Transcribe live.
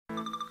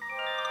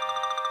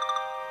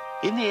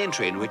In the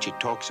entry in which it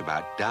talks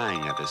about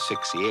dying of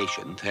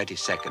asphyxiation 30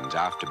 seconds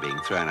after being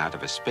thrown out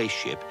of a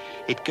spaceship,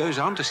 it goes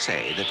on to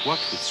say that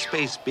what with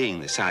space being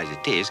the size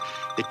it is,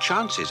 the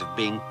chances of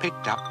being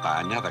picked up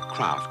by another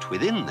craft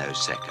within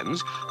those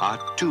seconds are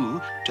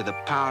 2 to the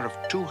power of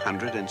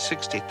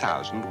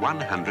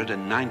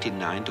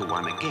 260,199 to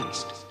 1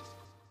 against.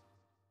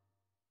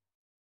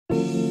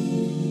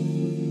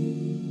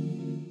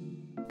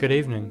 Good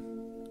evening.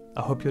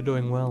 I hope you're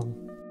doing well.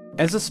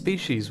 As a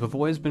species, we've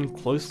always been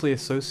closely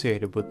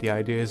associated with the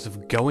ideas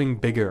of going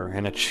bigger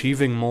and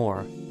achieving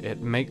more. It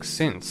makes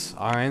sense.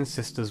 Our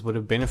ancestors would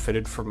have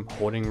benefited from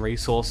hoarding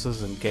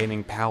resources and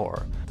gaining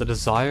power. The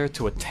desire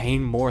to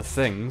attain more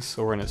things,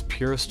 or in its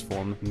purest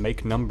form,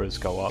 make numbers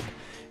go up,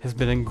 has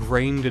been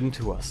ingrained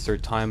into us through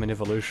time and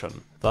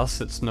evolution.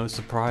 Thus, it's no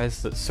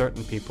surprise that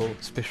certain people,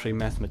 especially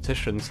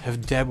mathematicians,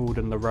 have dabbled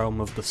in the realm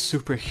of the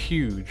super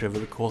huge over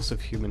the course of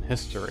human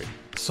history.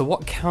 So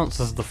what counts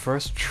as the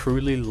first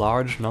truly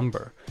large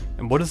number?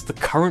 And what is the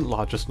current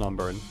largest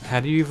number, and how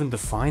do you even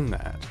define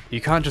that? You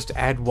can't just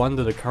add 1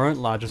 to the current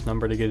largest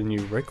number to get a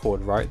new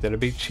record, right? That'd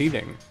be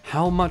cheating.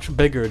 How much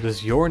bigger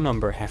does your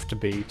number have to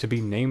be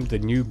named the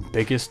new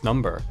biggest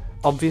number?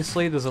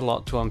 Obviously, there's a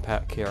lot to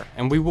unpack here,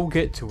 and we will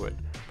get to it,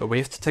 but we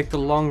have to take the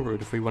long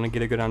route if we want to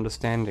get a good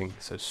understanding,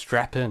 so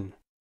strap in.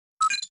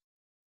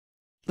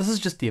 This is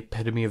just the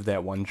epitome of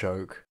that one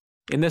joke.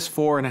 In this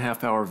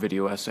 4.5-hour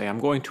video essay, I'm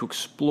going to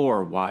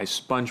explore why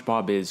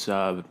SpongeBob is,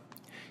 a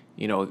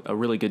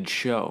really good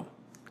show.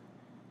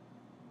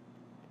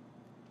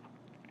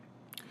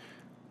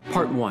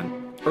 Part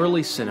 1.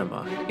 Early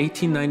Cinema,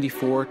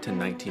 1894 to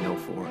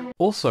 1904.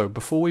 Also,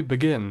 before we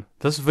begin,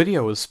 this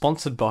video is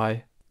sponsored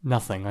by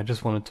nothing, I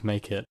just wanted to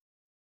make it.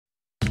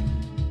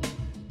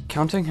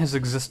 Counting has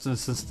existed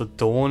since the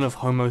dawn of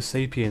Homo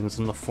sapiens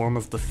in the form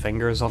of the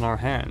fingers on our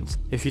hands.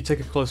 If you take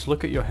a close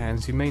look at your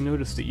hands, you may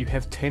notice that you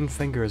have 10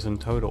 fingers in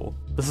total.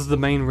 This is the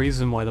main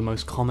reason why the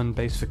most common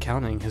base for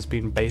counting has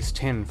been base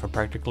 10 for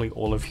practically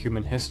all of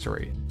human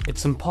history.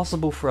 It's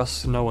impossible for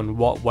us to know in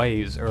what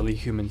ways early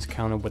humans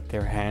counted with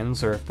their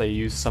hands, or if they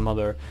used some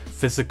other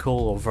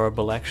physical or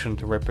verbal action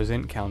to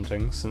represent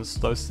counting, since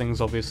those things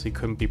obviously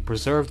couldn't be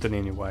preserved in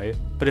any way.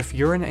 But if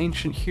you're an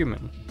ancient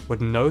human with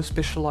no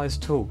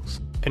specialized tools,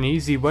 an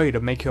easy way to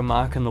make your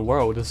mark in the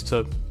world is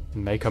to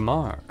make a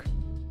mark.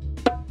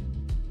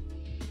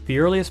 The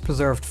earliest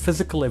preserved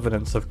physical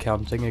evidence of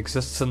counting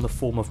exists in the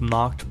form of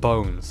marked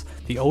bones,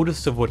 the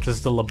oldest of which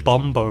is the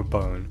Lubombo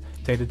bone,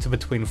 dated to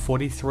between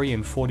 43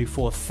 and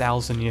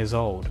 44,000 years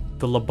old.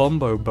 The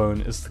Lubombo bone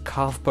is the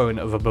calf bone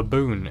of a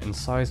baboon,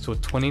 incised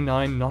with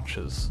 29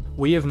 notches.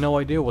 We have no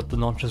idea what the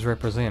notches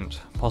represent,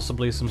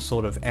 possibly some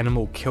sort of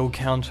animal kill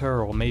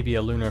counter or maybe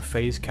a lunar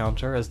phase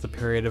counter, as the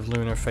period of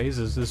lunar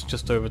phases is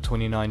just over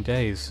 29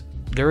 days.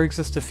 There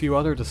exist a few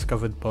other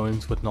discovered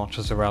bones with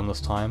notches around this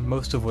time,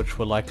 most of which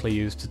were likely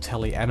used to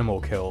tally animal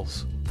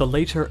kills. The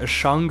later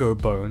Ashango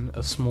bone,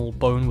 a small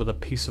bone with a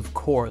piece of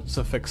quartz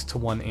affixed to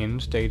one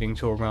end dating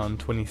to around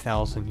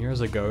 20,000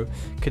 years ago,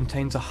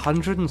 contains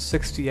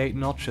 168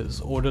 notches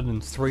ordered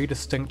in 3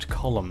 distinct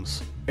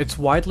columns. It's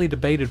widely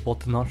debated what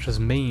the notches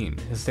mean,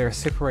 as they are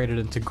separated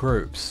into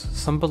groups.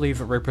 Some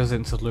believe it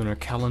represents a lunar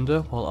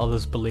calendar, while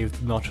others believe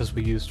the notches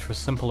were used for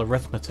simple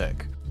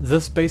arithmetic.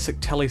 This basic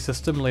tally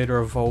system later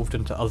evolved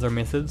into other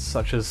methods,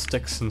 such as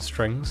sticks and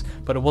strings,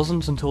 but it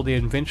wasn't until the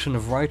invention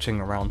of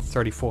writing around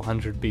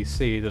 3400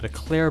 BC that a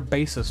clear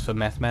basis for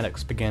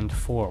mathematics began to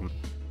form.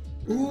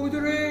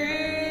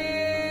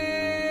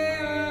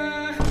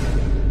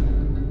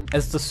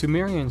 As the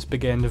Sumerians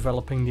began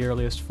developing the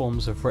earliest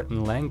forms of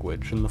written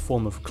language in the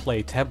form of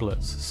clay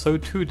tablets, so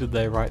too did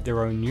they write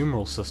their own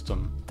numeral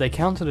system. They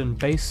counted in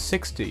base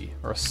 60,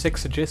 or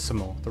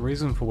sexagesimal, the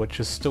reason for which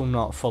is still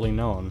not fully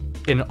known.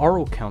 In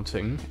oral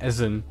counting,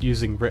 as in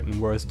using written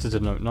words to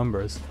denote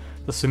numbers,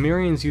 the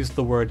Sumerians used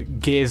the word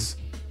gez,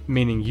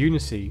 meaning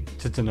unity,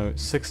 to denote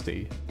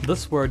 60.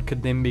 This word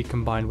could then be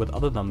combined with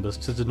other numbers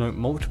to denote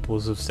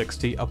multiples of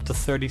 60 up to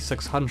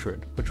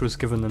 3600, which was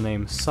given the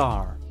name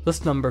Sar.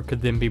 This number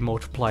could then be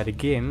multiplied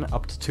again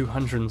up to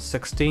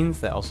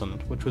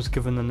 216,000, which was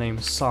given the name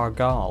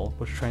Sargal,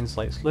 which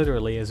translates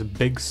literally as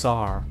Big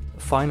Sar.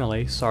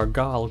 Finally,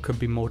 Sargal could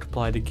be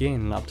multiplied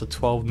again up to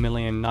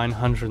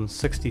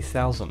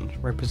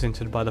 12,960,000,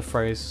 represented by the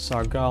phrase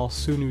Sargal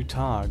Sunu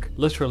Tag,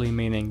 literally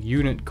meaning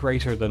unit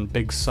greater than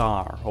Big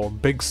Sar, or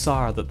Big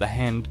Sar that the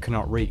hand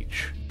cannot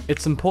reach.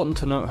 It's important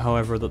to note,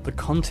 however, that the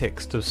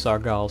context of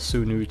Sargal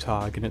Sunu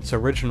Tag in its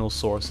original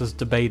source is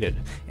debated,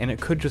 and it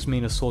could just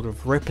mean a sort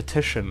of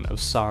repetition of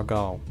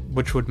Sargal,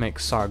 which would make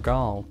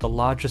Sargal the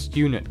largest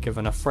unit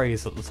given a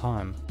phrase at the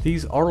time.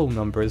 These oral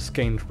numbers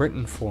gained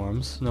written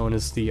forms, known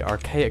as the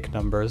archaic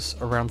numbers,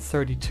 around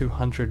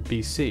 3200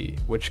 BC,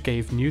 which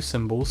gave new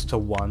symbols to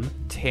 1,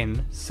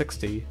 10,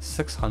 60,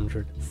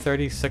 600,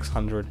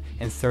 3600,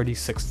 and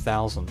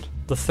 36,000.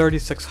 The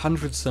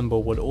 3600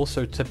 symbol would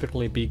also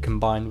typically be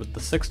combined with the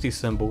 60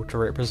 symbol to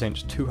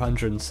represent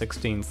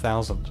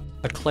 216,000.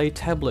 A clay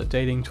tablet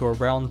dating to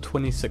around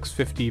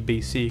 2650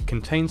 BC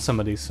contains some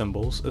of these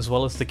symbols, as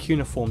well as the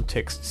cuneiform cuneiform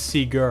text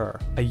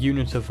Sigur, a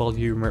unit of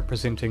volume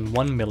representing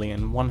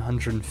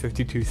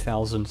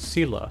 1,152,000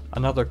 sila,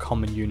 another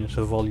common unit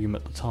of volume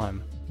at the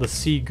time. The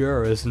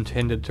Sigur is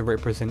intended to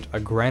represent a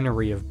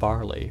granary of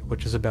barley,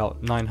 which is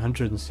about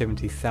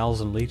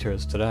 970,000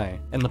 litres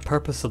today, and the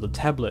purpose of the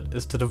tablet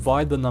is to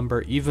divide the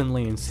number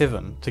evenly in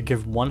 7 to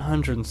give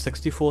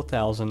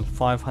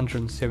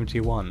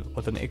 164,571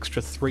 with an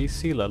extra 3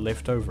 sila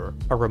left over,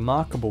 a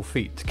remarkable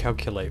feat to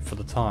calculate for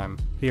the time.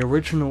 The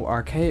original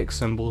archaic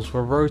symbols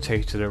were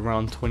rotated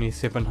around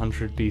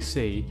 2700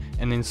 BC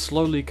and then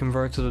slowly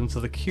converted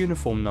into the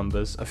cuneiform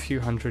numbers a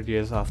few hundred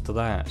years after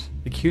that.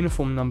 The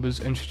cuneiform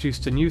numbers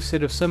introduced a new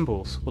set of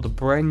symbols with a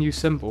brand new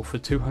symbol for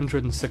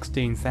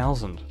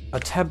 216,000. A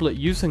tablet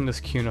using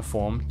this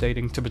cuneiform,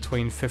 dating to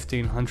between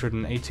 1500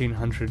 and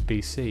 1800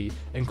 BC,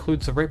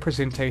 includes a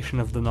representation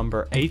of the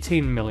number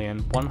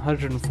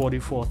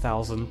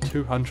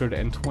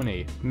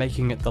 18,144,220,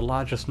 making it the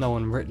largest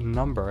known written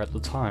number at the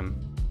time.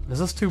 Is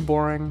this too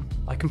boring?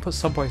 I can put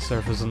Subway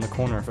Surfers in the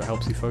corner if it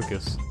helps you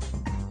focus.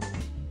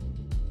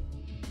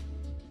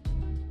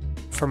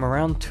 From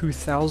around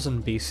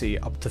 2000 BC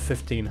up to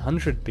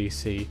 1500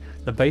 BC,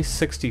 the base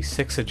 60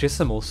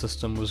 sexagesimal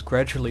system was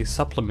gradually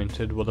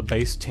supplemented with a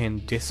base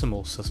 10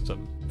 decimal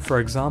system. For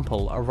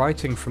example, a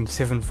writing from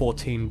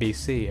 714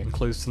 BC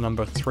includes the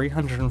number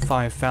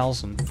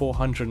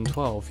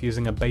 305,412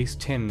 using a base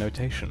 10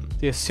 notation.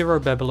 The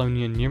Assyrian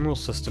Babylonian numeral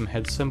system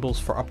had symbols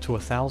for up to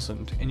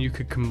 1,000, and you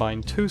could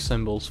combine two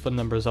symbols for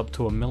numbers up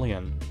to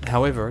 1,000,000.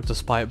 However,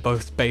 despite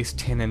both base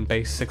 10 and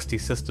base 60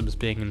 systems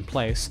being in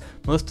place,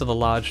 most of the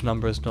large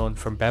numbers known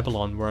from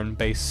Babylon were in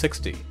base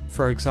 60.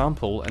 For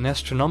example, an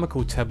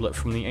astronomical tablet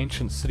from the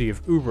ancient city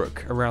of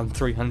Uruk around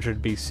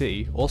 300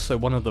 BC, also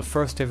one of the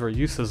first ever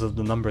uses of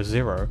the number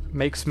 0,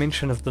 makes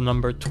mention of the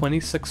number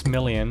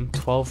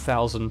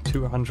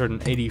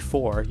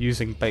 26,012,284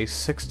 using base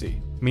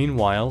 60.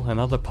 Meanwhile, in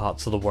other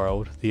parts of the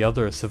world, the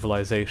other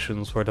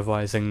civilizations were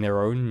devising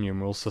their own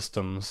numeral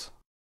systems.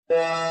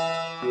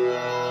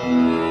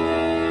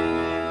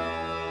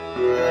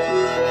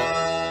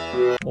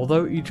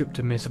 Although Egypt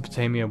and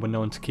Mesopotamia were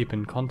known to keep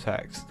in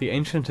contact, the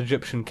ancient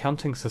Egyptian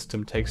counting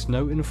system takes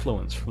no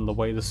influence from the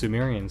way the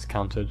Sumerians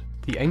counted.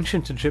 The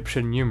ancient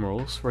Egyptian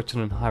numerals,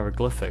 written in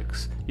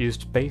hieroglyphics,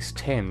 used base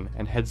 10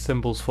 and had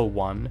symbols for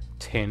 1,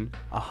 10,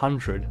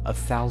 100,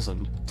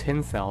 1,000,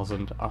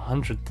 10,000,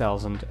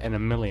 100,000, and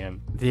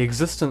 1,000,000. The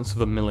existence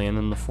of 1,000,000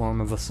 in the form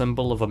of a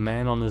symbol of a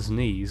man on his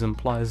knees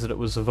implies that it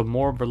was of a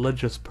more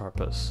religious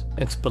purpose.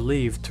 It's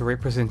believed to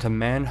represent a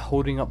man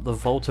holding up the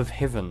vault of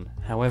heaven,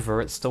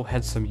 however it still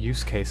had some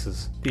use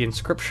cases. The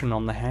inscription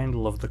on the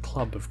handle of the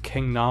club of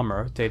King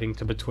Narmer, dating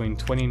to between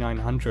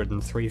 2900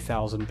 and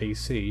 3000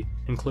 BC,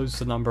 includes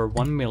the number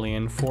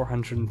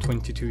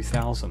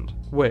 1,422,000,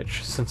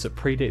 which, since it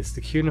predates the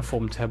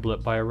cuneiform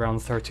tablet by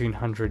around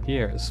 1300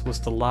 years, was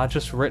the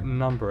largest written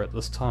number at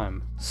this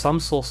time. Some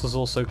sources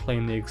also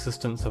claim the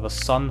existence of a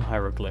sun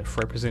hieroglyph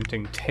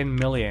representing 10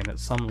 million at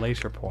some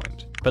later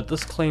point, but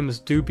this claim is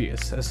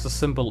dubious as the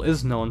symbol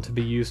is known to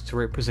be used to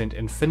represent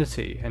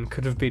infinity and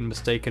could have been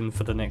mistaken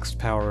for the next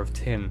power of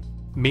 10.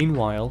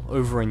 Meanwhile,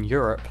 over in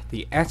Europe,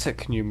 the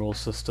Attic numeral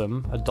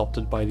system,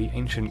 adopted by the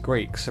ancient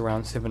Greeks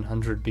around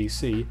 700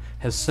 BC,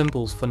 has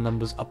symbols for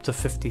numbers up to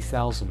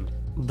 50,000.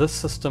 This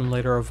system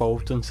later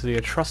evolved into the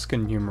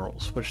Etruscan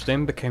numerals, which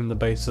then became the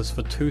basis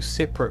for two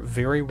separate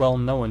very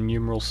well-known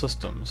numeral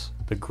systems,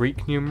 the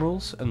Greek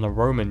numerals and the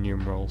Roman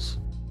numerals.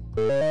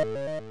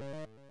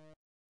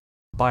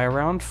 By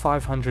around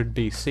 500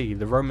 BC,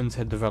 the Romans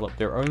had developed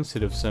their own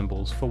set of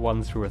symbols for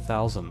 1 through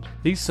 1,000.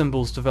 These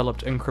symbols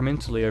developed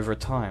incrementally over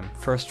time,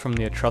 first from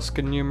the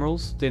Etruscan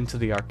numerals, then to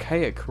the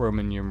archaic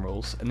Roman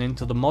numerals, and then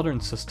to the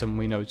modern system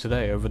we know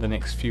today over the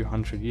next few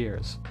hundred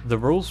years. The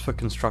rules for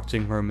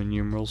constructing Roman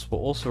numerals were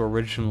also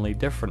originally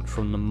different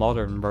from the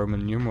modern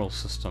Roman numeral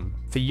system.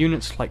 For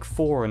units like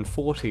 4 and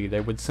 40,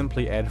 they would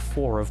simply add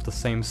 4 of the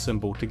same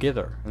symbol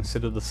together,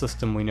 instead of the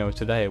system we know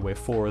today where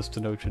 4 is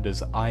denoted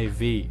as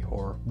IV,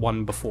 or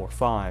 1 before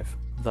 5.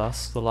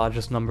 Thus, the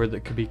largest number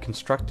that could be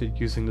constructed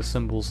using the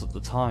symbols at the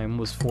time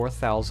was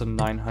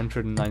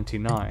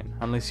 4,999,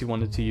 unless you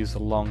wanted to use a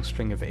long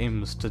string of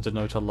M's to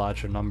denote a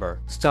larger number.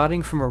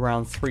 Starting from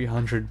around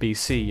 300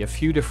 BC, a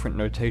few different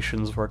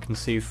notations were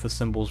conceived for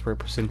symbols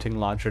representing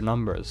larger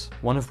numbers,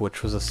 one of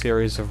which was a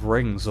series of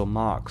rings or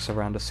marks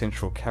around a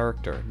central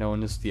character,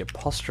 known as the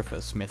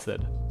apostrophos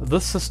method.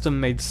 This system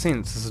made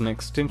sense as an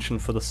extension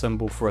for the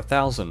symbol for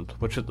 1,000,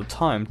 which at the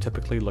time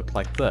typically looked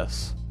like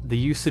this. The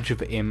usage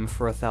of M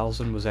for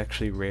 1,000 was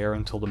actually rare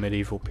until the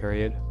medieval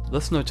period.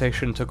 This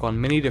notation took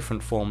on many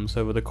different forms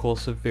over the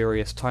course of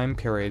various time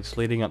periods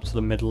leading up to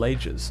the Middle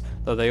Ages,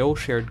 though they all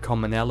shared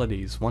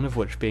commonalities, one of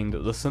which being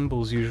that the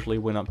symbols usually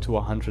went up to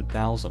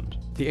 100,000.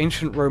 The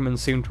ancient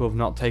Romans seem to have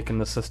not taken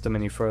the system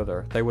any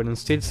further. They would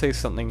instead say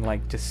something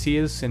like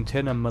decias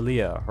centena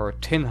millia, or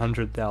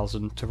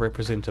 10,000,000 to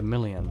represent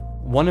 1,000,000.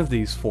 One of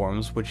these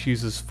forms, which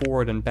uses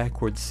forward and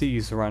backward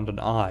C's around an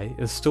I,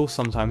 is still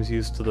sometimes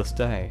used to this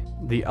day.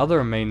 The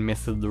other main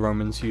method the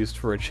Romans used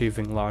for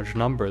achieving large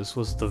numbers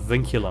was the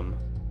Vinculum.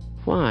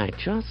 Why,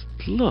 just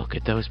look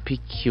at those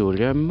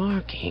peculiar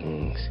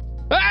markings.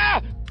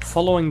 Ah!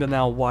 Following the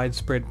now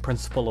widespread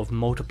principle of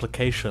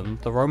multiplication,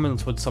 the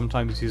Romans would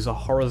sometimes use a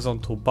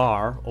horizontal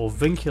bar, or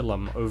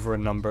vinculum, over a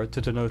number to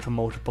denote a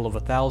multiple of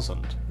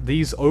 1,000.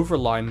 These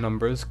overline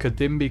numbers could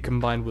then be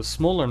combined with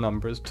smaller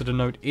numbers to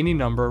denote any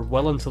number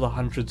well into the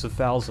hundreds of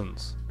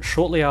thousands.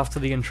 Shortly after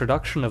the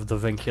introduction of the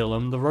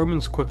vinculum, the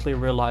Romans quickly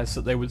realized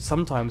that they would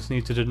sometimes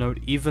need to denote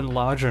even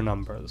larger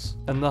numbers,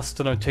 and thus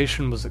the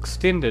notation was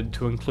extended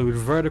to include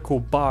vertical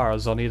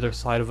bars on either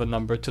side of a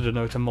number to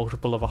denote a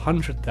multiple of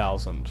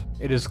 100,000.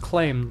 It is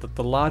claimed that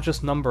the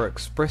largest number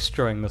expressed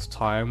during this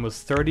time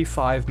was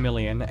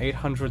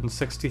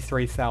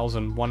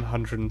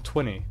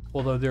 35,863,120,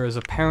 although there is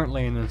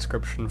apparently an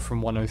inscription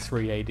from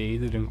 103 AD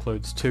that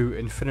includes two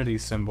infinity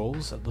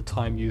symbols, at the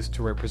time used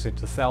to represent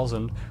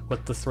 1,000,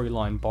 with the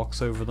three-line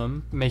box over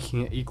them,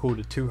 making it equal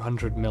to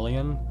 200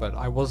 million, but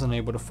I wasn't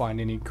able to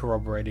find any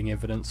corroborating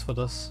evidence for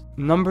this.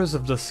 Numbers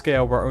of this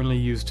scale were only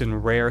used in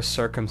rare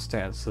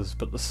circumstances,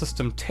 but the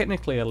system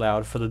technically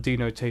allowed for the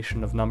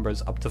denotation of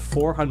numbers up to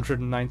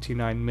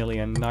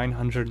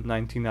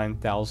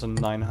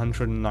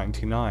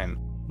 499,999,999.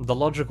 The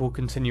logical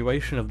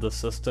continuation of this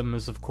system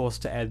is of course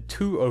to add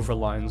two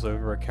overlines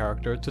over a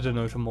character to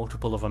denote a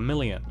multiple of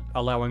 1,000,000,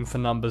 allowing for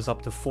numbers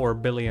up to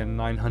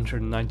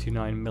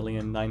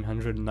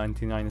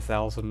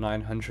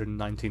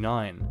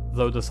 4,999,999,999,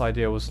 though this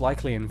idea was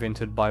likely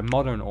invented by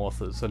modern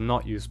authors and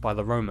not used by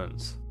the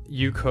Romans.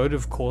 You could,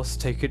 of course,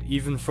 take it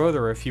even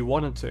further if you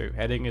wanted to,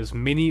 adding as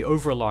many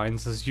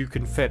overlines as you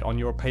can fit on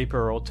your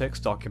paper or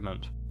text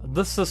document.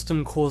 This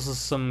system causes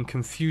some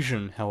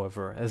confusion,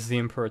 however, as the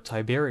Emperor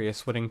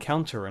Tiberius would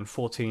encounter in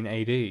 14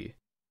 AD.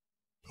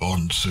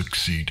 On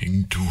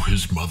succeeding to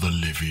his mother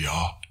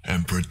Livia,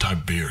 Emperor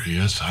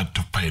Tiberius had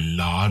to pay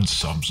large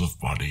sums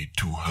of money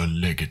to her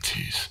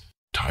legatees.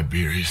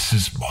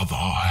 Tiberius's mother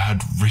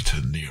had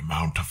written the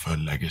amount of her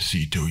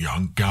legacy to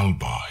young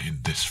Galba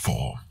in this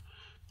form,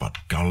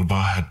 but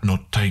Galba had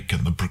not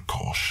taken the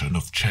precaution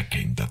of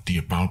checking that the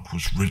amount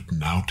was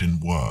written out in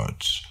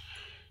words.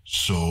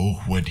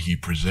 So, when he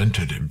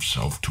presented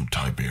himself to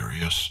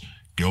Tiberius,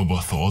 Galba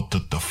thought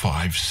that the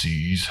 5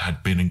 C's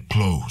had been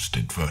enclosed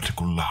in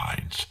vertical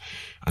lines,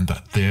 and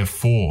that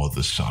therefore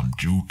the sum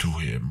due to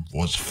him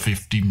was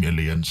 50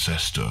 million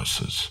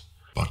sesterces.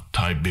 But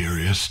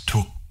Tiberius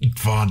took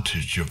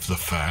advantage of the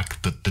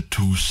fact that the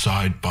 2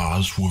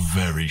 sidebars were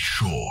very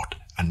short,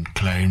 and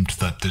claimed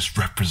that this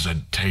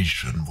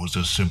representation was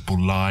a simple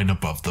line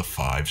above the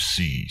 5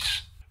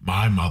 C's.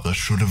 My mother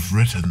should have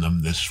written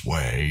them this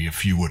way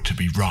if you were to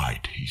be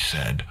right, he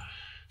said,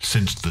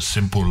 since the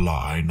simple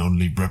line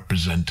only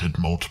represented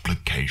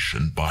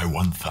multiplication by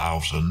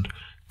 1,000,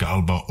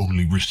 Galba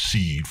only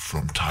received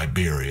from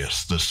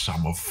Tiberius the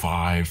sum of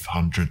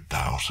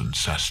 500,000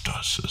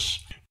 sesterces,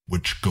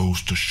 which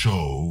goes to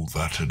show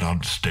that an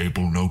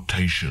unstable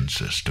notation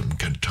system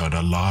can turn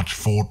a large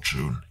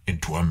fortune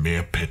into a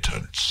mere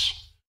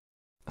pittance.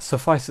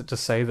 Suffice it to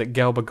say that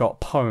Galba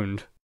got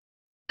pwned.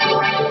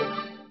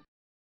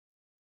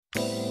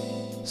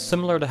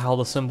 Similar to how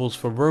the symbols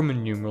for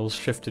Roman numerals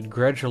shifted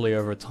gradually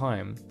over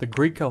time, the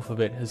Greek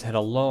alphabet has had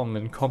a long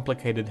and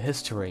complicated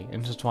history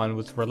intertwined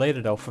with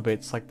related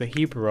alphabets like the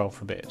Hebrew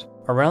alphabet.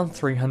 Around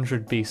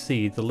 300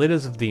 BC, the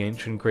letters of the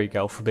ancient Greek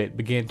alphabet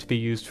began to be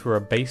used for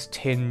a base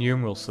 10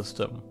 numeral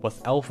system,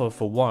 with alpha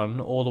for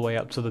 1 all the way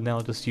up to the now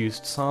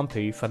disused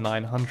Sampi for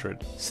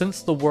 900.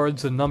 Since the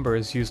words and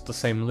numbers used the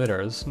same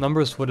letters,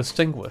 numbers were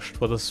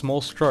distinguished with a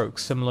small stroke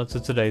similar to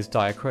today's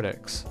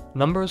diacritics.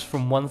 Numbers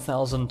from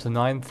 1000 to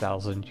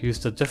 9000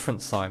 used a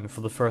different sign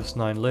for the first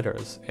 9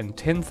 letters, and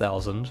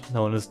 10,000,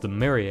 known as the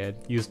myriad,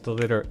 used the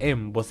letter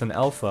M with an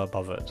alpha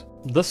above it.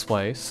 This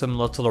way,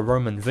 similar to the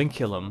Roman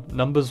vinculum,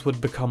 numbers would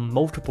become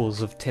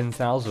multiples of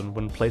 10,000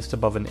 when placed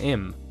above an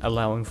M,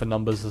 allowing for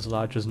numbers as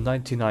large as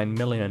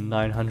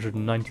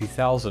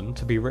 99,990,000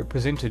 to be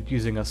represented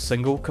using a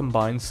single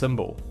combined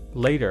symbol.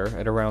 Later,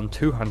 at around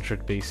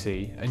 200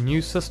 BC, a new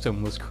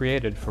system was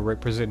created for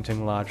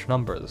representing large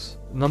numbers.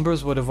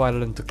 Numbers were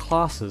divided into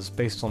classes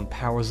based on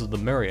powers of the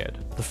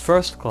myriad. The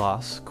first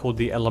class, called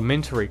the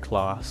elementary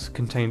class,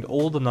 contained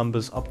all the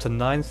numbers up to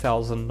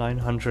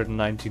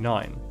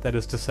 9,999, that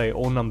is to say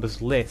all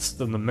numbers less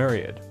than the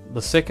myriad.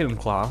 The second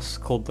class,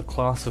 called the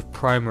class of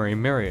primary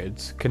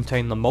myriads,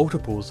 contained the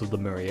multiples of the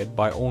myriad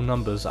by all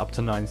numbers up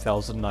to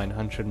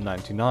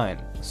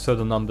 9,999, so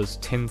the numbers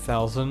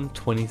 10,000,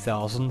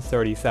 20,000,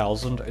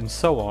 30,000, and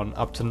so on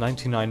up to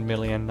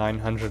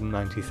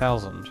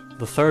 99,990,000.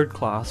 The third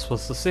class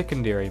was the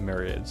secondary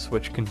myriads,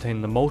 which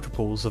contained the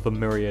multiples of a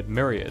myriad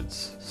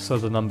myriads, so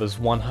the numbers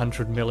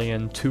 100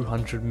 million,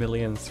 200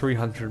 million,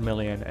 300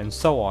 million, and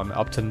so on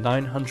up to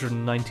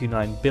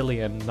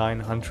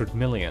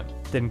 999,900,000,000.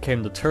 Then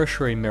came the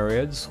tertiary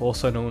myriads,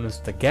 also known as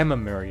the gamma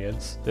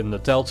myriads, then the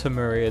delta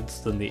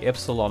myriads, then the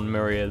epsilon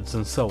myriads,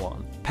 and so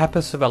on.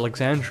 Pappus of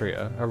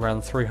Alexandria,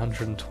 around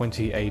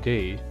 320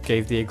 AD,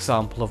 gave the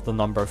example of the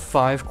number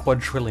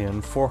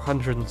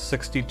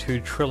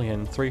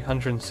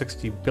 5,462,366,366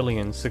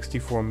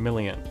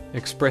 60,064,000,000,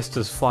 expressed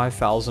as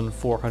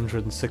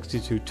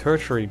 5,462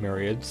 tertiary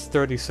myriads,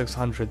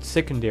 3,600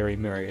 secondary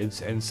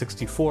myriads, and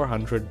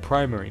 6,400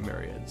 primary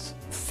myriads.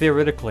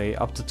 Theoretically,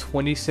 up to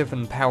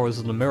 27 powers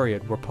of the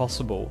myriad were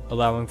possible,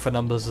 allowing for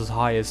numbers as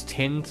high as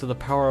 10 to the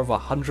power of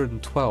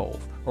 112,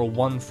 or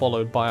 1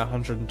 followed by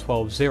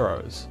 112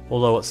 zeros,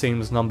 although it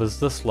seems numbers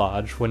this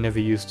large were never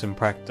used in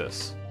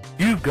practice.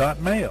 You've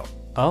got mail.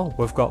 Oh,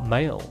 we've got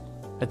mail.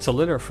 It's a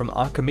letter from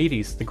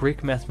Archimedes, the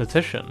Greek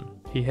mathematician.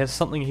 He has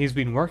something he's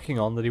been working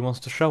on that he wants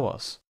to show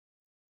us.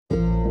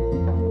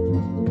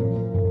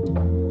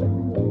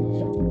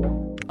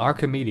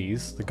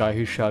 Archimedes, the guy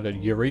who shouted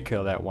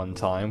Eureka that one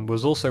time,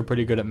 was also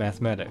pretty good at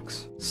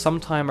mathematics.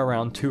 Sometime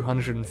around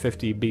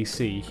 250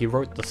 BC, he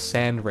wrote the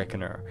Sand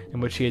Reckoner, in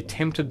which he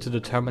attempted to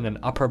determine an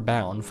upper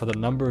bound for the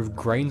number of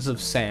grains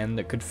of sand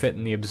that could fit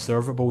in the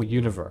observable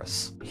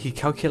universe. He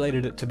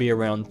calculated it to be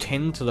around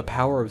 10 to the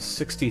power of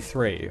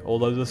 63,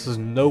 although this is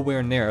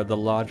nowhere near the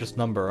largest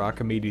number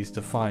Archimedes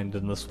defined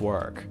in this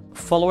work.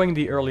 Following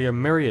the earlier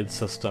myriad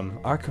system,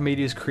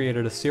 Archimedes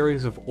created a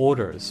series of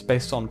orders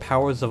based on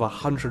powers of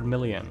 100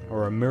 million,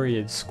 or a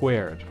myriad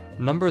squared.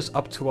 Numbers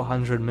up to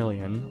 100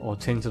 million, or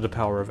 10 to the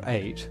power of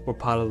 8, were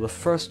part of the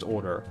first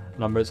order,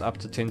 numbers up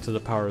to 10 to the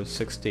power of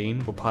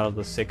 16 were part of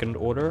the second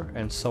order,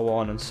 and so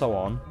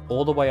on,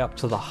 all the way up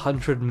to the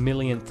 100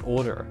 millionth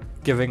order,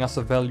 giving us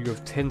a value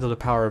of 10 to the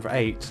power of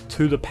 8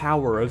 to the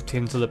power of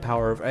 10 to the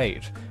power of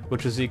 8,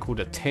 which is equal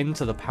to 10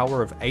 to the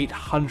power of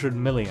 800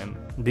 million.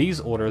 These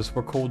orders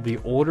were called the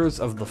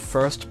orders of the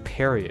first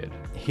period.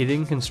 He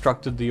then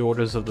constructed the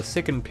orders of the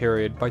second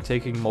period by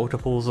taking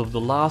multiples of the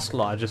last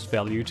largest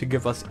value to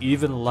give us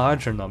even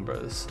larger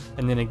numbers,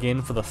 and then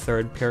again for the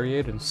third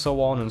period, and so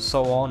on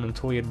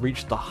until he had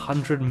reached the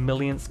 100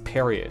 millionth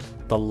period.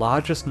 The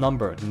largest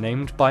number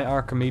named by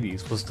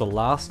Archimedes was the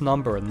last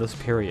number in this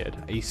period,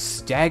 a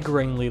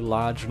staggeringly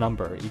large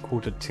number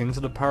equal to 10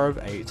 to the power of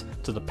 8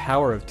 to the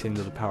power of 10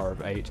 to the power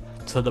of 8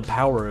 to the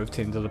power of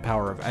 10 to the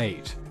power of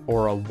 8,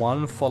 or a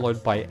 1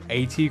 followed by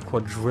 80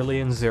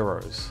 quadrillion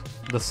zeros.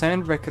 The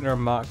Sand Reckoner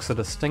marks a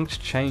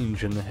distinct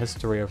change in the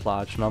history of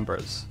large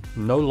numbers.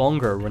 No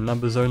longer were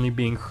numbers only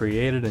being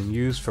created and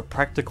used for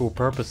practical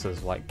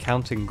purposes like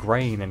counting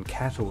grain and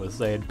cattle as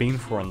they had been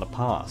for in the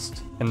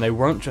past, and they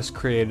weren't just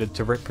created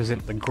to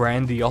represent the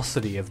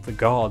grandiosity of the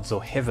gods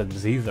or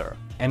heavens either.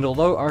 And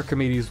although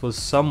Archimedes was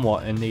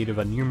somewhat in need of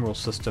a numeral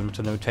system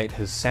to notate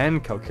his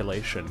sand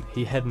calculation,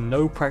 he had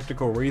no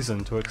practical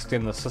reason to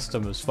extend the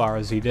system as far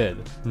as he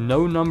did.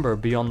 No number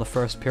beyond the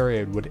first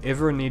period would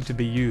ever need to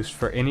be used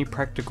for any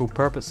practical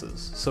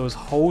purposes, so his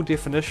whole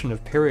definition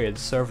of periods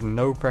served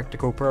no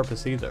practical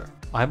purpose either.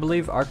 I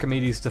believe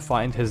Archimedes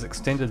defined his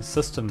extended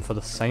system for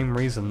the same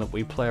reason that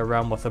we play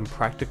around with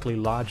impractically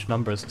large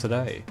numbers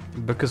today.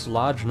 Because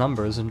large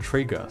numbers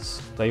intrigue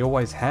us. They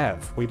always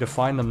have. We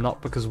define them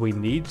not because we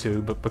need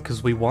to, but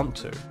because we want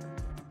to.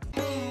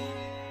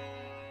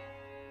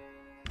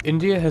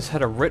 India has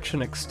had a rich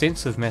and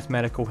extensive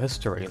mathematical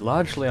history,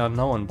 largely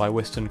unknown by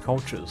Western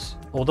cultures.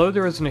 Although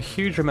there isn't a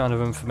huge amount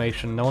of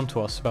information known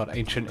to us about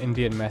ancient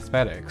Indian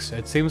mathematics,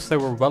 it seems they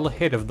were well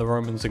ahead of the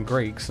Romans and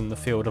Greeks in the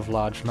field of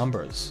large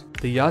numbers.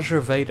 The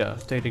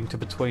Yajurveda, dating to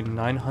between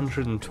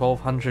 900 and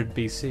 1200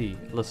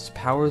 BC, lists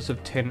powers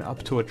of 10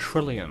 up to a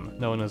trillion,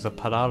 known as a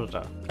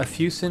Parartha. A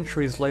few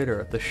centuries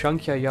later, the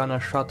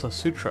Shankyayana Shatra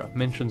Sutra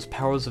mentions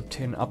powers of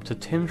 10 up to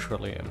 10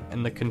 trillion,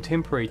 and the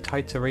contemporary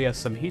Taittiriya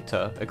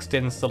Samhita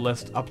extends the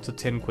list up to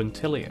 10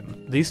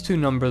 quintillion. These two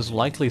numbers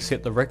likely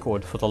set the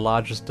record for the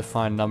largest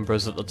defined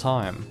numbers at the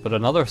time, but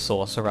another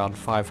source around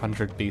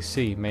 500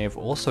 BC may have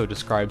also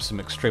described some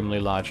extremely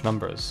large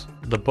numbers.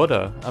 The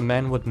Buddha, a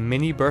man with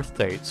many birth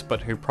dates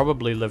but who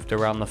probably lived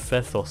around the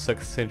 5th or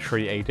 6th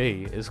century AD,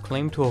 is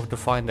claimed to have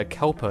defined a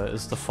kalpa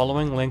as the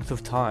following length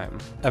of time.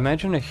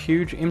 Imagine a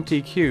huge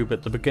empty cube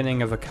at the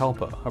beginning of a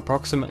kalpa,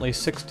 approximately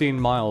 16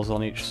 miles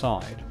on each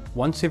side.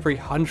 Once every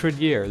 100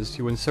 years,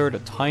 you insert a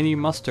tiny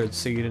mustard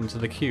seed into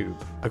the cube.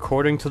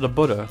 According to the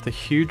Buddha, the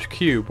huge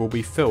cube will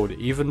be filled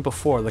even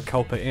before the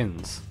kalpa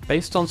ends.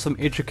 Based on some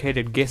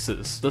educated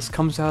guesses, this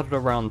comes out at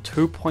around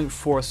 2.4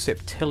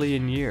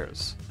 septillion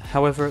years.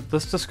 However,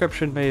 this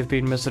description may have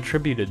been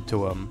misattributed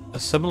to him. A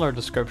similar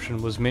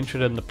description was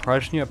mentioned in the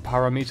Prajna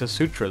Paramita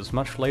Sutras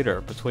much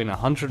later, between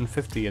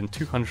 150 and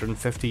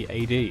 250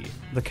 AD.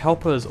 The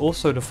kalpa is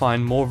also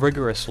defined more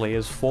rigorously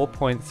as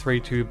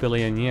 4.32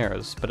 billion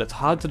years, but it's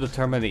hard to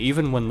determine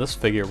even when this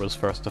figure was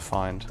first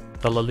defined.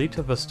 The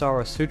Lalita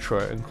Vistara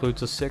Sutra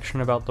includes a section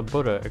about the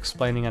Buddha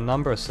explaining a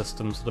number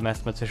systems of the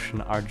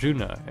mathematician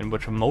Arjuna, in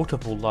which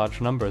multiple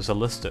large numbers are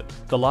listed,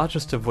 the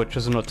largest of which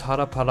is an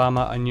Uttara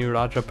Parama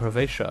Anuraja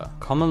Pravesha,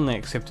 commonly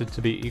accepted to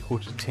be equal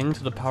to 10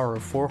 to the power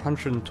of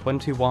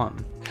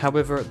 421.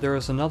 However, there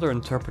is another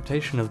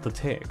interpretation of the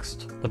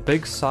text. The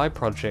Big Psi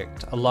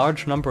Project, a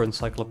large number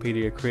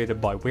encyclopedia created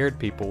by weird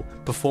people,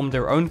 performed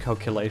their own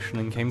calculation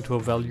and came to a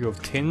value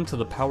of 10 to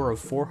the power of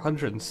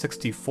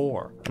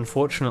 464.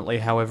 Unfortunately,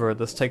 however,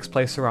 this takes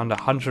place around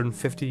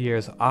 150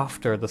 years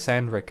after the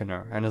Sand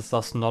Reckoner, and is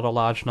thus not a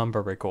large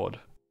number record.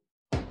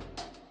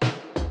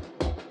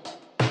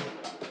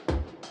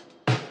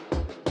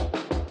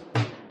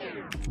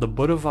 The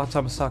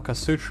Buddhāvataṃsaka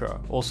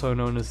Sūtra, also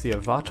known as the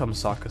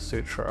Avatamsaka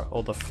Sutra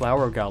or the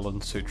Flower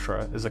Garland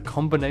Sutra, is a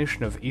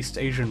combination of East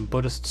Asian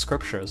Buddhist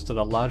scriptures that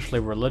are largely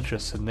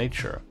religious in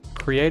nature.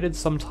 Created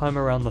sometime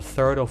around the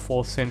 3rd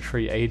or 4th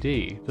century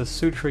AD, this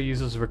sutra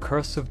uses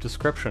recursive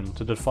description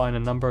to define a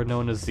number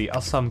known as the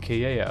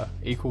Asamkhyeya,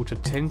 equal to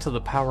 10 to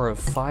the power of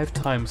 5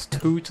 times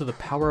 2 to the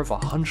power of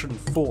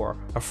 104,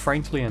 a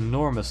frankly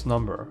enormous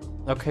number.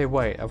 Okay,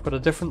 wait, I've got a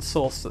different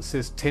source that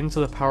says 10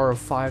 to the power of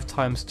 5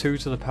 times 2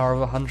 to the power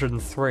of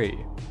 103,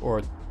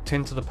 or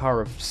 10 to the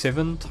power of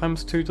 7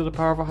 times 2 to the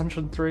power of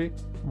 103?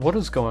 What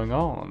is going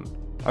on?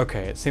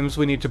 Okay, it seems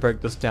we need to break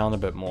this down a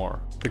bit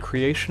more. The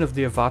creation of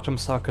the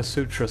Avatamsaka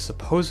Sutra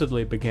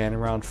supposedly began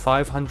around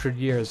 500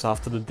 years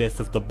after the death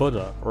of the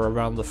Buddha, or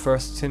around the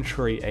 1st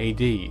century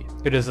AD.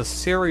 It is a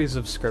series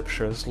of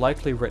scriptures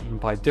likely written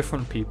by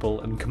different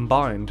people and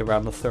combined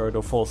around the 3rd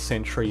or 4th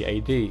century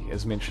AD,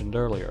 as mentioned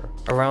earlier.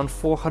 Around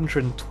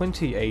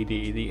 420 AD,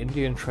 the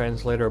Indian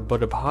translator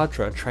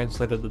Buddhāvatra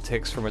translated the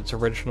text from its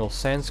original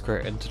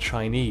Sanskrit into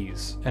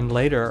Chinese, and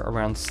later,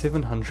 around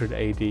 700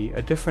 AD,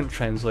 a different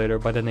translator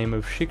by the name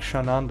of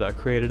Shikshananda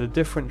created a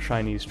different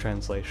Chinese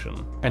translation,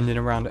 and in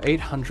around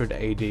 800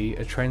 AD,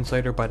 a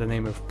translator by the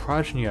name of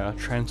Prajna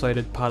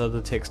translated part of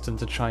the text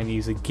into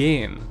Chinese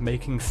again,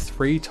 making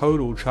 3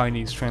 total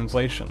Chinese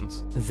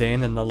translations.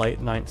 Then in the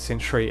late 9th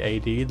century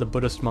AD, the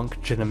Buddhist monk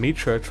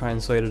Jinamitra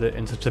translated it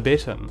into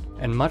Tibetan,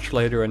 and much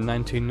later in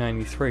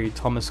 1993,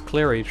 Thomas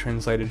Cleary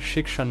translated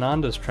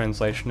Shikshananda's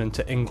translation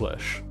into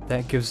English.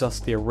 That gives us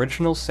the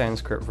original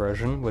Sanskrit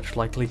version, which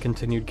likely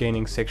continued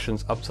gaining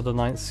sections up to the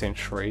 9th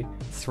century,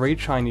 3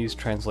 Chinese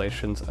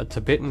translations, a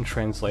Tibetan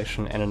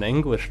translation, and an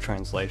English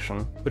translation,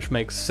 which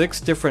makes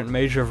 6 different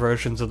major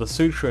versions of the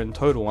sutra in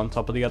total on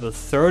top of the other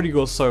 30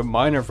 or so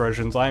minor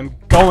versions. I am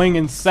going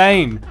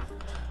insane!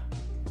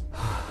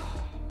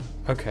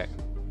 Okay,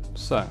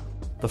 so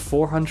the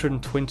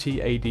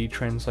 420 AD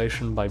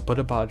translation by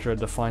Buddhāvatra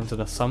defines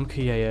an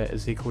Asamkhyeya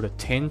is equal to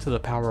 10 to the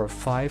power of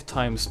 5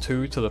 times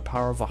 2 to the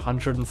power of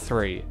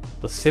 103.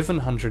 The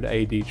 700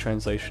 AD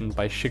translation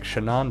by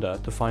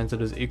Shikshananda defines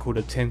it as equal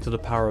to 10 to the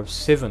power of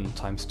 7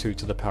 times 2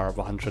 to the power of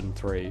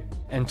 103.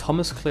 And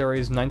Thomas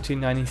Cleary's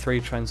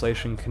 1993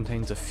 translation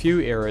contains a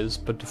few errors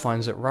but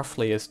defines it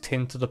roughly as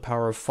 10 to the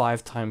power of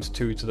 5 times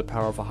 2 to the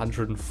power of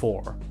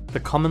 104. The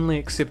commonly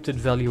accepted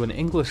value in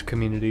English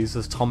communities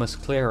is Thomas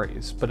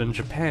Cleary's, but in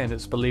Japan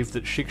it's believed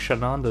that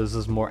Shikshananda's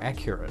is more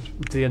accurate.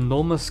 The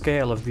enormous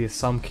scale of the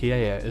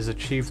Asamkhyeya is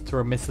achieved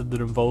through a method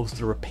that involves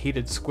the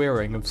repeated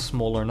squaring of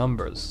smaller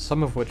numbers,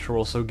 some of which are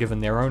also given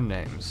their own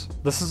names.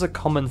 This is a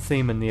common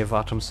theme in the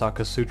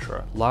Avatamsaka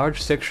Sutra.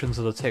 Large sections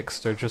of the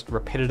text are just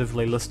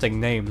repetitively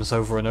listing names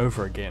over and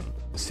over again.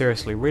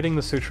 Seriously, reading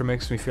the sutra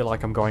makes me feel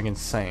like I'm going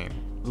insane.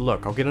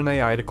 Look, I'll get an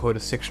AI to quote a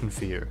section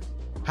for you.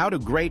 How do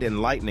great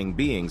enlightening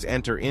beings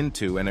enter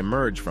into and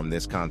emerge from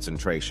this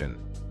concentration?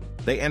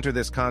 They enter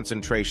this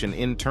concentration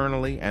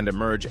internally and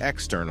emerge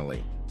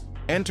externally.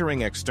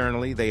 Entering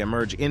externally, they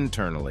emerge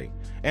internally.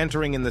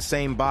 Entering in the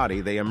same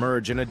body, they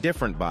emerge in a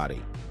different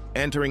body.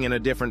 Entering in a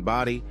different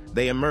body,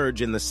 they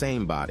emerge in the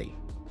same body.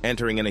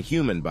 Entering in a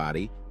human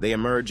body, they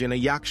emerge in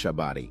a yaksha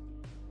body.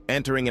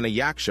 Entering in a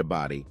yaksha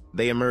body,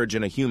 they emerge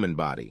in a human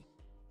body.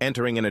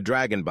 Entering in a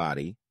dragon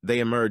body, they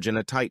emerge in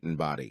a titan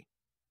body.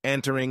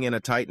 Entering in a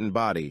titan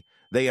body,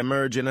 they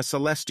emerge in a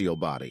celestial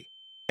body.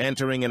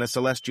 Entering in a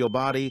celestial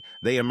body,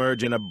 they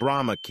emerge in a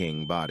Brahma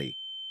king body.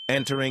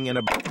 Entering in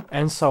a...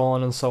 And so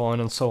on and so on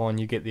and so on,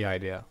 you get the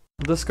idea.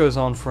 This goes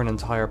on for an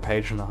entire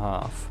page and a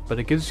half, but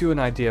it gives you an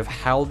idea of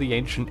how the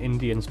ancient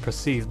Indians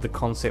perceived the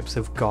concepts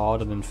of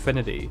God and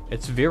infinity.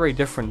 It's very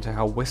different to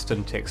how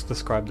Western texts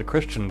describe the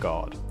Christian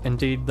God.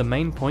 Indeed, the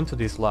main point of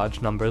these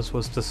large numbers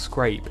was to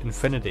scrape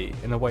infinity,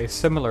 in a way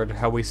similar to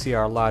how we see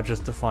our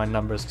largest defined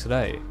numbers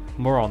today.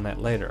 More on that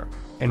later.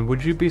 And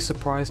would you be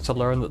surprised to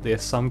learn that the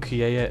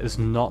Asamkhyeya is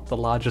not the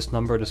largest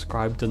number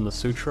described in the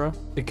sutra?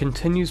 It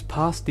continues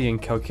past the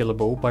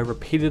incalculable by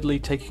repeatedly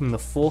taking the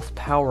 4th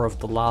power of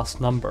the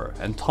last number,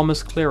 and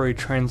Thomas Cleary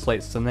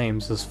translates the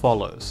names as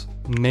follows: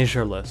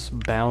 measureless,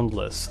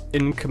 boundless,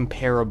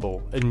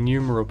 incomparable,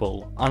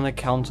 innumerable,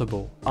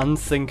 unaccountable,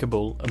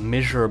 unthinkable,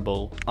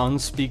 immeasurable,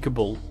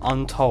 unspeakable,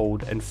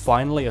 untold, and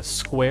finally a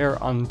square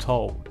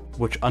untold,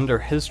 which under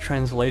his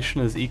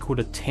translation is equal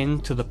to 10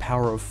 to the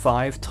power of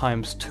 5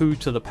 times 2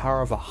 to the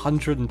power of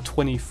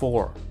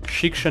 124.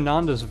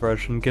 Shikshananda's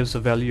version gives a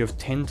value of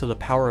 10 to the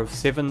power of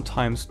 7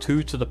 times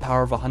 2 to the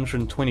power of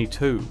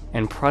 122,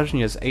 and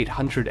Prajna's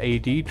 800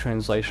 AD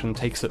translation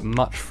takes it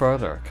much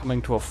further,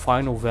 coming to a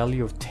final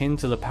value of 10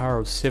 to the power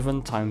of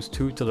 7 times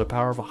 2 to the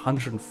power of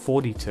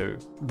 142.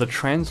 The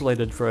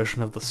translated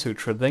version of the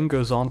sutra then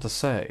goes on to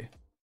say,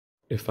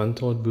 if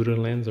untold Buddha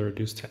lands are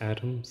reduced to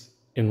atoms,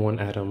 in one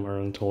atom are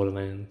untold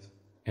lands,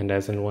 and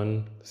as in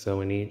one,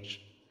 so in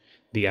each.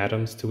 The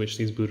atoms to which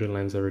these Buddha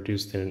lands are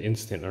reduced in an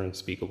instant are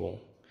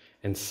unspeakable,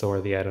 and so are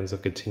the atoms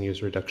of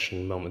continuous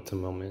reduction moment to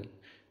moment,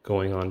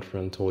 going on for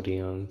untold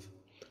eons.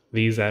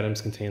 These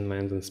atoms contain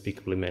lands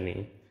unspeakably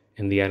many,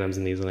 and the atoms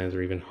in these lands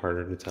are even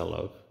harder to tell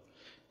of.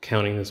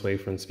 Counting this way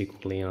for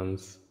unspeakable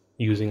eons,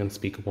 using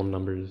unspeakable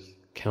numbers,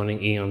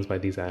 counting eons by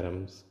these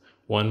atoms,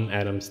 one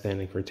atom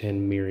standing for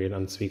 10 myriad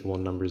unspeakable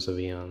numbers of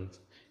eons.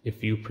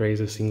 If you praise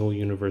a single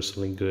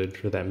universally good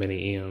for that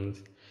many eons,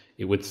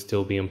 it would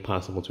still be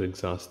impossible to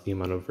exhaust the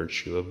amount of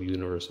virtue of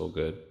universal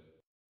good.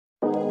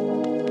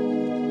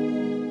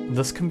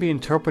 This can be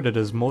interpreted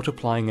as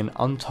multiplying an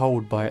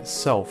untold by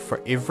itself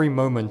for every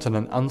moment in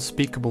an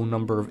unspeakable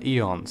number of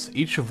eons,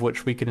 each of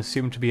which we can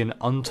assume to be an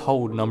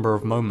untold number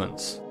of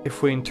moments.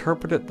 If we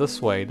interpret it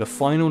this way, the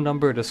final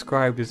number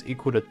described is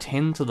equal to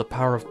 10 to the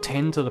power of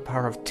 10 to the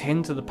power of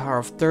 10 to the power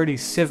of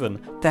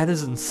 37. That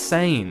is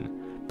insane!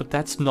 But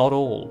that's not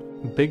all.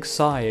 Big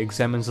Psi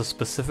examines a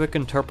specific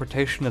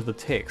interpretation of the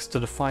text to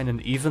define an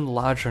even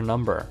larger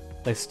number.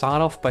 They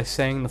start off by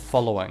saying the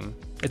following: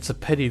 "It's a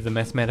pity the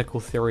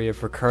mathematical theory of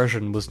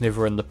recursion was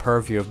never in the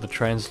purview of the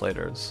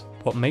translators.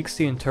 What makes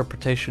the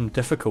interpretation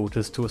difficult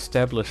is to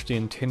establish the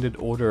intended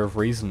order of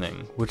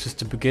reasoning, which is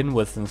to begin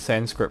with in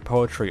Sanskrit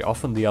poetry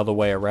often the other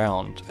way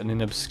around, and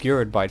then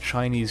obscured by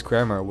Chinese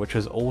grammar which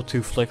is all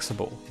too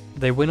flexible."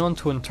 They went on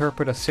to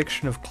interpret a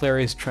section of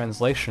Clary's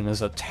translation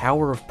as a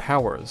Tower of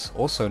Powers,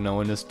 also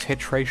known as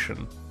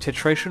Tetration.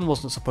 Tetration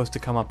wasn't supposed to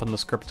come up in the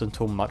script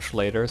until much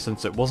later,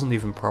 since it wasn't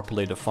even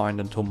properly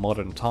defined until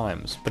modern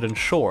times, but in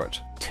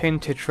short, 10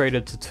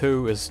 tetrated to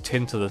 2 is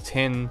 10 to the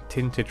 10,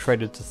 10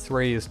 tetrated to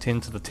 3 is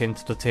 10 to the 10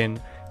 to the 10,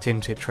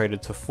 10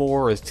 tetrated to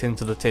 4 is 10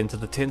 to the 10 to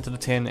the 10 to the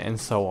 10, and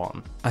so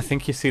on. I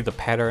think you see the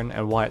pattern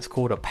and why it's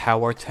called a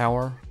power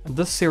tower.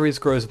 This series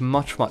grows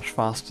much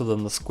faster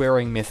than the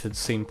squaring methods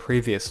seen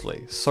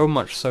previously, so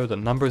much so that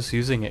numbers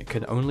using it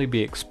can only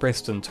be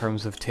expressed in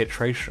terms of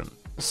tetration.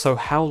 So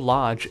how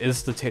large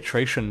is the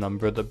tetration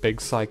number that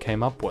Big Psi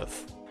came up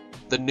with?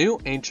 The new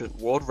ancient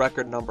world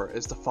record number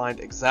is defined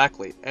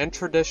exactly and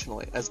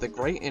traditionally as the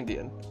Great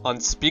Indian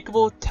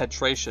unspeakable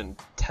tetration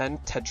 10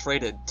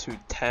 tetrated to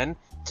 10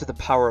 to the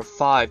power of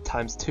 5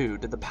 times 2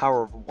 to the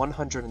power of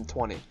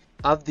 120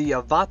 of the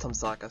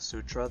Buddhāvataṃsaka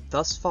Sūtra,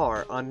 thus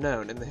far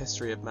unknown in the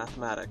history of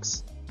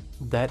mathematics.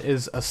 That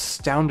is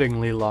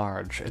astoundingly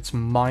large. It's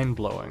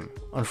mind-blowing.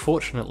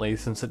 Unfortunately,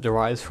 since it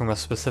derives from a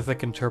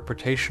specific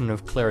interpretation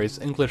of Clary's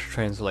English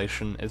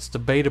translation, it's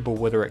debatable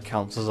whether it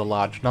counts as a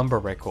large number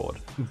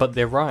record. But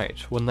they're right,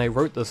 when they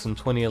wrote this in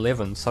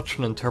 2011, such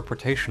an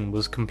interpretation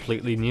was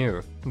completely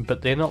new.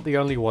 But they're not the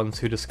only ones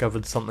who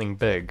discovered something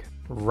big.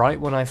 Right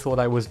when I thought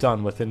I was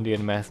done with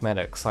Indian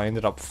mathematics, I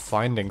ended up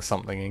finding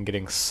something and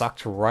getting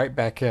sucked right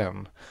back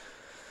in.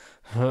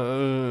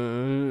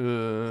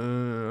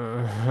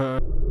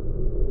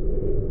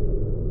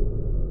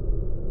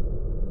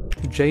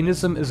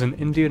 Jainism is an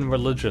Indian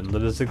religion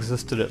that has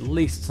existed at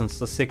least since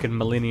the 2nd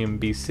millennium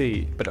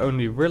BC, but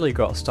only really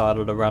got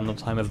started around the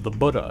time of the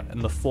Buddha in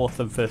the 4th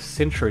and 5th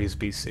centuries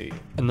BC.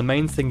 And the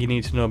main thing you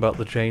need to know about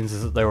the Jains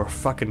is that they were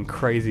fucking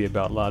crazy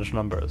about large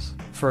numbers.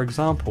 For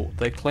example,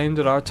 they claim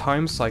that our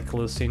time cycle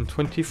has seen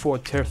 24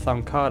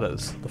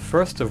 Tirthankaras, the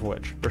first of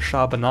which,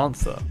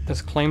 Rishabhanantha,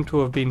 is claimed to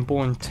have been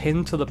born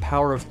 10 to the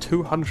power of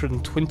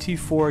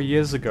 224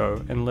 years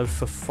ago and lived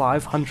for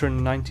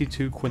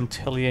 592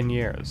 quintillion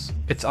years.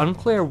 It's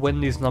unclear when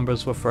these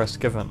numbers were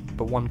first given,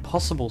 but one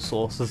possible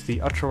source is the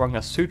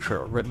Ackermann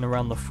Sutra written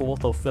around the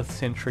 4th or 5th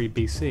century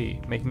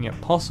BC, making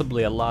it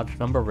possibly a large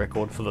number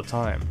record for the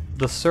time.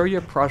 The Surya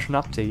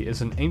Prajnapti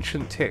is an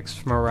ancient text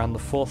from around the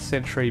 4th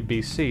century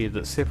BC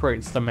that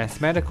separates the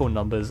mathematical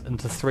numbers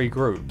into 3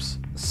 groups: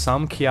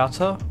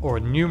 Samkhyata or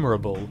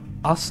numerable,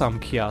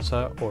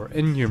 Asamkhyata or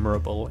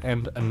innumerable,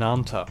 and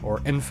Ananta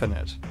or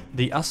infinite.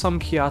 The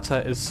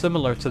Asamkhyata is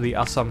similar to the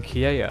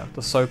Asamkhyeya,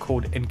 the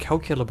so-called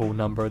incalculable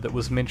number that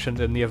was mentioned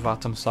in the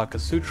Buddhāvataṃsaka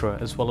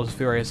Sūtra as well as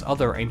various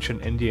other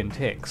ancient Indian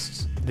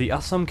texts. The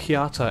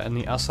Asamkhyata and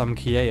the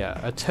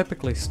Asamkhyeya are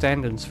typically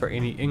stand-ins for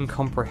any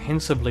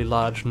incomprehensibly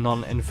large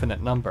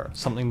non-infinite number,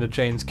 something the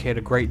Jains cared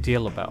a great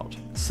deal about.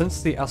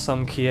 Since the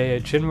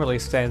Asamkhyeya generally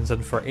stands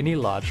in for any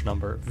large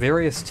number,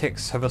 various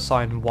texts have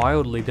assigned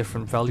wildly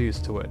different values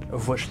to it,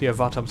 of which the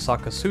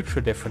Buddhāvataṃsaka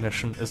Sūtra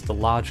definition is the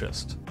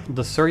largest.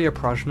 The Surya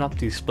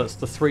Prajnapti splits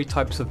the 3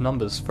 types of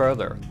numbers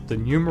further. The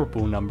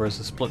numerable numbers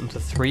are split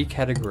into 3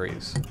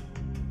 categories.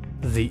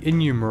 The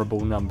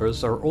innumerable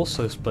numbers are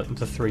also split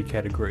into 3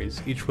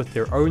 categories, each with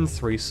their own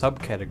 3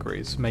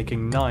 subcategories,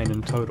 making 9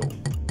 in total.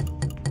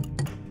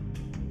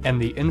 And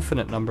the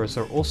infinite numbers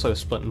are also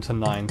split into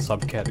 9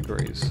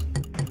 subcategories.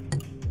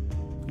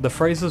 The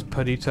phrases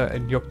parita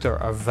and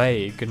yukta are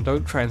vague and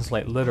don't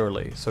translate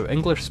literally, so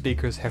English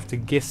speakers have to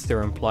guess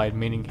their implied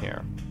meaning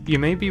here. You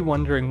may be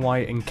wondering why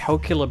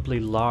incalculably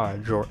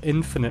large or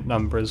infinite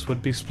numbers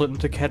would be split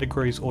into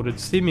categories ordered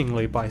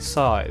seemingly by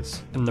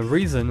size, and the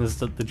reason is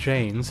that the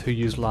Jains, who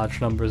use large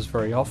numbers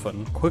very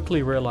often,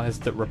 quickly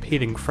realized that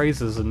repeating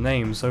phrases and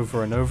names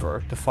over and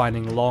over,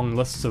 defining long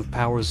lists of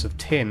powers of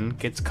 10,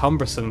 gets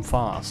cumbersome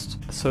fast,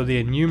 so the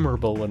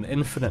innumerable and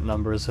infinite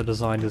numbers are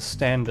designed as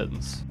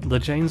stand-ins. The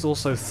Jains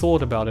also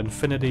thought about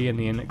infinity and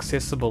the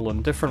inaccessible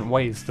in different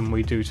ways than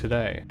we do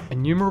today.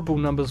 Innumerable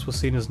numbers were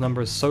seen as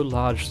numbers so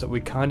large that we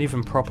can't can't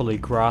even properly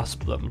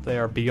grasp them, they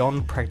are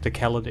beyond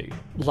practicality.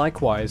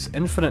 Likewise,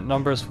 infinite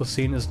numbers were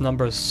seen as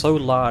numbers so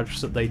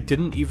large that they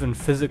didn't even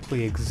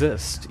physically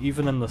exist,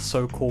 even in the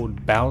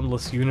so-called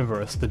boundless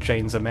universe the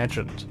Jains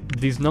imagined.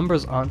 These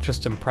numbers aren't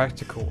just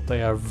impractical,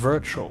 they are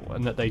virtual,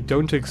 in that they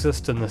don't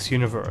exist in this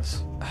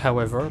universe.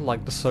 However,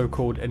 like the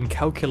so-called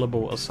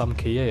incalculable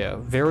Asamkhya,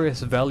 various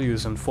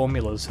values and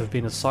formulas have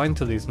been assigned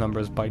to these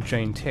numbers by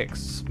Jain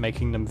texts,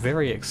 making them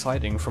very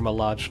exciting from a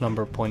large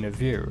number point of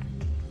view.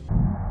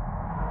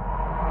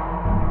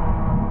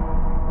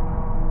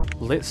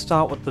 Let's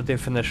start with the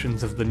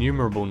definitions of the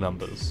numerable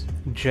numbers.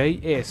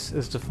 JS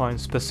is defined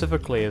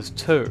specifically as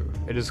 2.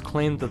 It is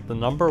claimed that the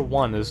number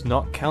 1 is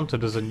not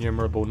counted as a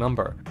numerable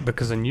number,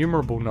 because a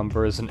numerable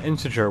number is an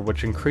integer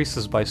which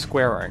increases by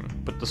squaring,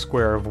 but the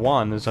square of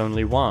 1 is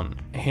only 1.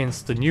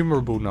 Hence the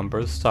numerable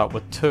numbers start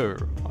with 2.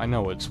 I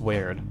know it's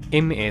weird.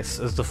 MS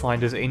is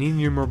defined as any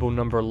numerable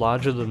number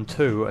larger than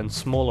 2 and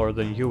smaller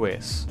than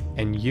US,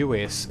 and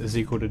US is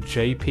equal to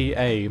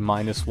JPA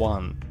minus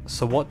 1.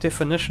 So what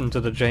definition do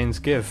the Jains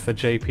give for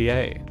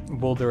JPA?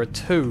 Well, there are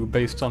two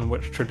based on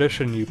which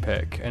tradition you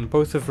pick, and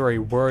both are very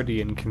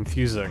wordy and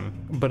confusing.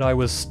 But I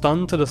was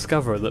stunned to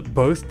discover that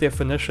both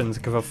definitions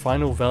give a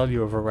final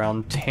value of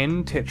around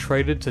 10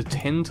 tetrated to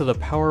 10 to the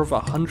power of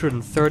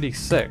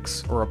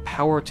 136, or a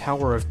power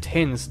tower of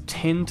 10s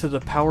 10 to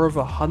the power of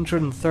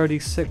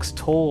 136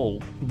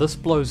 tall. This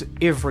blows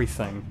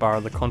everything,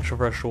 bar the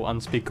controversial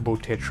unspeakable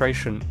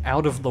tetration,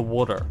 out of the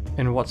water.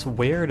 And what's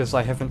weird is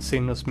I haven't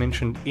seen this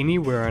mentioned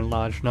anywhere in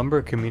large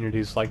number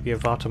communities like the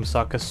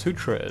Buddhāvataṃsaka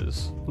Sūtra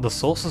is. The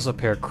sources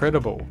appear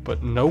credible,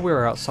 but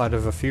nowhere outside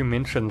of a few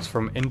mentions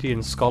from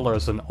Indian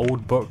scholars and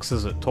old books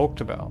is it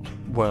talked about.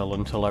 Well,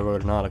 until I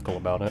wrote an article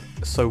about it.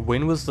 So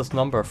when was this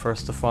number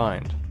first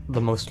defined? The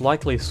most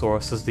likely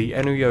source is the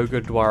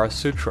Anuyoga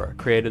Sutra,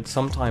 created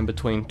sometime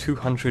between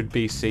 200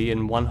 BC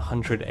and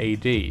 100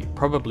 AD,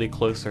 probably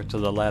closer to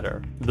the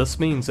latter. This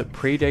means it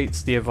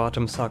predates the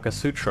Buddhāvataṃsaka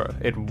Sutra,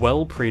 it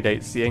well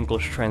predates the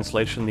English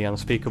translation the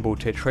unspeakable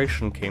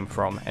tetration came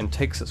from, and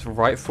takes its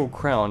rightful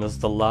crown as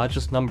the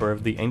largest number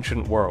of the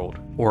ancient world.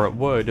 Or it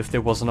would if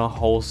there wasn't a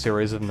whole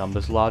series of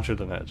numbers larger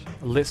than it.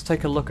 Let's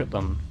take a look at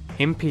them.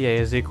 MPA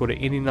is equal to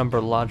any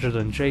number larger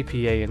than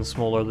JPA and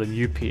smaller than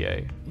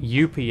UPA.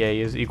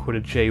 UPA is equal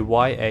to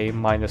JYA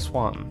minus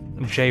 1.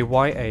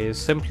 JYA is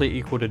simply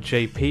equal to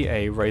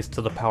JPA raised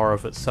to the power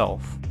of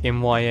itself.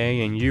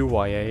 MYA and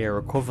UYA are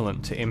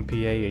equivalent to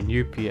MPA and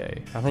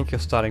UPA. I think you're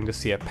starting to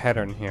see a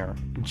pattern here.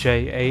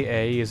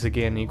 JAA is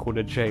again equal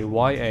to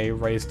JYA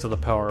raised to the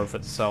power of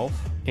itself.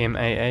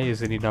 MAA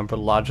is any number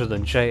larger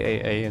than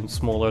JAA and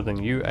smaller than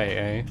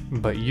UAA,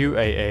 but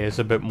UAA is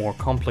a bit more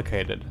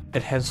complicated.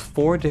 It has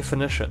 4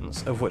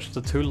 definitions, of which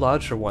the 2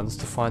 larger ones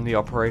define the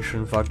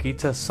operation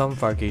Vargita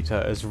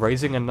Samvargita as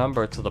raising a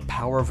number to the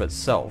power of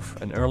itself,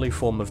 an early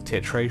form of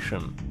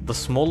tetration. The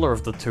smaller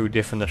of the 2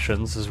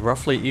 definitions is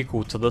roughly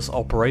equal to this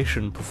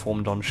operation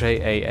performed on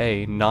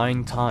JAA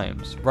 9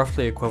 times,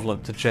 roughly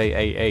equivalent to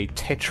JAA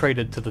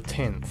tetrated to the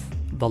 10th.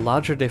 The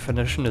larger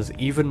definition is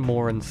even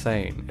more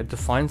insane. It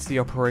defines the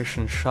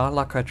operation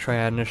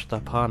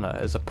Shalakatrayanishtapana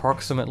as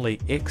approximately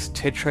x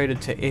tetrated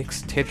to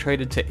x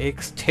tetrated to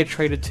x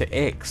tetrated to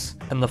x,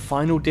 and the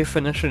final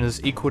definition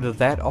is equal to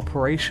that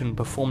operation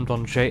performed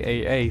on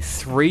JAA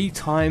 3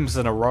 times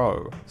in a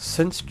row.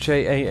 Since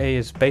JAA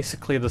is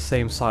basically the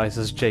same size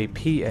as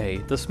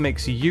JPA, this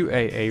makes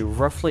UAA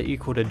roughly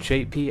equal to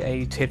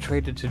JPA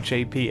tetrated to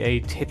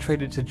JPA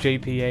tetrated to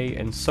JPA,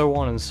 and so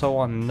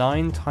on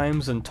 9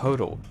 times in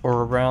total,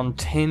 or around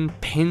 10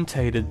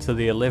 pentated to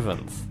the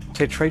 11th.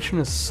 Tetration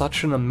is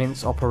such an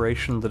immense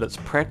operation that it's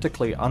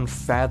practically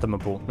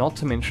unfathomable, not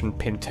to mention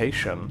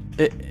pentation.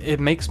 It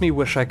makes me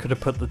wish I could have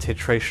put the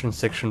tetration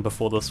section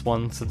before this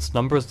one, since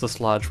numbers this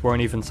large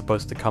weren't even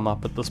supposed to come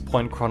up at this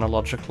point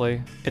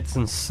chronologically. It's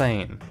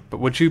insane, but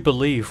would you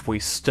believe we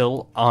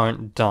still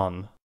aren't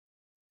done?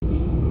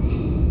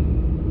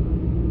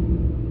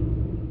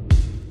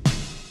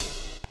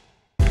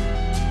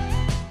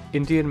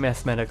 Indian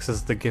mathematics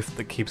is the gift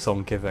that keeps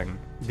on giving.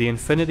 The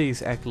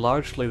infinities act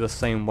largely the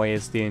same way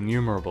as the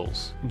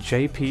innumerables.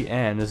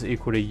 JPN is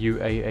equal to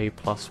UAA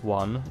plus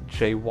 1,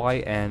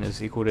 JYN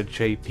is equal to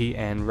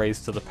JPN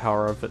raised to the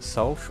power of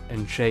itself,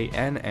 and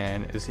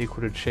JNN is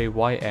equal to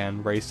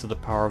JYN raised to the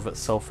power of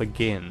itself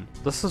again.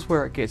 This is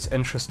where it gets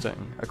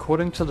interesting.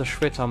 According to the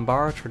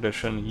Shvetambara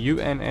tradition,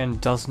 UNN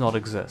does not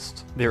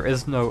exist. There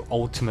is no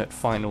ultimate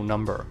final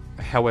number.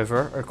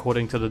 However,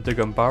 according to the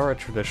Digambara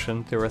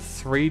tradition, there are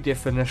 3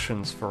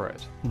 definitions for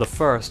it. The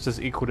first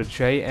is equal to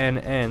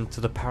JNN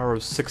to the power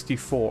of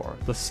 64,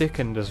 the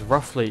second is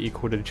roughly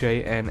equal to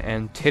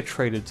JNN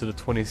tetrated to the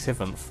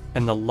 27th,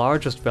 and the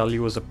largest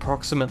value is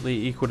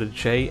approximately equal to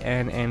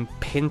JNN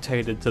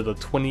pentated to the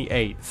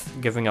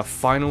 28th, giving a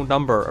final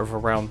number of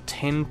around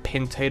 10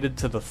 pentated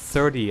to the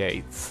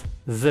 38th.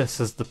 This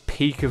is the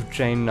peak of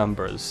Jain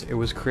numbers. It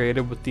was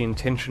created with the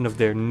intention of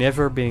there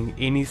never being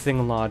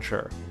anything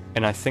larger,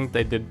 and I think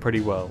they did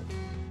pretty well.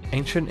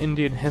 Ancient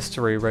Indian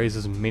history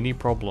raises many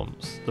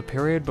problems. The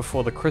period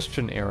before the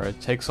Christian era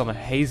takes on a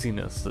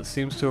haziness that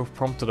seems to have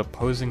prompted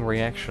opposing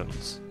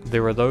reactions.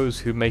 There are those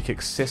who make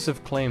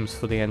excessive claims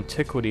for the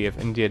antiquity of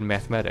Indian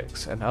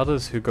mathematics, and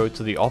others who go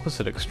to the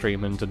opposite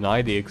extreme and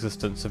deny the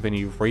existence of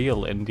any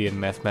real Indian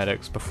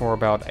mathematics before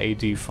about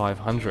AD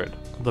 500.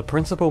 The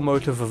principal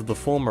motive of the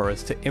former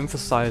is to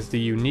emphasize the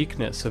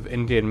uniqueness of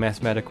Indian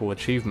mathematical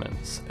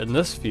achievements. In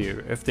this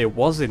view, if there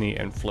was any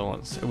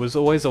influence, it was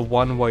always a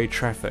one-way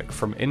traffic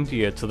from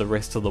India to the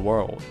rest of the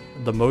world.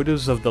 The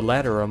motives of the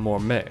latter are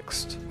more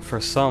mixed. For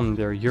some,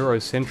 their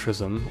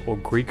Eurocentrism, or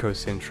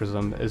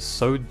Grecocentrism, is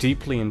so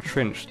deeply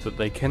entrenched that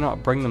they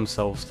cannot bring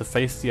themselves to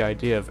face the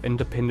idea of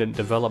independent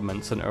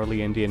developments in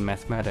early Indian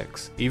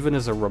mathematics, even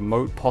as a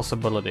remote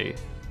possibility.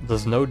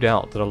 There's no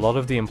doubt that a lot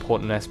of the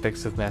important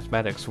aspects of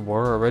mathematics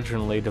were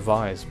originally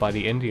devised by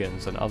the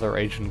Indians and other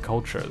Asian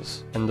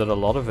cultures, and that a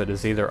lot of it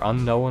is either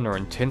unknown or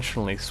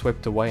intentionally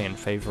swept away in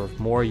favor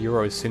of more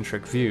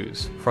Eurocentric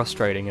views,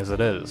 frustrating as it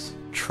is.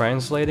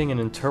 Translating and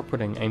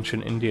interpreting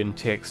ancient Indian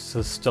texts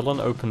is still an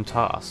open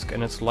task,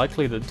 and it's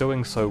likely that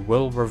doing so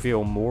will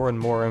reveal more and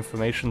more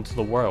information to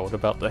the world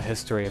about the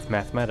history of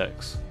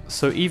mathematics.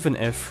 So even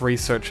if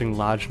researching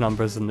large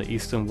numbers in the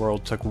Eastern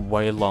world took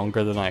way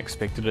longer than I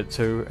expected it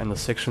to, and the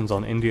sections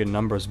on Indian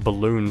numbers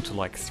ballooned to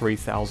like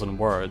 3,000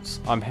 words,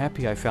 I'm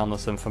happy I found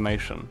this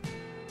information.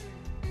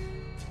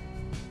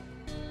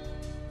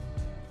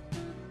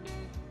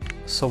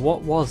 So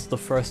what was the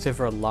first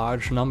ever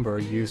large number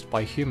used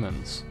by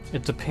humans?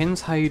 It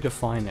depends how you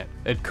define it.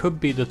 It could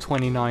be the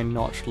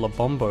 29-notched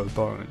Labombo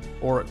bone,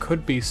 or it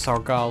could be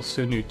Sargal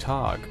Sunu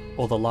Tag,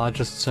 or the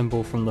largest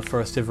symbol from the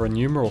first ever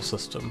numeral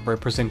system,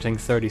 representing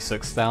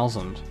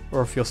 36,000.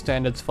 Or if your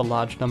standards for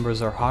large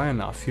numbers are high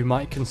enough, you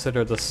might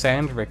consider the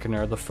Sand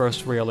Reckoner the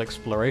first real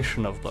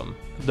exploration of them.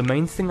 The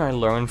main thing I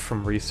learned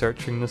from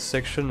researching this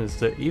section is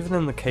that even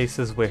in the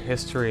cases where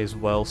history is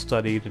well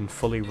studied and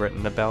fully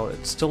written about,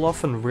 it's still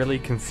often really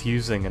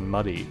confusing and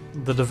muddy.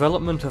 The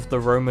development of the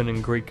Roman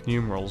and Greek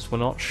numerals were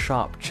not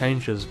sharp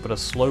changes but a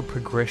slow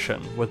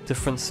progression, with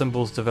different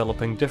symbols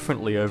developing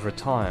differently over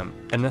time,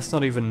 and that's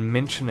not even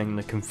mentioning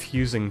the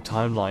confusing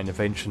timeline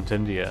of ancient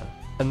India.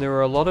 And there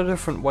are a lot of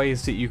different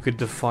ways that you could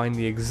define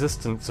the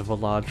existence of a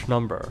large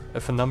number.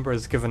 If a number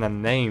is given a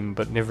name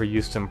but never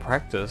used in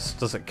practice,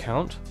 does it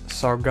count?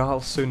 Sargal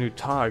Sunu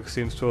Tag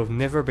seems to have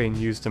never been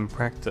used in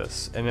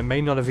practice, and it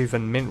may not have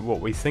even meant what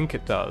we think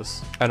it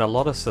does. And a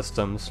lot of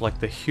systems, like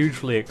the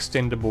hugely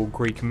extendable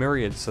Greek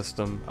myriad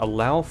system,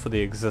 allow for the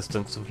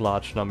existence of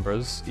large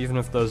numbers, even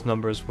if those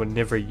numbers were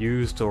never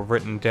used or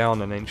written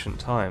down in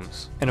ancient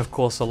times. And of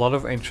course, a lot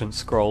of ancient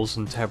scrolls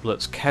and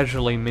tablets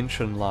casually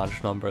mention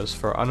large numbers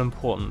for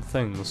unimportant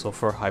things or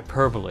for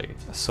hyperbole,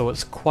 so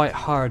it's quite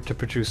hard to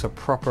produce a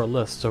proper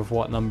list of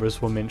what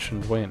numbers were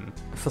mentioned when.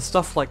 For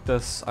stuff like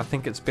this, I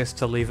think it's best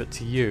to leave it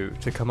to you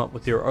to come up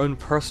with your own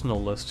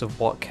personal list of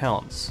what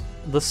counts.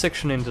 This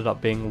section ended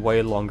up being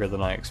way longer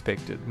than I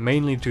expected,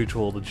 mainly due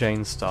to all the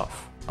JAIN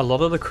stuff. A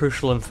lot of the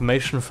crucial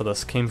information for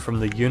this came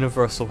from the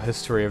Universal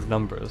History of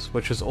Numbers,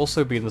 which has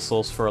also been the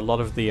source for a lot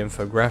of the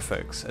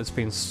infographics. It's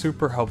been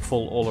super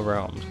helpful all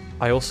around.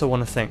 I also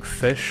want to thank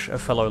Fish, a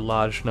fellow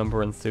large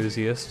number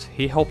enthusiast.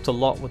 He helped a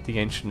lot with the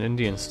ancient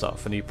Indian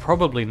stuff, and he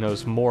probably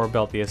knows more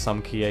about the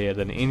Assamkiyaya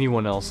than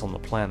anyone else on the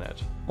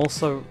planet.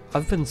 Also,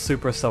 I've been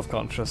super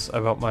self-conscious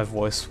about my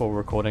voice while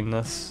recording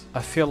this.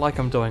 I feel like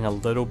I'm doing a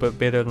little bit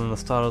better than the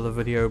start of the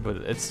video, but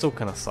it still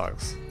kinda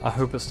sucks. I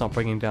hope it's not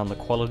bringing down the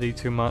quality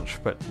too much,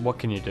 but what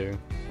can you do?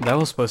 That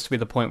was supposed to be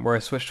the point where I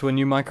switched to a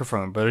new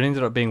microphone, but it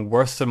ended up being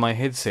worse than my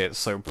headset,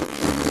 so...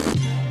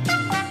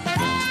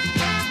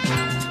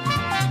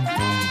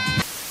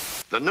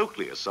 The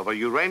nucleus of a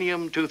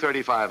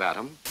uranium-235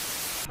 atom.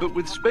 But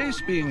with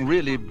space being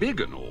really big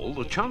and all,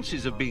 the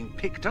chances of being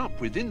picked up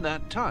within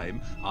that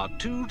time are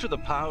 2 to the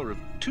power of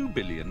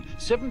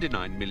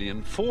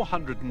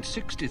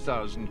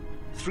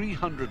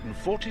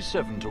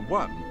 2,079,460,347 to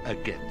 1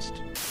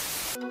 against.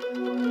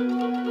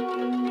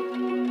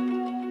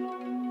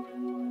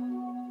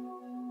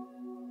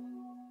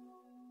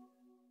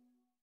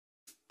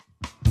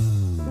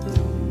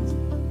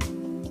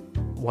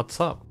 What's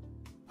up?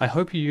 I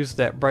hope you used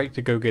that break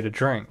to go get a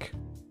drink.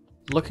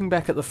 Looking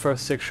back at the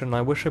first section,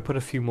 I wish I put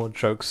a few more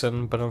jokes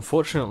in, but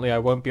unfortunately I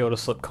won't be able to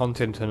slip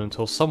content in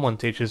until someone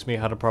teaches me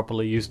how to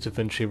properly use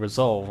DaVinci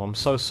Resolve. I'm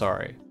so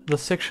sorry.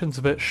 This section's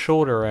a bit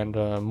shorter and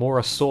more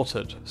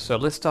assorted, so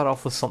let's start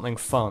off with something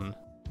fun.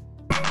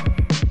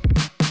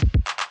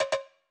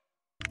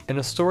 In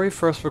a story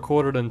first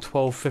recorded in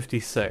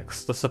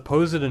 1256, the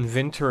supposed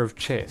inventor of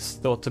chess,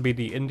 thought to be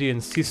the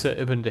Indian Sisa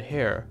ibn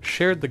Daher,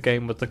 shared the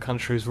game with the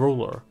country's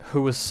ruler,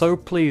 who was so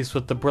pleased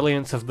with the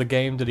brilliance of the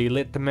game that he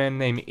let the man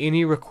name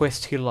any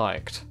request he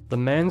liked. The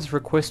man's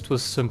request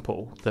was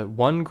simple, that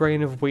 1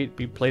 grain of wheat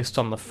be placed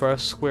on the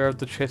first square of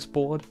the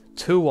chessboard,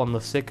 2 on the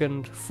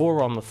 2nd,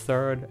 4 on the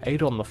 3rd,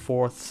 8 on the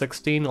 4th,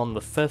 16 on the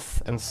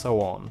 5th, and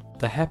so on.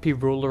 The happy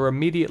ruler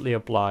immediately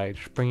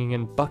obliged, bringing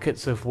in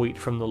buckets of wheat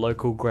from the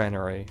local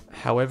granary.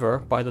 However,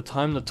 by the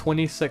time the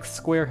 26th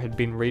square had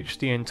been reached,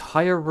 the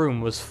entire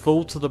room was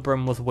full to the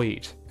brim with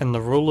wheat, and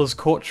the ruler's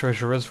court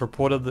treasurers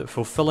reported that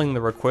fulfilling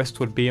the request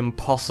would be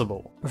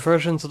impossible.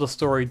 Versions of the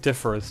story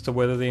differ as to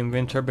whether the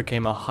inventor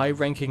became a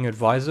high-ranking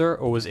advisor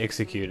or was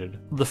executed.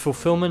 The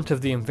fulfillment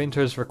of the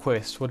inventor's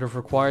request would have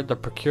required the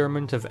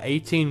procurement of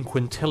 18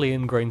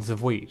 quintillion grains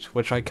of wheat,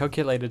 which I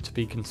calculated to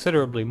be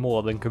considerably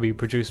more than could be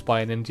produced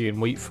by an Indian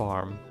wheat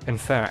farm. In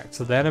fact,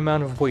 that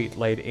amount of wheat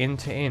laid end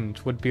to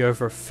end would be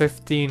over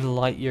 15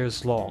 light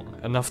years long,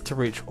 enough to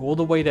reach all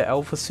the way to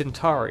Alpha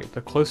Centauri,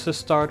 the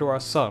closest star to our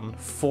sun,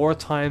 4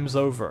 times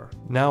over.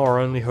 Now our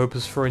only hope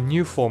is for a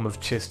new form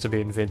of chess to be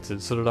invented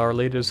so that our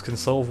leaders can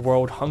solve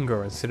world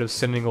hunger instead of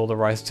sending all the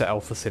rice to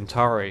Alpha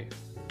Centauri.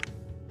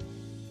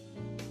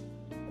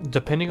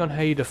 Depending on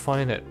how you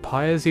define it,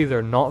 pi is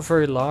either not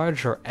very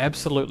large or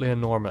absolutely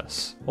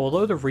enormous.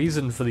 Although the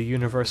reason for the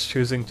universe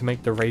choosing to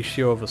make the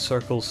ratio of a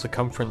circle's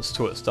circumference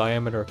to its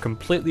diameter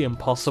completely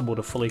impossible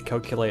to fully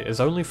calculate is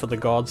only for the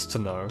gods to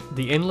know,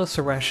 the endless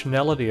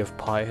irrationality of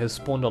pi has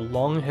spawned a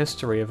long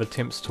history of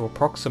attempts to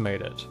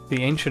approximate it.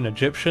 The ancient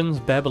Egyptians,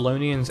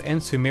 Babylonians,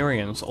 and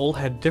Sumerians all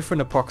had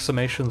different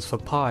approximations for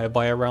pi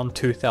by around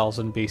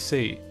 2000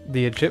 BC.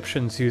 The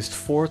Egyptians used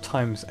 4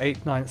 times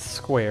 8/9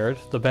 squared,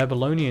 the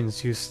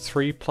Babylonians used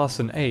 3 plus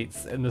an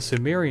eighth, and the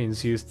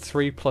Sumerians used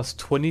 3 plus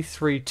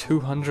 23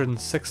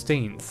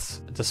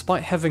 216ths.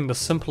 Despite having the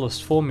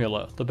simplest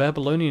formula, the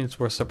Babylonians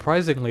were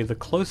surprisingly the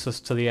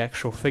closest to the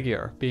actual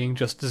figure, being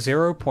just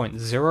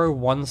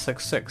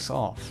 0.0166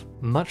 off.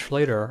 Much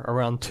later,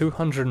 around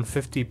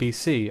 250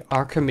 BC,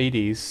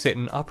 Archimedes set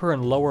an upper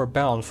and lower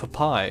bound for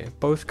pi,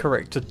 both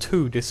correct to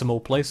 2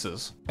 decimal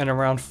places. And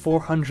around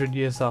 400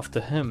 years after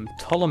him,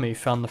 Ptolemy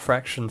found the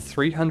fraction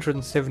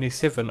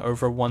 377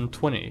 over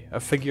 120, a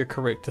figure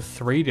correct to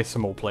 3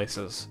 decimal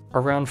places.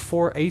 Around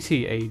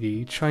 480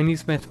 AD,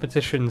 Chinese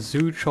mathematician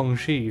Zhu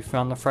Chongzhi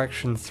found the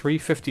fraction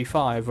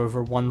 355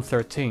 over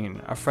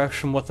 113, a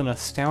fraction with an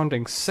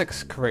astounding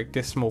 6 correct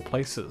decimal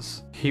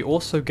places. He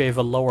also gave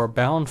a lower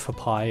bound for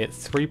pi at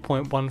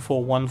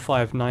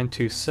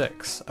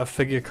 3.1415926, a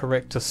figure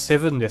correct to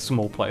 7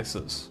 decimal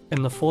places.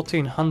 In the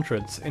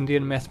 1400s,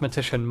 Indian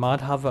mathematician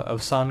Madhava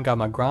of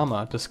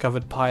Sangamagrama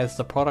discovered pi as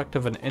the product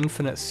of an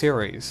infinite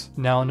series,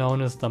 now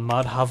known as the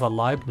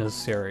Madhava-Leibniz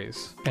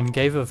series, and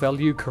gave a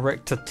value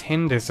correct to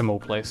 10 decimal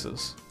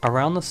places.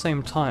 Around the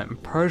same time,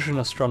 Persian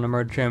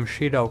astronomer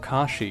Jamshid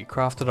al-Kashi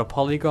crafted a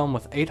polygon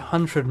with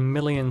 800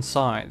 million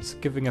sides,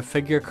 giving a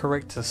figure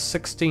correct to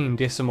 16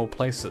 decimal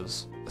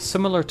places.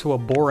 Similar to a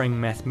boring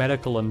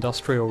mathematical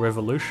industrial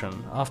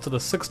revolution, after the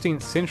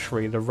 16th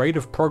century the rate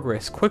of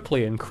progress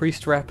quickly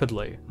increased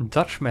rapidly.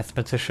 Dutch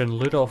mathematician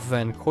Ludolf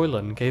van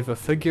Keulen gave a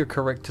figure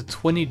correct to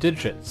 20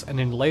 digits, and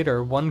then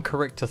later one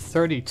correct to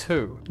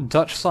 32.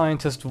 Dutch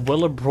scientist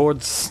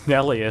Willebrord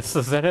Snellius,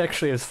 is that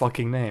actually his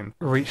fucking name,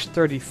 reached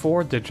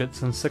 34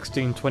 digits in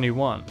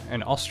 1621,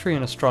 and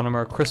Austrian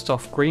astronomer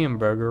Christoph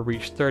Grienberger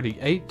reached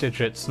 38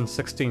 digits in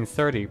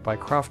 1630 by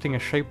crafting a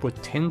shape with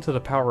 10 to the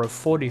power of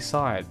 40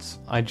 sides.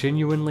 I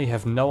genuinely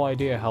have no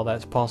idea how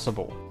that's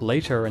possible.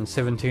 Later in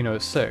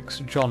 1706,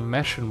 John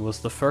Maschin was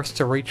the first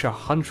to reach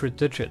 100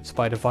 digits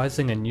by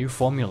devising a new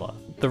formula.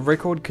 The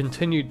record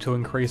continued to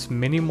increase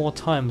many more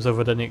times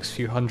over the next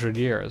few hundred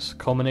years,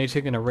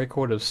 culminating in a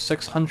record of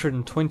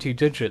 620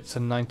 digits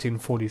in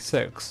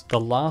 1946, the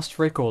last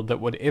record that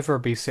would ever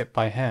be set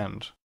by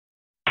hand.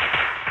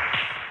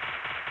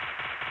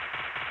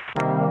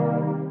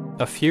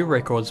 A few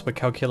records were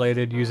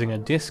calculated using a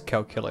desk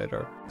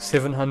calculator.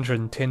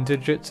 710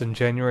 digits in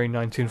January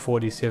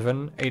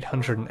 1947,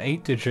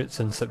 808 digits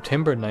in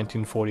September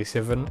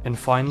 1947, and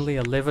finally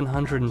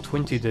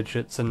 1120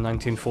 digits in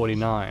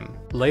 1949.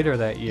 Later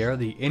that year,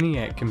 the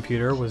ENIAC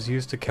computer was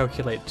used to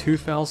calculate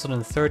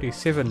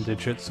 2037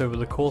 digits over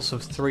the course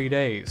of 3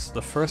 days,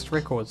 the first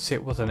record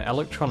set with an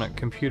electronic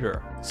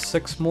computer.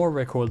 6 more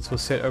records were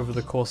set over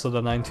the course of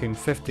the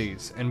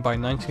 1950s, and by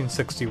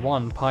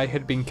 1961 pi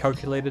had been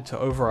calculated to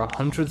over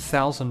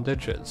 100,000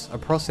 digits, a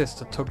process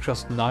that took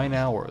just 9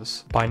 hours.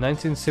 By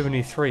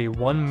 1973,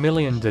 1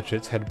 million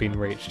digits had been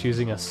reached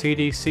using a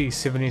CDC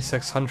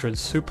 7600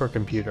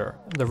 supercomputer.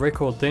 The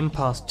record then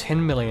passed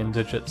 10 million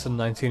digits in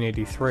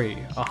 1983,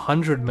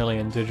 100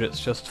 million digits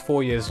just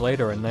 4 years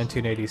later in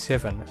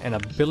 1987, and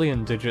 1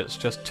 billion digits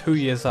just 2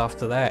 years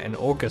after that in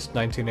August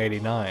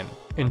 1989.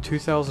 In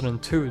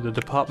 2002, the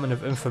Department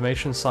of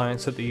Information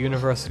Science at the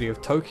University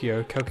of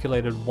Tokyo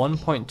calculated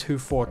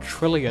 1.24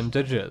 trillion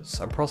digits,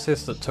 a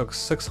process that took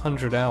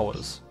 600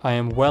 hours. I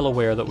am well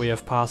aware that we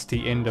have passed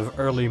the end of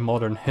early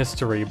modern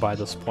history by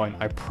this point.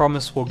 I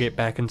promise we'll get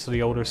back into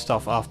the older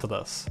stuff after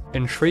this.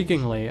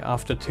 Intriguingly,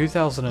 after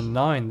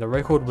 2009, the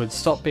record would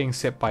stop being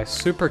set by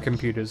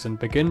supercomputers and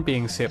begin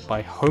being set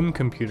by home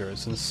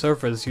computers and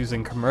servers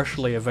using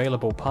commercially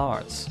available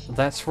parts.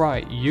 That's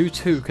right, you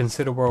too can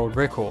set a world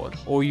record.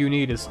 All you need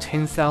need is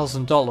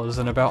 $10,000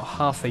 in about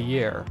half a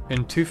year.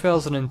 In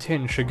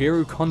 2010,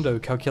 Shigeru Kondo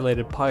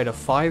calculated pi to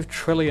 5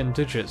 trillion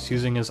digits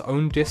using his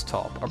own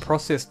desktop, a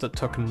process that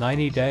took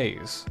 90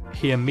 days.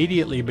 He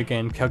immediately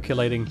began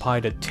calculating pi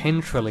to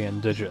 10 trillion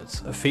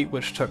digits, a feat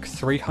which took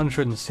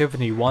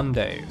 371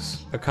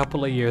 days. A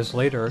couple of years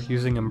later,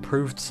 using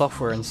improved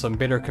software and some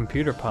better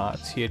computer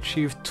parts, he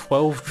achieved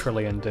 12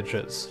 trillion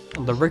digits.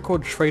 The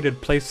record traded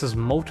places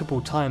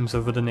multiple times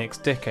over the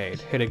next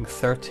decade, hitting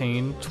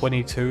 13,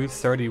 22,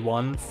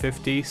 31,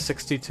 50,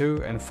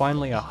 62, and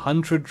finally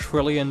 100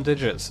 trillion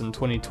digits in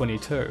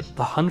 2022.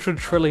 The 100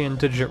 trillion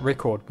digit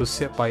record was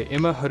set by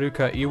Emma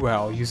Haruka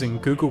Iwao using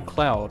Google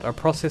Cloud, a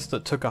process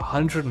that took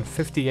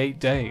 158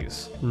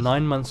 days.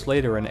 9 months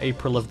later, in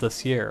April of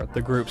this year,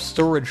 the group's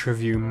storage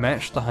review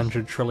matched the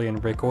 100 trillion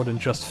record in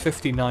just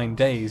 59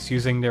 days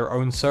using their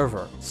own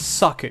server.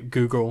 Suck it,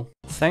 Google.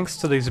 Thanks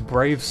to these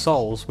brave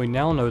souls, we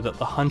now know that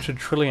the 100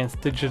 trillionth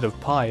digit of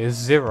pi is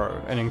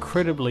 0, an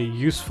incredibly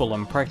useful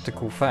and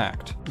practical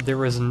fact.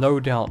 There is no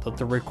doubt that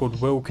the record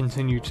will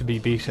continue to be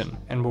beaten,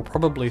 and we'll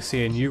probably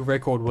see a new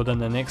record within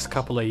the next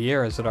couple of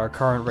years at our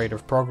current rate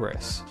of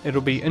progress.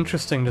 It'll be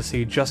interesting to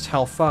see just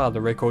how far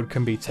the record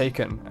can be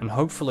taken, and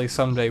hopefully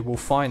someday we'll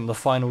find the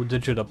final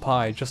digit of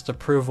pi just to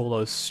prove all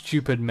those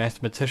stupid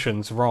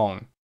mathematicians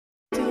wrong.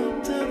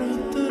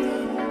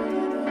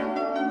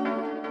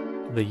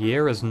 The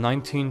year is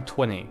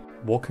 1920.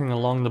 Walking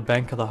along the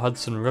bank of the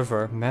Hudson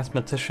River,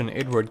 mathematician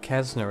Edward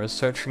Kasner is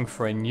searching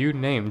for a new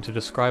name to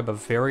describe a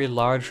very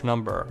large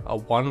number, a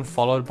 1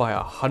 followed by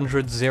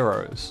 100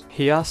 zeros.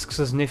 He asks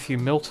his nephew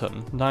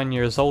Milton, 9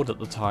 years old at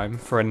the time,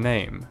 for a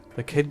name.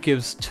 The kid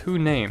gives 2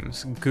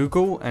 names,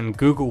 Googol and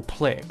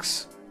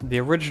Googolplex. The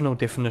original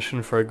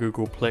definition for a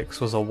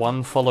Googolplex was a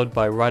 1 followed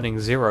by writing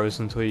zeros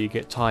until you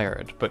get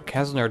tired, but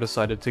Kasner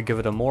decided to give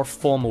it a more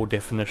formal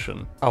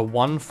definition, a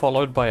 1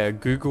 followed by a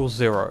Googol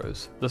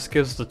zeros. This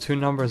gives the 2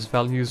 numbers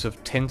values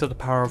of 10 to the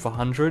power of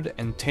 100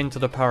 and 10 to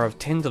the power of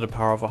 10 to the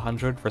power of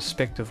 100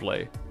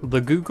 respectively. The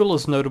Googol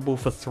is notable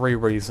for 3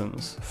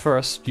 reasons.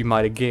 First, you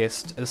might have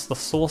guessed, it's the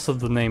source of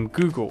the name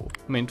Google,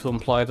 meant to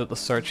imply that the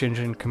search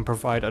engine can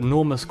provide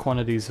enormous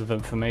quantities of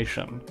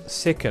information.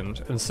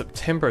 Second, in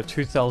September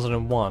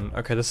 2001,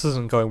 okay, this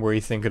isn't going where you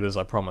think it is,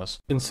 I promise.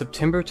 In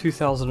September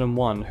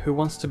 2001, Who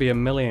Wants to Be a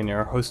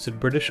Millionaire hosted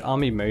British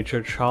Army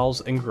Major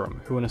Charles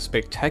Ingram, who in a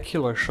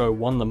spectacular show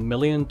won the $1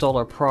 million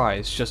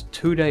prize just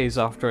 2 days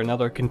after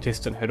another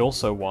contestant had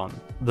also won.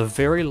 The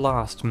very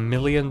last $1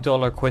 million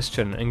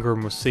question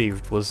Ingram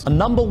received was, a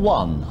number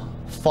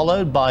 1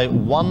 followed by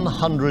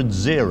 100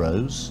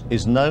 zeros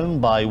is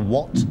known by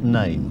what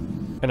name?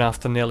 And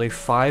after nearly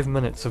 5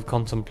 minutes of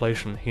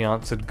contemplation, he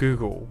answered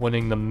Google,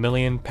 winning the £1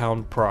 million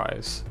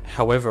prize.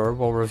 However,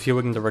 while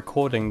reviewing the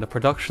recording, the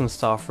production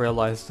staff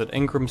realized that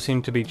Ingram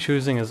seemed to be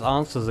choosing his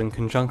answers in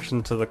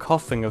conjunction to the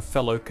coughing of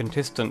fellow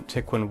contestant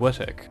Tequin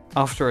Wittick.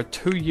 After a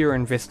 2-year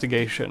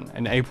investigation,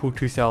 in April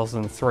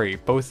 2003,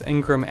 both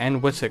Ingram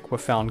and Wittick were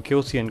found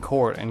guilty in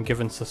court and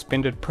given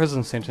suspended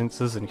prison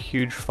sentences and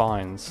huge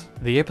fines.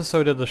 The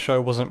episode of the show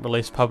wasn't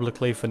released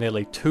publicly for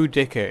nearly 2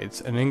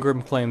 decades, and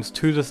Ingram claims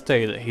to this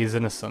day that he's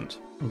innocent.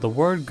 The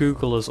word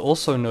Google is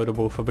also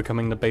notable for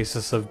becoming the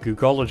basis of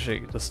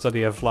Googology, the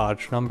study of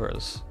large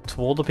numbers.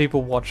 To all the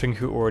people watching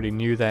who already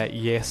knew that,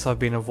 yes, I've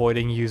been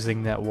avoiding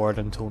using that word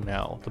until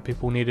now. The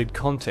people needed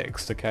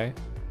context, okay?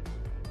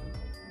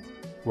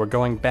 We're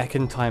going back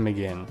in time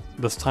again.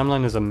 This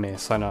timeline is a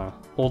mess, I know.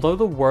 Although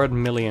the word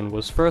million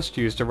was first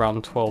used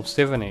around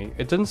 1270,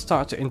 it didn't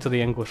start to enter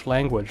the English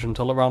language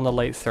until around the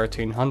late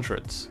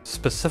 1300s.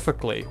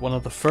 Specifically, one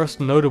of the first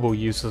notable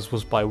uses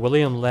was by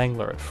William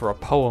Langlet for a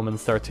poem in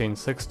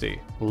 1360.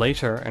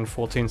 Later, in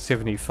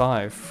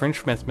 1475,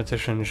 French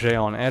mathematician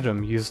Jean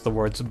Adam used the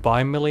words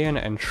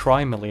bimillion and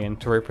trimillion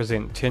to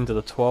represent 10 to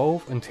the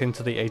 12 and 10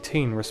 to the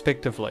 18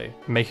 respectively,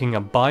 making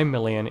a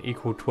bimillion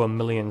equal to a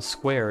million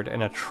squared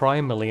and a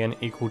trimillion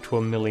equal to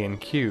a million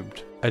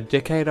cubed. A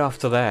decade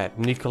after that,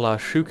 Nicolas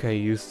Fouquet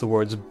used the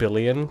words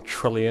billion,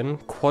 trillion,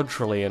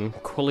 quadrillion,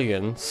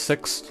 quillion,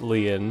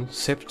 sextillion,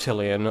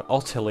 septillion,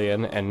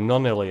 octillion, and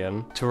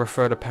nonillion to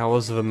refer to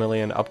powers of a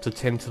million up to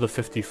 10 to the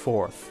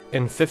 54th.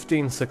 In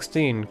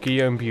 1516,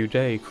 Guillaume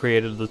Budet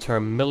created the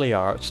term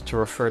milliard to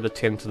refer to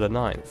 10 to the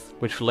 9th,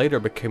 which later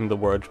became the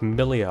word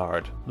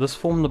milliard. This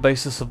formed the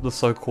basis of the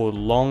so-called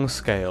long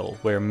scale,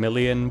 where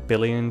million,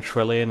 billion,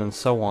 trillion, and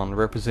so on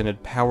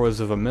represented powers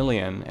of a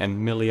million, and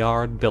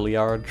milliard,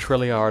 billiard,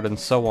 trilliard, and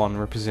so on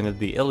represented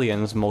the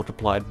illions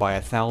multiplied by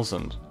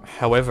 1,000.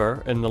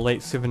 However, in the late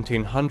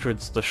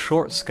 1700s the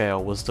short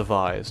scale was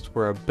devised,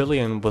 where a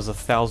billion was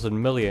 1,000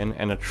 million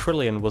and a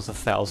trillion was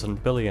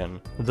 1,000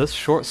 billion. This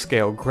short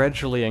scale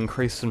gradually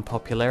increased in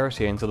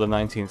popularity into the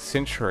 19th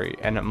century,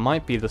 and it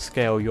might be the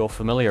scale you're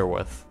familiar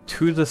with.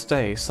 To this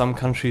day, some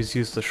countries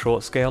use the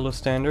short scale as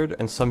standard,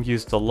 and some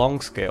use the long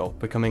scale,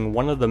 becoming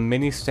one of the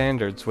many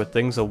standards where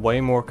things are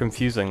way more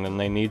confusing than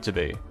they need to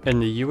be. In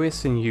the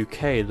US and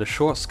UK, the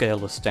short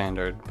scale is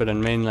standard, but in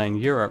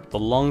mainland Europe, the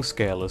long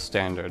scale is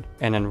standard,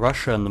 and in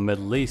Russia and the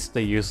Middle East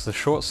they use the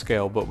short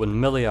scale but with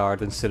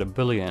milliard instead of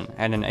billion,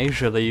 and in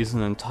Asia they use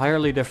an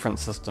entirely different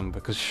system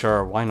because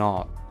sure, why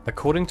not?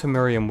 According to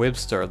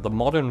Merriam-Webster, the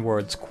modern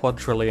words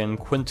quadrillion,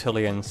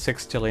 quintillion,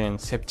 sextillion,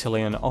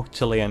 septillion,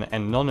 octillion,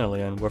 and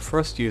nonillion were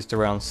first used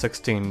around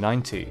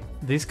 1690.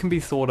 These can be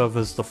thought of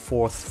as the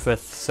 4th,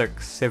 5th,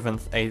 6th,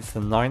 7th, 8th,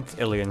 and 9th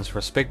illions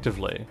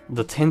respectively.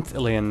 The 10th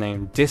illion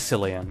named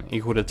decillion,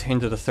 equal to 10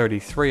 to the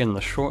 33 in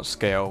the short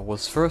scale,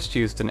 was first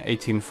used in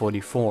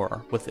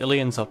 1844, with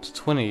illions up to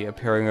 20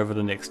 appearing over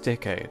the next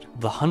decade.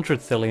 The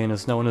 100th illion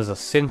is known as a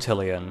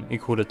centillion,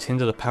 equal to 10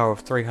 to the power of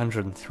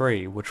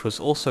 303, which was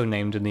also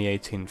named in the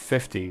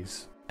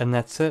 1850s. And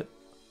that's it.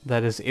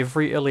 That is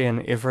every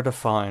illion ever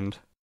defined.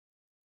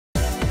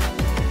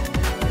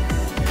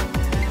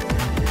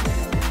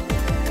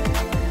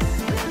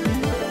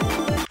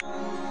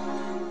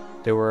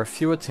 There were a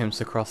few attempts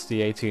across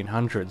the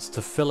 1800s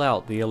to fill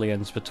out the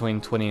illions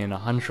between 20 and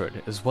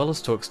 100, as well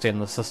as to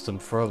extend the system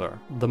further.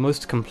 The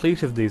most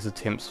complete of these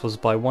attempts was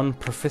by one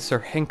Professor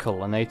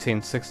Henkel in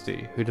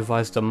 1860, who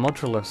devised a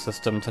modular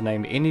system to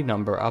name any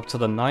number up to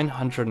the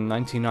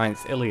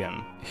 999th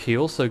illion. He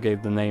also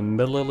gave the name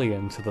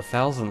millillion to the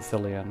 1000th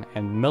illion,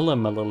 and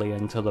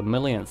millimillillion to the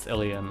millionth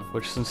illion,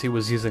 which since he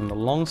was using the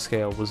long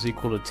scale was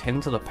equal to 10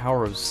 to the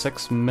power of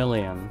 6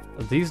 million.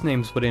 These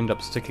names would end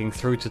up sticking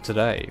through to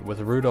today,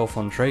 with Rudolf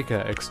von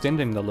Draeger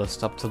extending the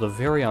list up to the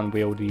very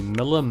unwieldy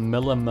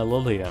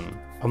millimillimillion.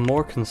 A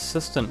more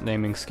consistent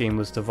naming scheme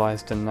was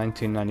devised in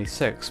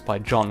 1996 by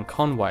John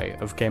Conway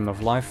of Game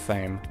of Life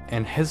fame,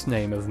 and his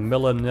name of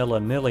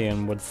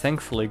millinillinillion would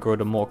thankfully grow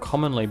to more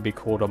commonly be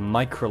called a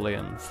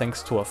microllion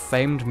thanks to a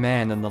famed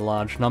man in the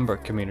large number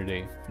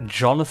community,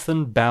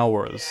 Jonathan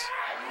Bowers.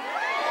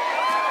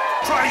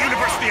 Try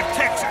University of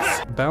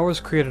Texas! Bowers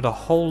created a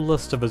whole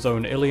list of his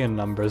own illion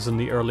numbers in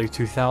the early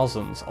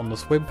 2000s on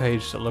this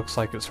webpage that looks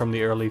like it's from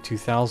the early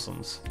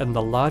 2000s, and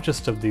the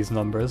largest of these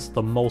numbers,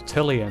 the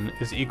multillion,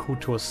 is equal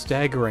to a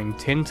staggering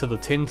 10 to the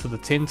 10 to the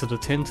 10 to the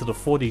 10 to the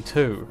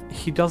 42.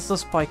 He does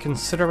this by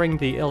considering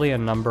the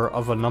illion number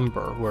of a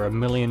number, where a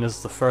million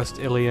is the first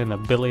illion, a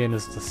billion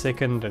is the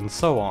second, and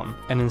so on,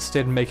 and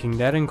instead making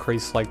that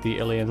increase like the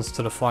illions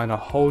to define a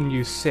whole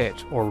new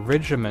set or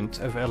regiment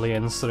of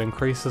illions that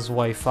increases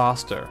way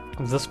faster.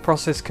 This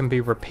process can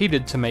be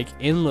repeated to make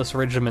endless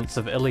regiments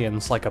of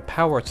illions like a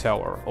power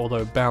tower,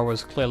 although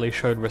Bowers clearly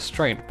showed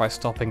restraint by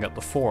stopping at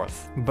the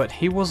 4th. But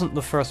he wasn't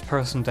the first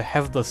person to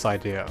have this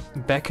idea.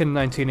 Back in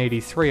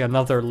 1983,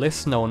 another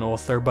less known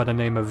author by the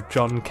name of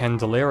John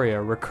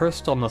Candelaria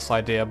recursed on this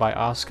idea by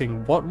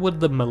asking what would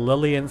the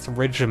millillionth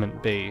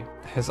regiment be.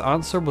 His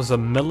answer was a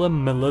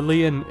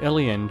millimillion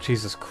illion,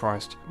 Jesus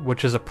Christ,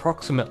 which is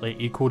approximately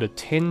equal to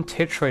 10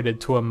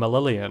 tetrated to a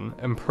millillion.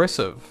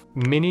 Impressive.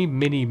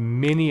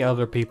 Many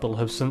other people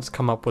have since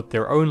come up with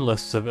their own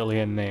lists of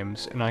illion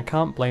names, and I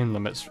can't blame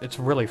them, it's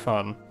really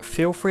fun.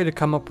 Feel free to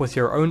come up with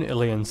your own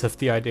illions if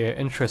the idea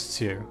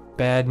interests you.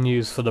 Bad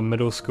news for the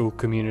middle school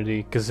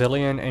community,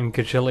 gazillion and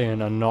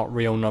gajillion are not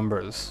real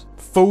numbers.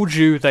 Fooled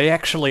you, they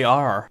actually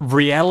are.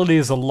 Reality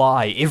is a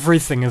lie,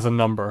 everything is a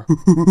number.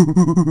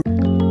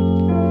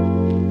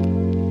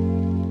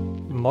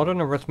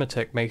 Modern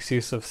arithmetic makes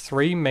use of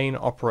three main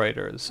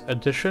operators: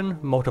 addition,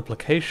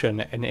 multiplication,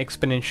 and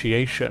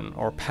exponentiation,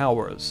 or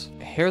powers.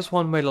 Here's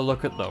one way to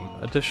look at them.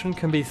 Addition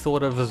can be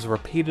thought of as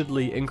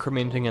repeatedly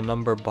incrementing a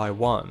number by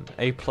 1.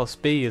 A plus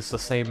b is the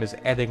same as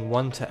adding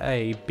 1 to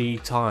a b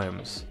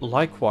times.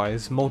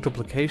 Likewise,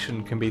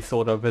 multiplication can be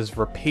thought of as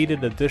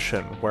repeated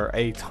addition, where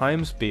a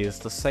times b is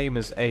the same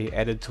as a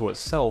added to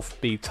itself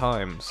b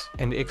times.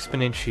 And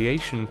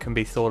exponentiation can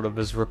be thought of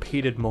as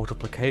repeated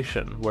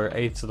multiplication, where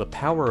a to the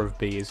power of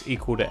b is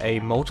equal to a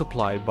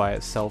multiplied by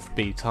itself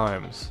b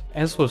times.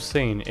 As we've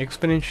seen,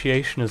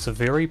 exponentiation is a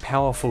very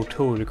powerful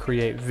tool to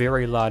create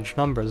very large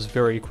numbers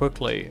very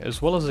quickly,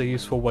 as well as a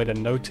useful way to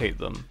notate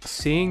them.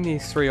 Seeing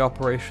these three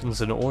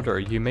operations in order,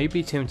 you may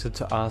be tempted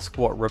to ask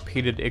what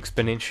repeated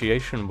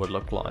exponentiation would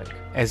look like.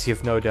 As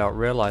you've no doubt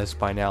realized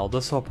by now,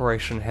 this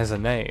operation has a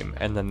name,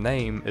 and the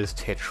name is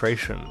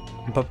tetration.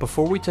 But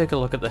before we take a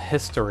look at the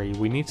history,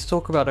 we need to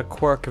talk about a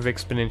quirk of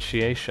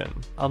exponentiation.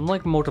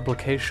 Unlike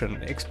multiplication,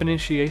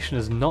 exponentiation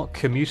is not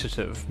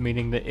commutative,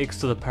 meaning that x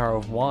to the power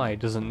of y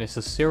doesn't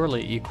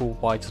necessarily equal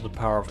y to the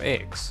power of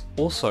x.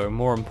 Also,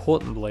 more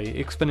importantly,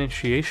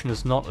 exponentiation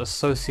is not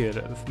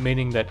associative,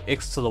 meaning that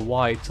x to the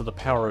y to the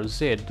power of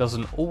z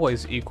doesn't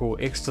always equal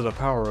x to the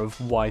power of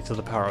y to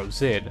the power of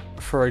z.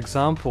 For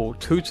example,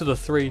 2 to the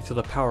 3 to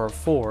the power of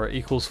 4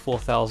 equals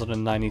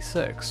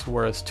 4096,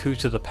 whereas 2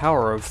 to the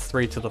power of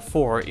 3 to the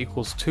 4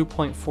 equals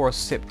 2.4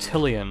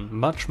 septillion,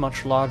 much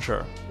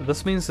larger.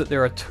 This means that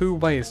there are two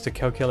ways to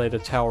calculate a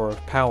tower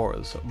of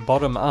powers: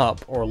 bottom up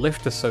or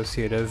left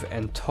associative,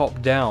 and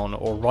top down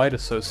or right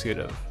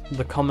associative.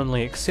 The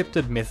commonly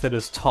accepted method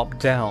is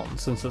top-down,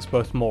 since it's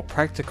both more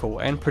practical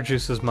and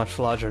produces much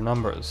larger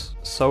numbers.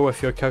 So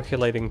if you're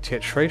calculating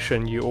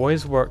tetration, you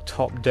always work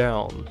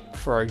top-down.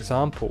 For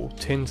example,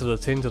 10 to the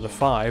 10 to the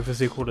 5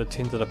 is equal to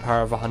 10 to the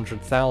power of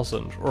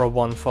 100,000, or a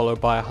 1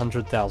 followed by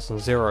 100,000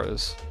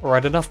 zeros.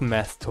 Alright, enough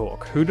math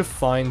talk. Who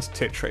defined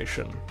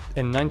tetration?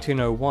 In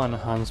 1901,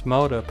 Hans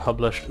Mulder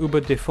published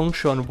Über die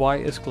Funktion y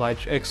ist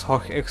gleich x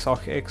hoch x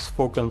hoch x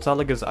for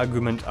Gonzaliges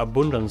Argument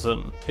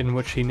Abundanzen, in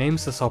which he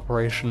names this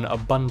operation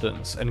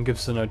abundance and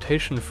gives a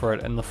notation for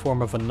it in the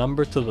form of a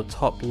number to the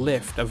top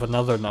left of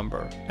another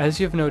number. As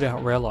you've no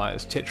doubt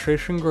realized,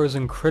 tetration grows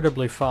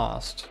incredibly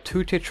fast.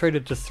 2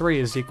 tetrated to 3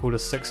 is equal to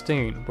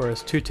 16,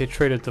 whereas 2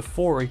 tetrated to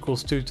 4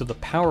 equals 2 to the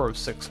power of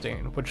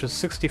 16, which is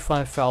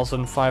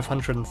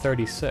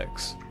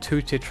 65,536.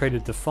 2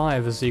 tetrated to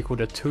 5 is equal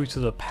to 2 to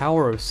the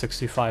power of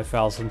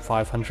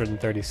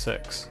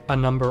 65,536, a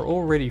number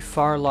already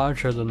far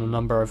larger than the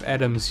number of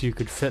atoms you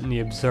could fit in the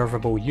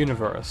observable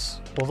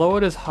universe. Although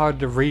it is hard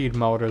to read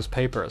Mulder's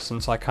paper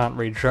since I can't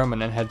read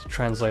German and had to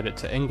translate it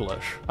to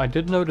English, I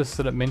did notice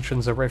that it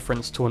mentions a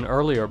reference to an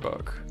earlier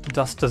book,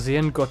 Das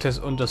Sehen Gottes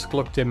und das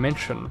Glück der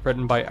Menschen,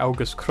 written by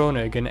August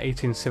Kronig in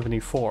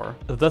 1874.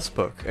 This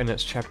book, in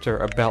its chapter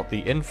about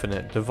the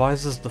infinite,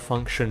 devises the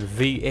function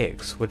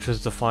Vx, which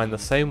is defined the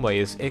same way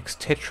as x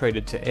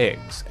tetrated to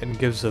x, and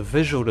gives a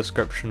visual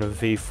description of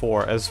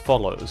V4 as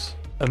follows.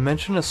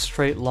 Imagine a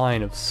straight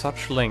line of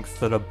such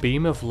length that a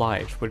beam of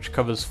light which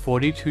covers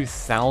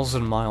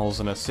 42,000 miles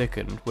in a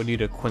second would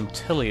need a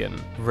quintillion,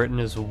 written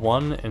as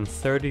 1 and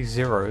 30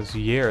 zeros,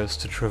 years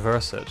to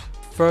traverse it.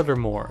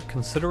 Furthermore,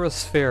 consider a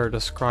sphere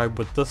described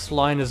with this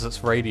line as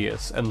its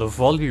radius and the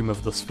volume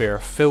of the sphere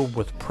filled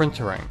with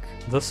printer ink.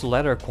 This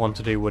latter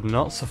quantity would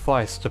not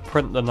suffice to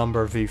print the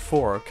number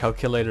V4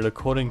 calculated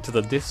according to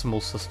the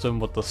decimal system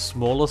with the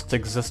smallest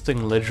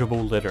existing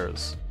legible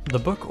letters. The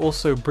book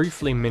also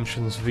briefly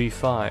mentions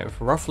V5,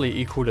 roughly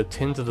equal to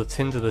 10 to the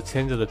 10 to the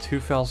 10 to the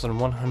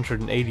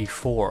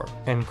 2184,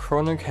 and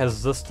Kronig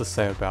has this to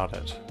say about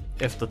it.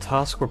 If the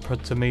task were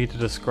put to me to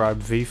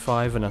describe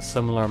V5 in a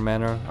similar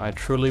manner, I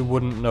truly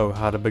wouldn't know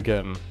how to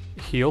begin.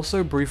 He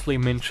also briefly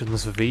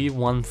mentions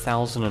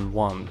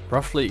V1001,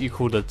 roughly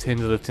equal to 10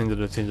 to the 10 to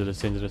the 10 to the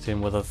 10 to the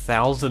 10 with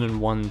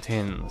 1001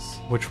 tens,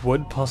 which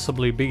would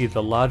possibly be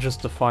the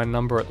largest defined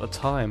number at the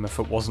time if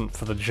it wasn't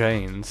for the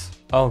JAINs.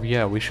 Oh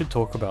yeah, we should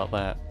talk about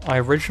that. I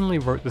originally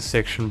wrote this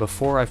section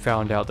before I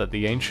found out that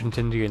the ancient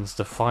Indians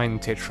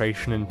defined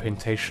tetration and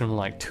pentation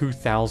like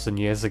 2,000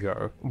 years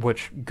ago,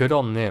 which, good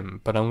on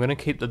them, but I'm gonna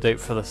keep the date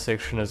for this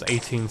section as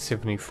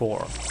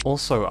 1874.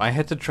 Also, I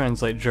had to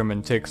translate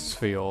German texts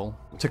for y'all.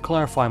 To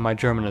clarify, my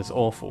German is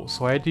awful,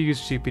 so I had to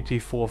use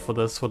GPT-4 for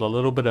this with a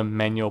little bit of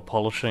manual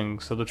polishing,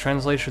 so the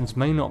translations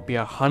may not be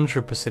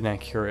 100%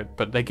 accurate,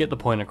 but they get the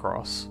point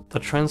across. The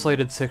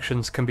translated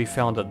sections can be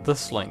found at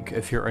this link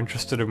if you're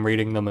interested in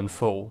reading them in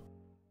full.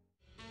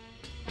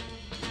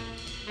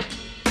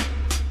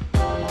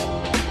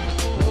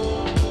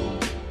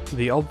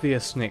 The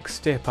obvious next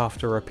step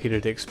after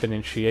repeated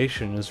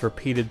exponentiation is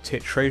repeated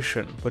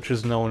tetration, which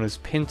is known as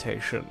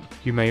pentation.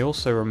 You may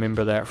also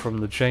remember that from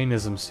the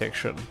Jainism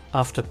section.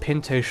 After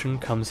pentation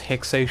comes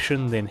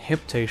hexation, then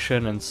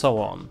heptation, and so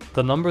on.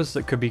 The numbers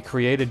that could be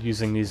created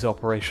using these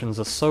operations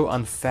are so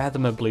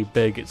unfathomably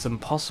big it's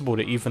impossible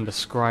to even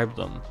describe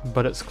them.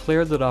 But it's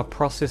clear that our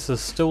process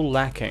is still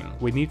lacking.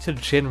 We need to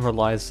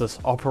generalize this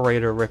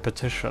operator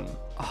repetition.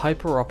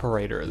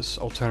 Hyperoperators,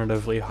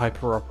 alternatively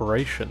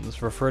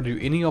hyperoperations, refer to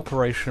any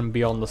operation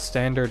beyond the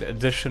standard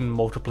addition,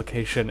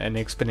 multiplication, and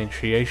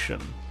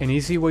exponentiation. An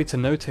easy way to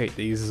notate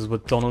these is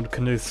with Donald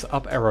Knuth's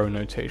up arrow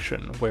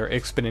notation, where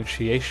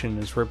exponentiation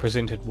is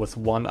represented with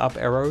 1 up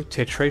arrow,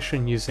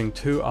 tetration using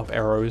 2 up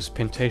arrows,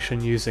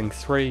 pentation using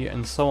 3,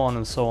 and so on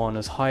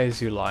as high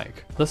as you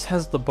like. This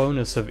has the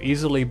bonus of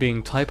easily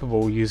being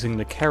typable using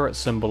the caret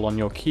symbol on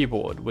your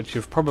keyboard, which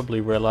you've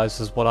probably realized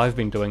is what I've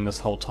been doing this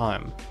whole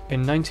time.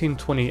 In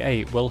 1928,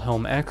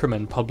 Wilhelm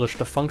Ackermann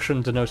published a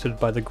function denoted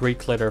by the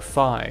Greek letter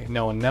phi,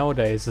 known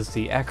nowadays as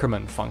the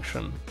Ackermann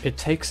function. It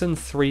takes in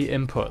 3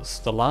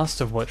 inputs, the last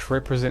of which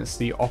represents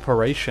the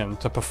operation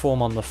to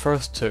perform on the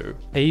first 2.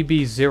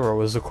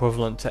 AB0 is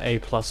equivalent to A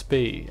plus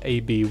B,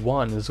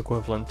 AB1 is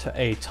equivalent to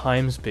A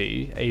times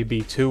B,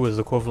 AB2 is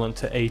equivalent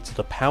to A to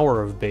the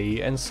power of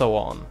B, and so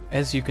on.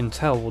 As you can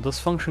tell, this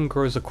function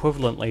grows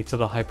equivalently to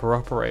the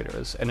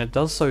hyperoperators, and it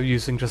does so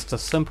using just a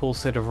simple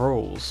set of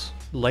rules.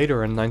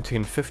 Later in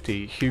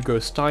 1950, Hugo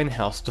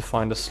Steinhaus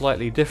defined a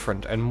slightly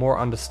different and more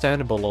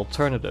understandable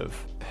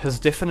alternative. His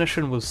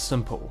definition was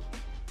simple.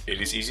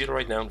 It is easy to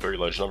write down very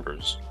large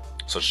numbers.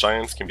 Such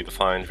giants can be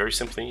defined very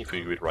simply if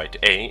we would write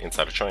A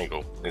inside a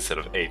triangle instead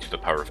of A to the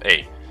power of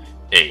A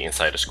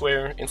inside a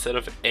square instead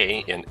of A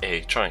in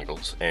A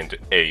triangles, and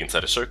A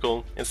inside a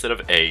circle instead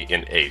of A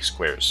in A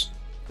squares.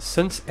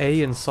 Since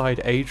A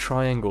inside A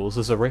triangles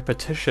is a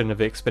repetition of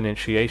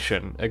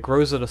exponentiation, it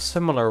grows at a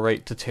similar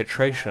rate to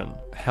tetration.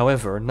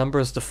 However,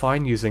 numbers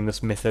defined using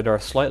this method are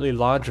slightly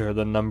larger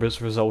than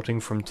numbers resulting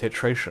from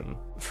tetration.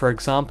 For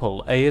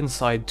example, a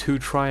inside two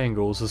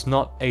triangles is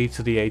not a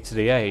to the a to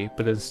the a,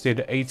 but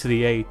instead a to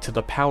the a to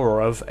the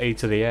power of a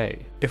to the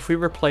a. If we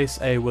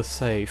replace a with,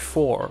 say,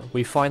 4,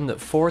 we find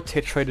that 4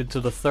 tetrated to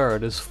the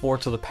third is 4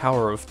 to the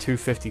power of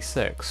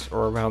 256,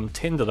 or around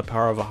 10 to the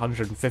power of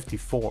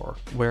 154,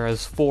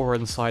 whereas 4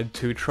 inside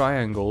two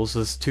triangles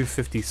is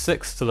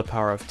 256 to the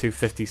power of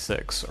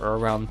 256, or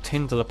around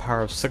 10 to the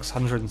power of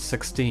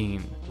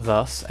 616.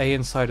 Thus, a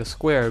inside a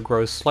square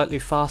grows slightly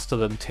faster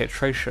than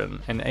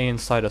tetration, and a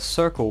inside a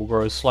circle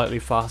grows slightly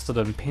faster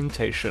than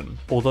pentation,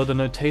 although the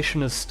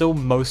notation is still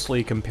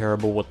mostly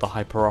comparable with the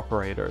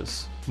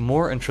hyperoperators.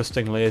 More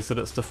interestingly is that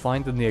it's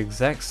defined in the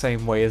exact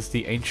same way as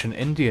the ancient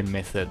Indian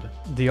method.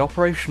 The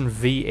operation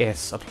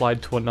vs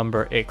applied to a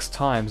number x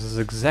times is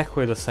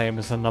exactly the same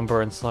as a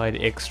number inside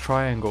x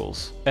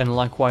triangles, and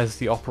likewise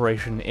the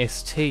operation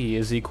st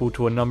is equal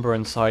to a number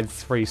inside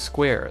 3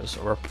 squares,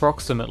 or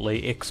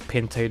approximately x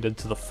pentated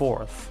to the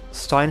 4th.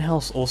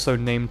 Steinhaus also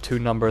named two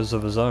numbers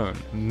of his own,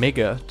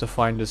 mega,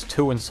 defined as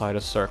 2 inside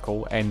a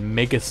circle, and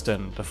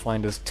megaston,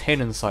 defined as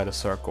 10 inside a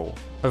circle.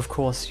 Of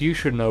course, you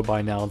should know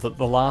by now that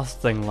the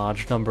last thing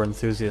large number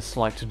enthusiasts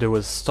like to do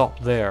is stop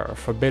there,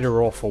 for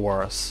better or for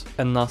worse,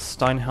 and thus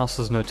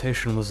Steinhaus's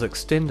notation was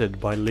extended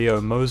by Leo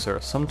Moser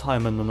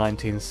sometime in the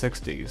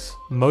 1960s.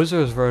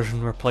 Moser's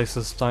version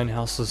replaces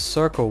Steinhaus's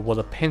circle with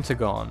a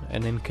pentagon,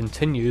 and then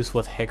continues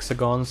with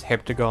hexagons,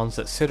 heptagons,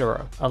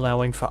 etc.,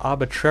 allowing for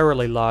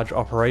arbitrarily large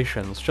operations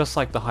just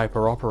like the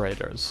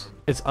hyperoperators.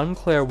 It's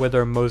unclear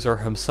whether Moser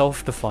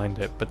himself defined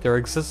it, but there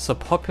exists a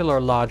popular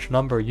large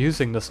number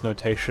using this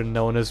notation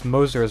known as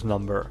Moser's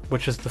number,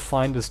 which is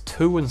defined as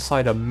 2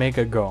 inside a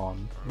megagon.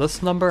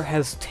 This number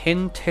has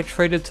 10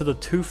 tetrated to the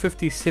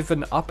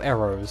 257 up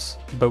arrows,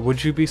 but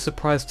would you be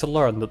surprised to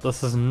learn that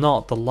this is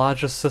not the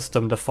largest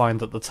system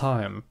defined at the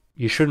time?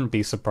 You shouldn't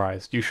be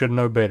surprised, you should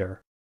know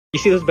better. You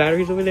see those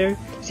batteries over there?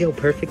 See how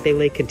perfect they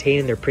lay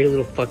contained in their pretty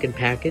little fucking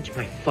package?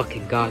 My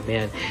fucking god,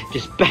 man.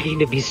 Just begging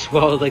to be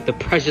swallowed like the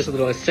precious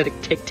little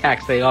acidic Tic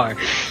Tacs they are.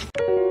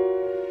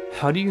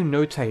 How do you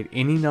notate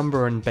any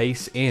number in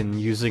base n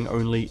using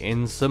only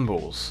n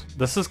symbols?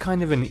 This is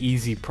kind of an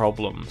easy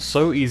problem,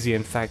 so easy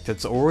in fact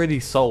it's already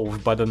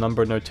solved by the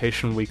number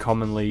notation we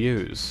commonly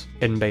use.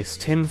 In base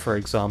 10 for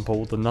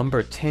example, the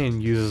number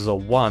 10 uses a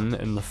 1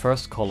 in the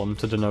first column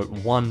to denote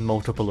 1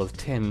 multiple of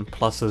 10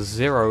 plus a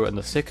 0 in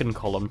the second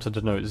column to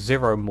denote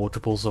 0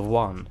 multiples of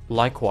 1.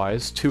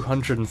 Likewise,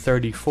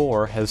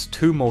 234 has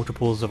 2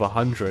 multiples of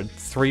 100,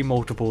 3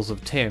 multiples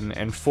of 10,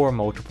 and 4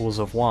 multiples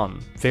of 1.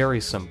 Very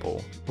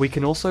simple. We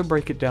can also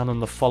break it down in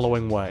the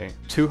following way.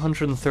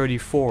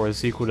 234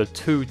 is equal to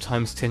 2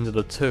 times 10 to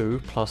the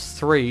 2 plus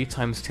 3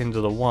 times 10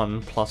 to the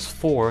 1 plus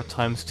 4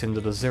 times 10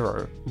 to the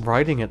 0.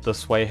 Writing it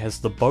this way has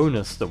the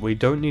bonus that we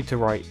don't need to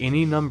write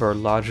any number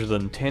larger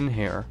than 10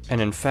 here,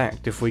 and in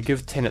fact if we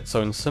give 10 its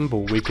own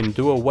symbol we can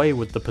do away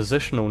with the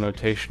positional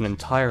notation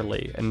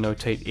entirely and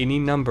notate any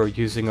number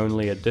using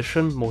only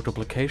addition,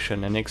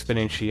 multiplication, and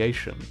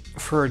exponentiation.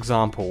 For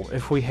example,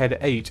 if we had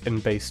 8 in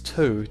base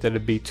 2,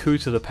 that'd be 2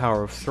 to the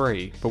power of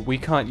 3, but we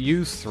can't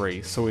use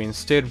 3, so we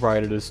instead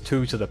write it as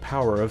 2 to the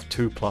power of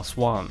 2 plus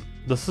 1.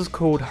 This is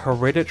called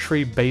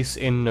hereditary base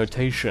n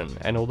notation,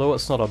 and although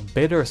it's not a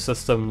better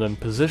system than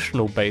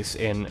positional base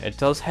n, it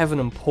does have an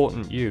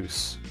important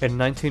use. In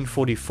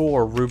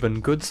 1944,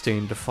 Reuben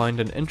Goodstein defined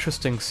an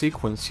interesting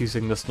sequence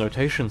using this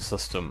notation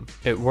system.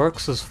 It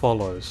works as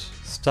follows.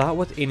 Start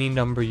with any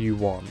number you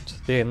want,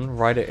 then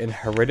write it in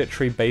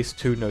hereditary base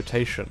 2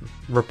 notation.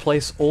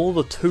 Replace all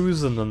the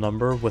 2's in the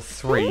number with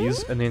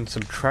 3's and then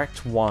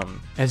subtract 1.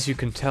 As you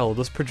can tell,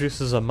 this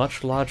produces a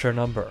much larger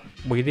number.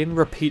 We then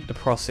repeat the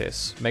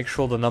process. Make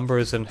sure the number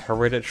is in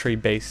hereditary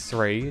base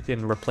 3,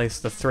 then replace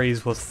the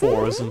 3's with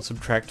 4's and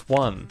subtract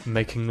 1,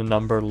 making the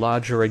number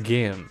larger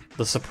again.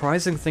 The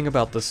surprising thing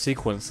about this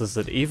sequence is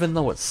that even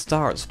though it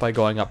starts by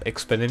going up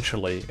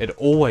exponentially, it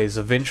always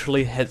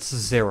eventually hits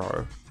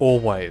 0.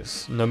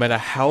 Always. No matter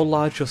how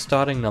large your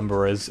starting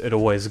number is, it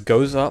always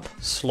goes up,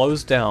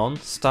 slows down,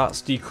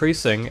 starts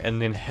decreasing,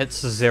 and then hits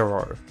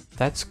 0.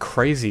 That's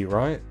crazy,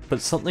 right?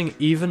 But something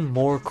even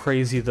more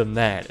crazy than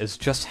that is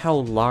just how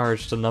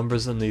large the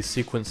numbers in these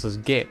sequences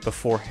get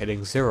before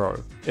hitting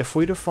 0. If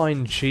we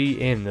define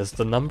Gn as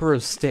the number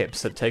of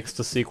steps it takes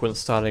the sequence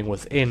starting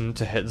with n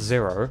to hit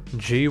 0,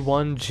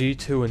 G1,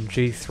 G2, and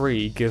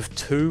G3 give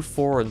 2,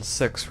 4, and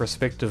 6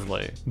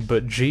 respectively,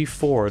 but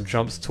G4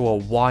 jumps to a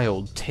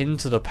wild 10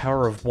 to the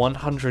power of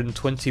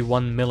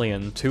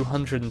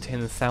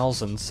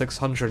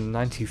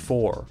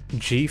 121,210,694.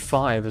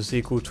 G5 is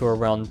equal to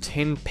around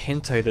 10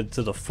 pentated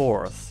to the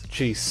 4th,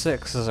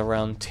 G6 is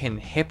around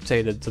 10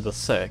 heptated to the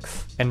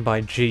 6th, and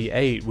by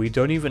G8 we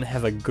don't even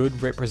have a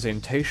good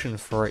representation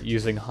for it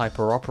using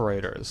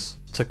hyperoperators.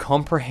 To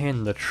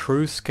comprehend the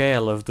true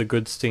scale of the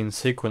Goodstein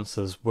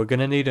sequences, we're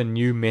gonna need a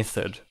new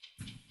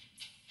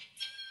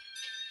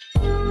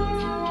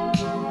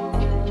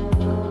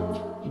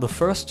The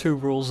first two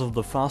rules of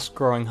the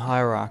fast-growing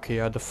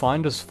hierarchy are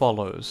defined as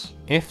follows.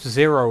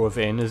 f0 of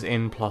n is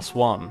n plus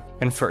 1,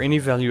 and for any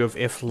value of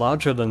f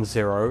larger than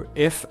 0,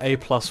 fa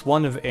plus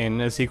 1 of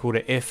n is equal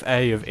to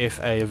fa of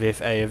fa of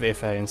fa of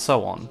fa and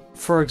so on.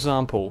 For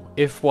example,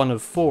 f1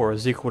 of 4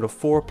 is equal to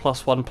 4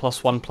 plus 1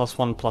 plus 1 plus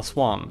 1 plus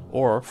 1,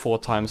 or 4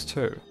 times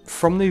 2.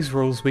 From these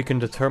rules we can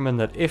determine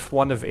that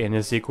f1 of n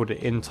is equal to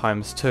n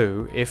times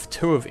 2,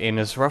 f2 of n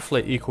is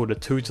roughly equal to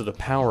 2 to the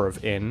power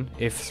of n,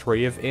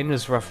 f3 of n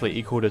is roughly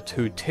equal to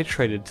 2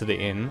 tetrated to the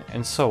n,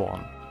 and so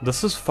on.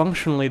 This is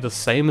functionally the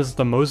same as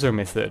the Moser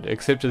method,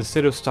 except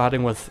instead of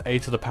starting with a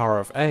to the power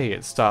of a,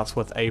 it starts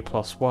with a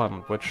plus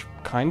 1, which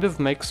kind of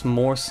makes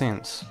more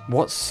sense.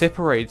 What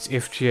separates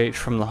FGH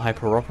from the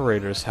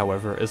hyperoperators,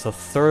 however, is a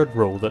third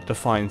rule that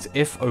defines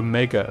f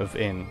omega of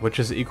n, which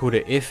is equal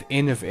to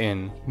fn of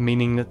n,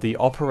 meaning that the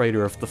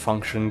operator of the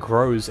function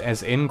grows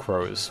as n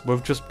grows.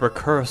 We've just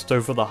recursed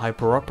over the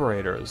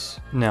hyperoperators.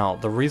 Now,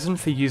 the reason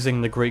for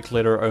using the Greek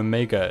letter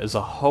omega is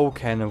a whole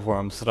can of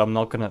worms that I'm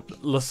not gonna...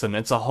 Listen,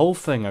 it's a whole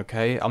thing,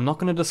 okay? I'm not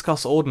gonna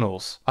discuss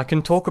ordinals. I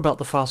can talk about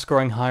the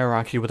fast-growing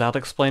hierarchy without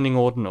explaining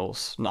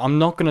ordinals. I'm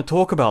not gonna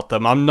talk about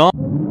them, I'm not.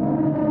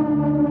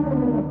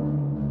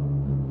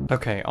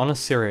 Okay, on a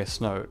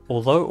serious note,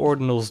 although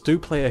ordinals do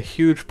play a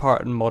huge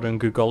part in modern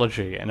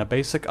Googology and a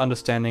basic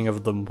understanding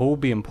of them will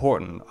be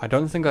important, I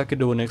don't think I could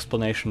do an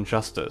explanation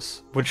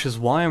justice, which is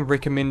why I'm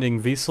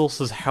recommending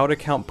Vsauce's How to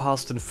Count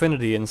Past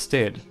Infinity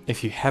instead.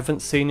 If you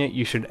haven't seen it,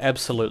 you should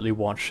absolutely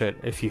watch it.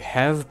 If you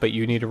have, but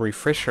you need a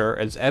refresher,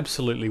 it's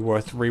absolutely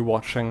worth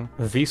rewatching.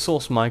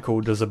 Vsauce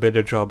Michael does a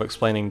better job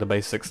explaining the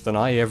basics than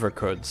I ever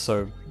could,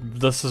 so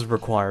this is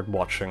required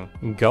watching.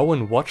 Go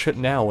and watch it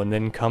now and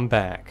then come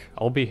back.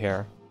 I'll be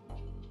here.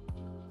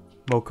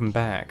 Welcome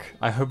back.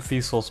 I hope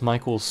Vsauce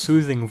Michael's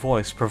soothing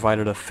voice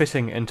provided a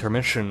fitting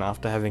intermission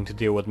after having to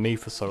deal with me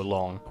for so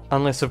long.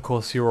 Unless of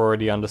course you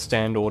already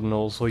understand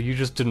ordinals or you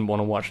just didn't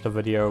want to watch the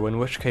video, in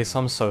which case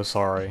I'm so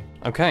sorry.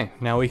 Okay,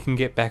 now we can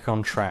get back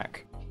on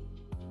track.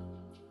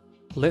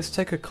 Let's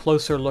take a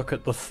closer look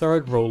at the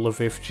third rule of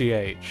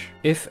FGH.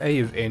 If a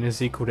of n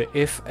is equal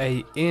to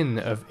fan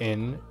of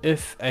n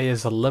if a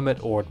is a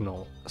limit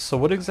ordinal. So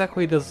what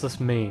exactly does this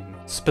mean?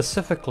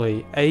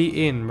 Specifically,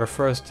 an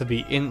refers to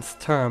the nth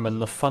term in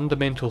the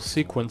fundamental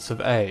sequence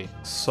of a.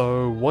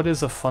 So what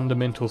is a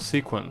fundamental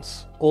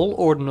sequence? All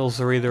ordinals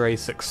are either a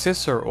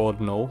successor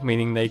ordinal,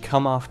 meaning they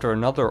come after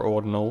another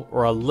ordinal,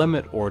 or a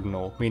limit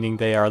ordinal, meaning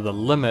they are the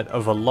limit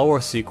of a lower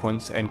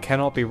sequence and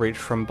cannot be reached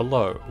from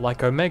below,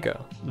 like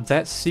omega.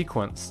 That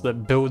sequence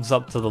that builds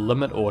up to the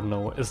limit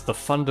ordinal is the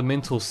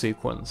fundamental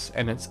sequence,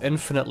 and it's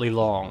infinitely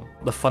long.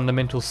 The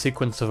fundamental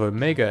sequence of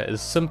omega is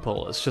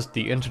simple, it's just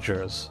the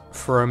integers.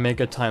 For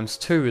omega times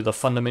 2, the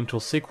fundamental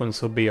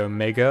sequence will be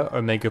omega,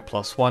 omega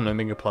plus 1,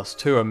 omega plus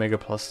 2, omega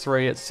plus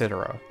 3,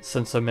 etc.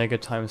 Since omega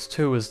times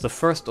 2 is the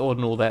first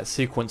ordinal that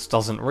sequence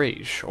doesn't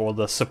reach, or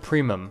the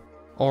supremum.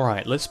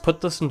 Alright, let's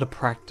put this into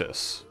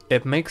practice.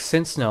 It makes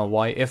sense now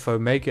why f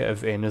omega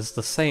of n is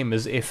the same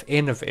as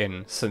fn of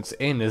n, since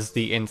n is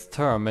the nth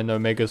term in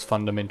omega's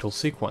fundamental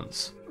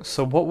sequence.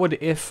 So what would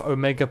f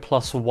omega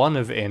plus 1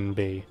 of n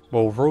be?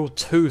 Well, rule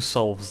 2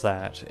 solves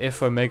that.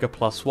 F omega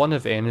plus 1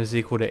 of n is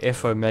equal to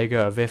f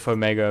omega of f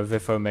omega of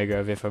f omega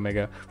of f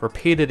omega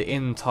repeated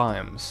n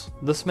times.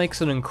 This makes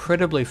an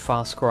incredibly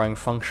fast-growing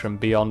function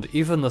beyond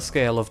even the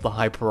scale of the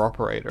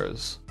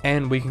hyperoperators.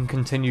 And we can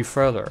continue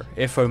further.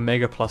 F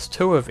omega plus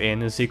 2 of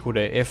n is equal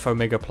to f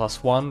omega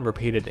plus 1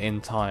 repeated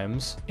n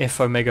times. F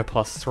omega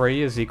plus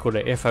 3 is equal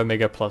to f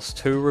omega plus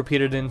 2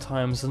 repeated n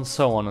times, and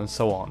so on and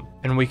so on.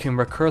 And we can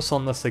recurse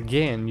on this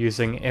again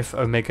using f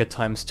omega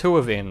times 2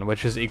 of n,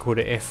 which is equal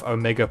to f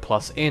omega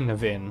plus n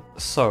of n.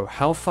 So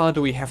how far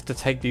do we have to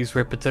take these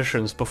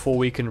repetitions before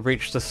we can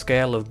reach the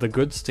scale of the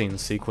Goodstein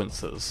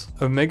sequences?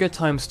 Omega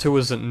times 2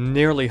 isn't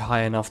nearly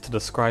high enough to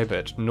describe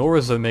it, nor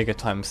is omega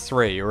times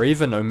 3, or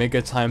even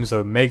omega times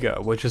omega,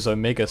 which is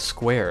omega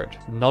squared.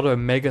 Not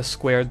omega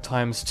squared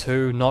times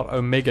 2, not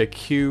omega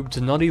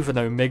cubed, not even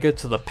omega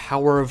to the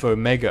power of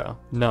omega.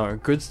 No,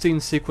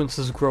 Goodstein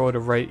sequences grow at a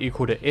rate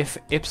equal to f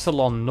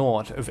epsilon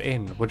naught of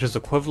n, which is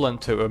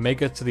equivalent to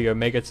omega to the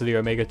omega to the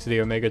omega to the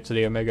omega to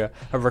the omega,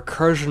 a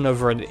recursion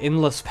over an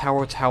endless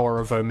power tower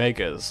of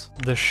omegas.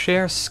 The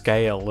sheer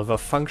scale of a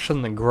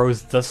function that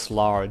grows this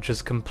large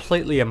is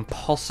completely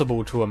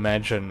impossible to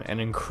imagine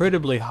and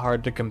incredibly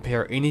hard to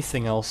compare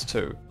anything else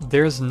to.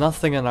 There's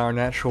nothing in our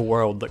natural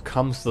world that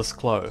comes this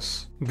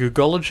close.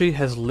 Googology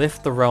has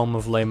left the realm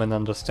of layman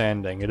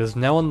understanding. It is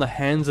now in the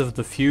hands of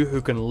the few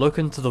who can look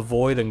into the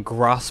void and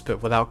grasp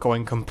it without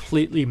going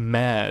completely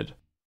mad.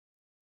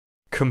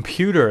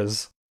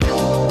 Computers.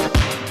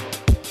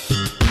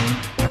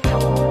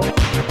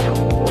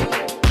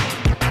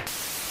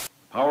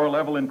 Power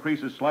level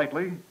increases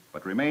slightly,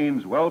 but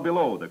remains well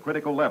below the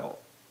critical level.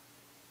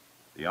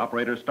 The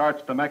operator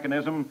starts the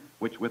mechanism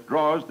which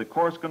withdraws the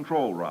course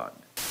control rod.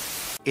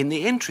 In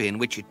the entry in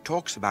which it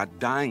talks about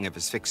dying of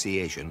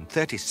asphyxiation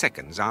 30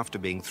 seconds after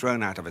being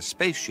thrown out of a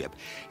spaceship,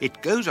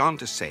 it goes on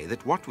to say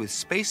that what with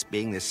space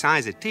being the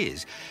size it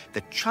is,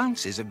 the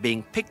chances of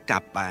being picked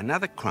up by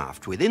another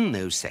craft within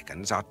those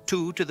seconds are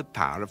 2 to the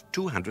power of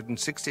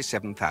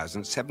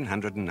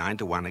 267,709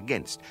 to 1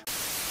 against.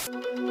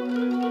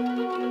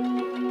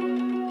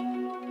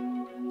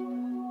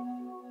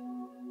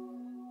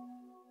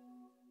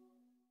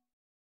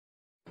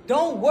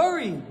 Don't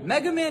worry,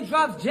 Mega Man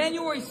drops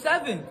January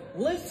 7th.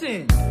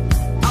 Listen.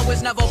 I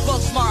was never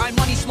book smart, I'm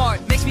money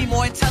smart, makes me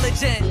more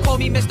intelligent. Call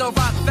me Mr.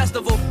 Rock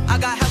Festival, I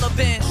got hella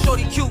bands.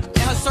 Shorty cute,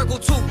 in her circle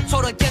too,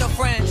 told her get a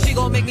friend. She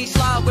gon' make me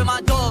slide with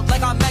my dog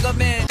like I'm Mega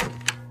Man.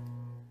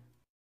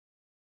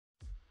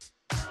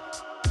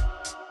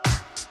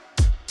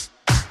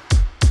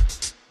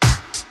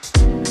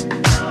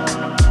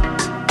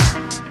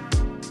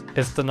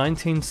 It's the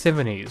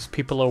 1970s,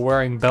 people are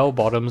wearing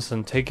bell-bottoms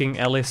and taking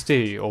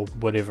LSD, or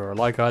whatever,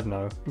 like I don't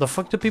know. The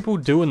fuck did people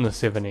do in the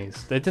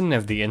 70s? They didn't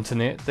have the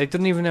internet, they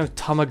didn't even have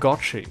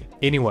Tamagotchi.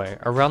 Anyway,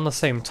 around the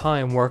same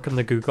time, work in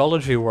the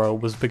Googology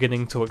world was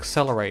beginning to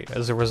accelerate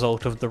as a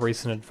result of the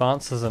recent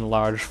advances in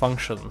large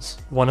functions.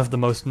 One of the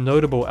most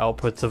notable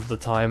outputs of the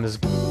time is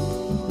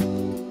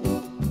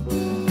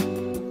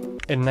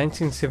in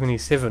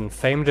 1977,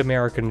 famed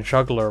American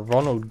juggler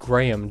Ronald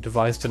Graham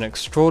devised an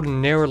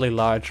extraordinarily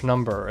large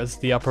number as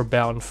the upper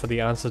bound for the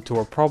answer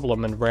to a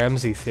problem in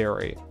Ramsey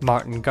theory.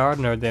 Martin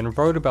Gardner then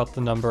wrote about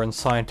the number in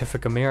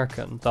Scientific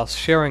American, thus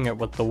sharing it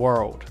with the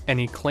world, and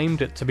he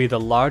claimed it to be the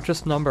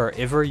largest number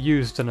ever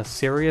used in a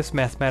serious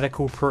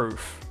mathematical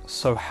proof.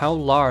 So how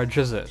large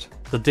is it?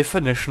 The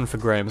definition for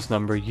Graham's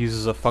number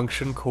uses a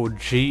function called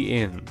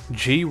Gn.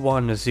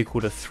 G1 is equal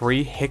to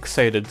 3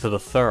 hexated to the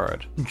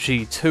third.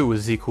 G2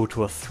 is equal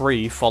to a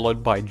 3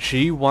 followed by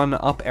G1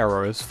 up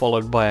arrows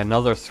followed by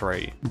another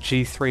 3.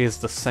 G3 is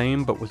the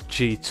same but with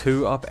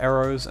G2 up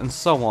arrows and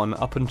so on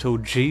up until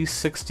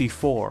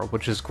G64,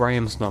 which is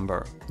Graham's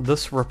number.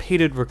 This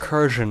repeated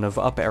recursion of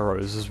up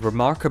arrows is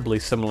remarkably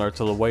similar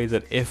to the way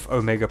that f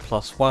omega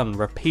plus 1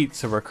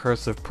 repeats a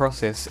recursive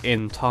process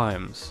n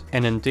times.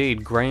 And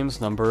indeed, Graham's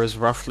number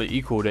is roughly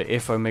equal to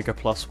f omega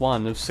plus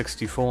 1 of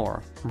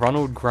 64.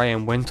 Ronald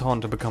Graham went on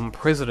to become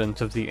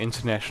president of the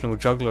International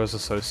Jugglers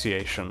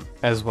Association,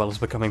 as well as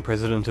becoming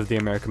president of the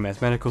American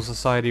Mathematical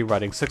Society,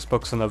 writing 6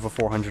 books and over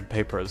 400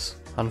 papers.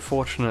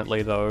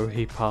 Unfortunately though,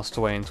 he passed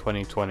away in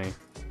 2020.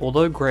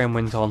 Although Graham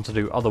went on to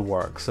do other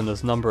works, and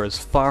his number is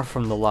far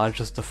from the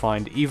largest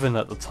defined even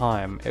at the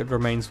time, it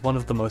remains one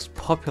of the most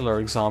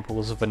popular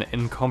examples of an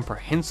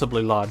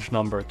incomprehensibly large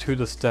number to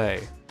this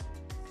day.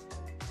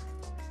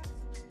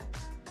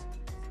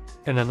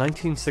 In a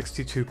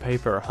 1962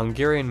 paper,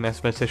 Hungarian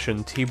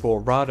mathematician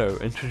Tibor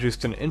Rado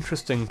introduced an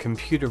interesting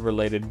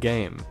computer-related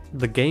game.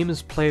 The game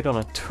is played on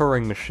a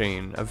Turing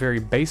machine, a very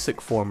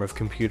basic form of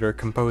computer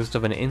composed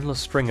of an endless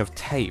string of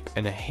tape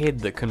and a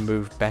head that can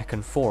move back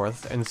and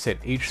forth and set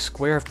each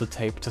square of the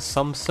tape to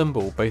some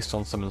symbol based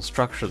on some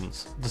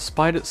instructions.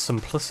 Despite its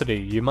simplicity,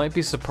 you might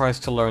be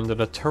surprised to learn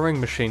that a Turing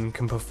machine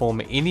can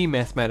perform any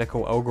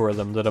mathematical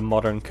algorithm that a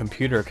modern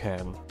computer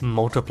can.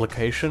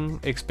 Multiplication,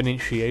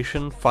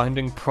 exponentiation,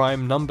 finding prime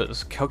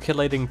numbers,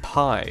 calculating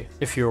pi.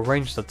 If you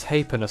arrange the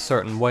tape in a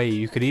certain way,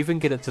 you could even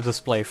get it to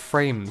display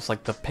frames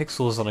like the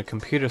pixels on a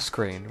computer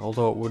screen,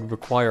 although it would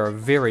require a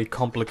very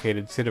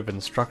complicated set of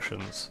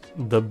instructions.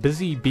 The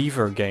Busy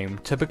Beaver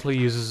game typically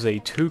uses a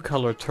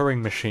 2-color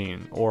Turing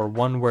machine, or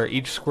one where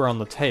each square on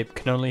the tape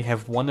can only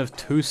have one of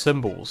 2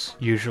 symbols,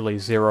 usually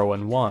 0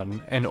 and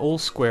 1, and all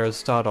squares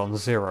start on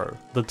 0.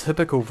 The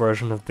typical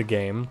version of the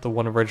game, the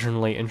one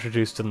originally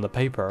introduced in the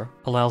paper,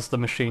 allows the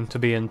machine to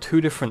be in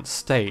 2 different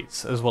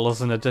states, as well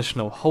as an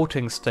additional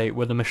halting state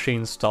where the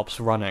machine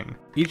stops running.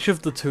 Each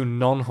of the 2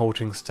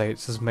 non-halting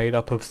states is made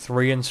up of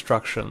 3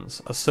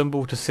 instructions, a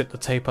symbol to set the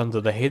tape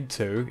under the head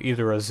to,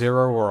 either a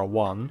 0 or a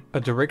 1, a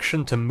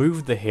direction to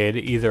move the head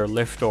either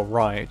left or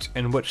right,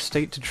 and which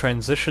state to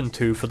transition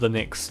to for the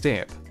next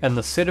step, and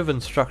the set of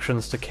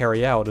instructions to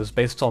carry out is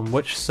based on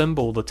which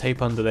symbol the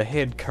tape under the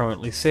head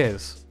currently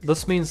says.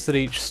 This means that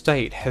each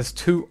state has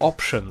 2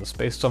 options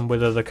based on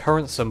whether the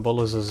current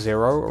symbol is a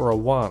 0 or a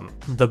 1.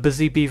 The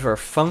Busy Beaver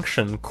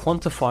function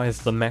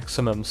quantifies the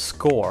maximum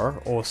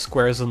score, or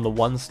squares in the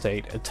 1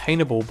 state,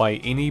 attainable by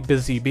any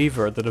Busy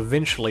Beaver that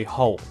eventually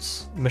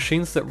halts.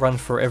 Machines that run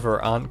forever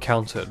aren't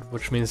counted,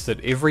 which means that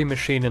every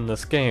machine in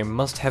this game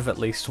must have at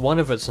least one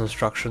of its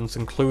instructions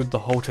include the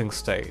halting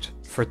state.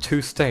 For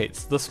 2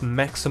 states, this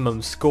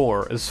maximum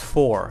score is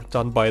 4,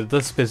 done by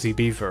this Busy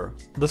Beaver.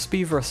 This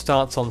beaver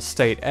starts on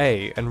state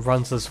A and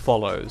runs as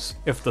follows.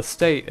 If the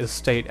state is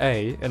state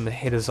A and the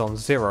head is on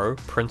 0,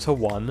 print a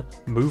 1,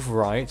 move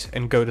right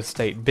and go to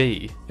state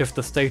B. If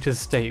the state is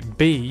state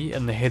B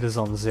and the head is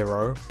on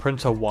 0,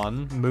 print a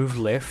 1, move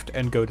left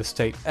and go to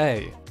state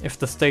A. If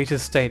the state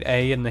is state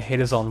A and the head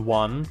is on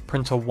 1,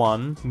 print a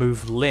 1,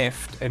 move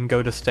left and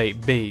go to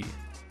state B.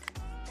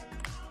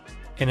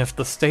 And if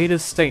the state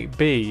is state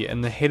B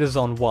and the head is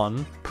on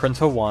 1, print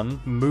a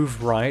 1,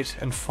 move right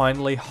and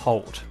finally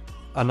halt.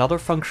 Another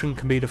function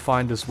can be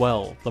defined as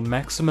well, the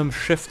maximum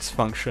shifts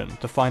function,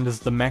 defined as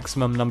the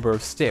maximum number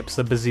of steps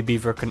a busy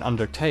beaver can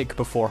undertake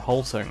before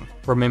halting.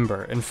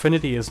 Remember,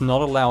 infinity is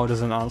not allowed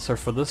as an answer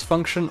for this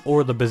function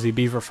or the busy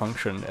beaver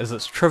function, as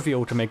it's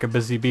trivial to make a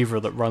busy beaver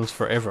that runs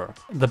forever.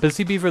 The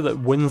busy beaver that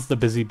wins the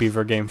busy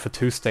beaver game for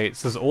 2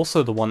 states is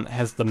also the one that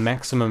has the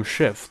maximum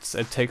shifts.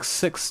 It takes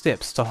 6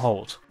 steps to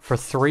halt. For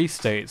 3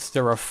 states,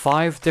 there are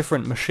 5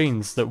 different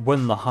machines that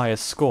win the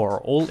highest score,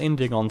 all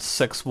ending on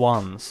 6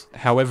 ones.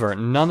 However,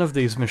 none of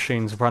these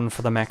machines run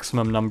for the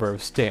maximum number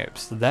of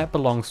steps. That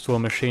belongs to a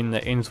machine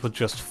that ends with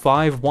just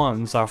 5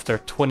 ones after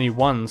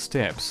 21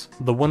 steps.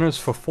 The winners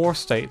for 4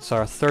 states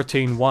are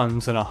 13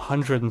 ones and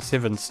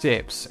 107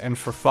 steps, and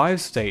for 5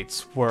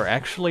 states, we're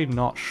actually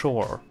not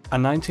sure. A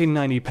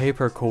 1990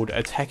 paper called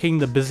Attacking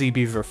the Busy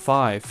Beaver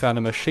 5 found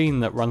a machine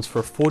that runs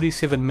for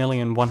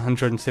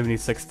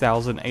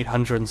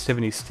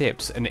 47,176,870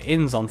 steps and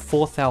ends on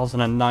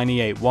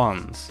 4,098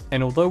 ones.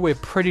 And although we're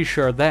pretty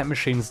sure that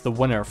machine's the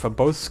winner for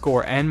both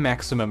score and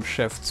maximum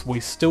shifts, we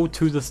still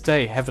to this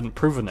day haven't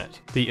proven it.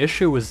 The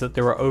issue is that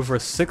there are over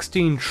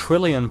 16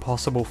 trillion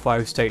possible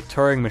 5-state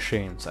Turing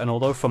machines, and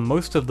although for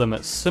most of them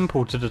it's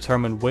simple to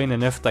determine when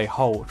and if they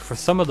halt, for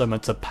some of them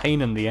it's a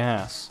pain in the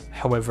ass.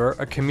 However,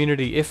 a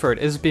community effort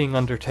is being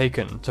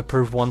undertaken to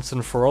prove once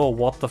and for all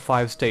what the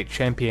 5-state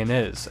champion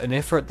is, an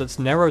effort that's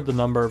narrowed the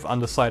number of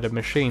undecided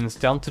machines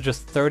down to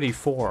just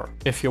 34.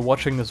 If you're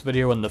watching this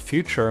video in the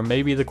future,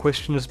 maybe the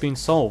question has been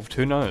solved,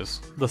 who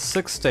knows? The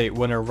 6-state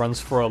winner runs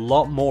for a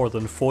lot more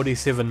than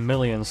 47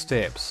 million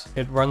steps.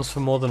 It runs for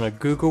more than a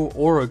Googol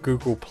or a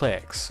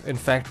Googolplex. In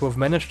fact, we've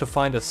managed to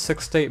find a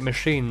 6-state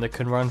machine that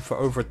can run for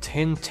over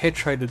 10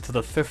 tetrated to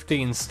the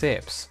 15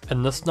 steps,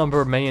 and this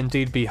number may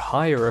indeed be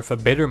higher if a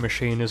better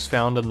machine is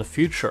found in the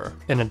future.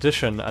 In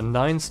addition, a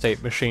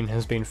 9-state machine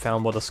has been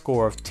found with a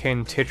score of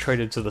 10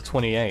 tetrated to the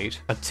 28,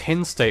 a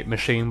 10-state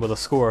machine with a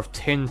score of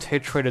 10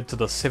 tetrated to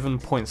the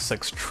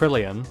 7.6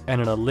 trillion,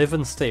 and an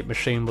 11-state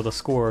machine with a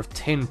score of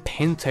 10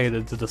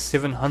 pentated to the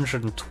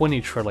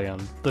 720 trillion.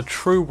 The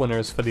true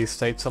winners for these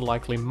states are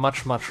likely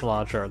much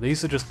larger.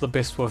 These are just the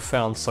best we've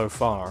found so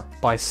far.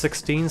 By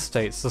 16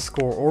 states, the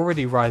score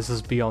already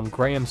rises beyond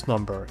Graham's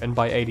number, and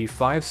by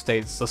 85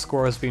 states, the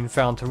score has been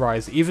found to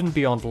rise even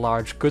beyond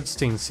large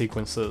Goodstein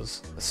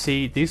sequences.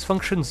 See, these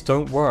functions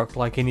don't work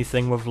like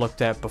anything we've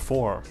looked at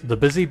before. The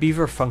busy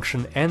beaver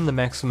function and the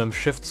maximum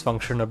shifts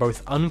function are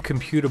both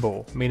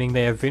uncomputable, meaning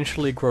they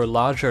eventually grow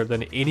larger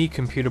than any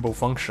computable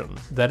function.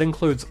 That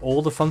includes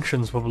all the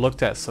functions we've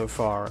looked at so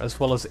far, as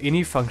well as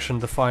any function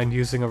defined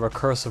using a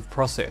recursive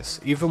process,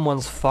 even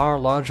ones far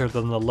larger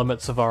than the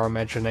limits of our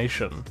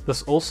imagination.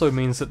 This also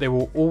means that there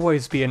will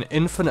always be an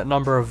infinite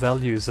number of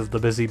values of the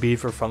busy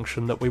beaver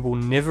function that we will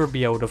never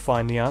be able to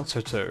find the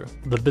answer to.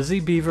 The busy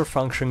beaver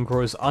function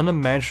grows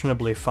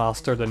unimaginably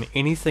faster than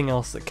anything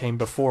else that came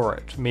before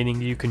it,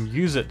 meaning you can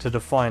use it to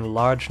define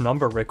large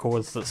number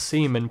records that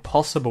seem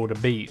impossible to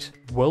beat.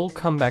 We'll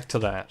come back to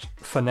that.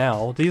 For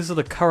now, these are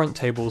the current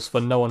tables for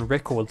known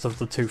records of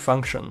the 2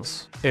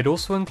 functions. It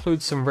also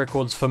includes some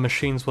records for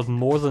machines with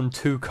more than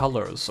 2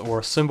 colors,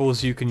 or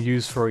symbols you can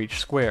use for each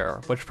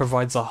square, which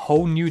provides a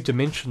whole new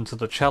dimension to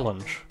the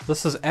challenge.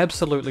 This is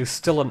absolutely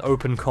still an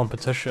open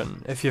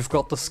competition. If you've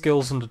got the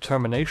skills and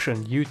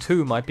determination, you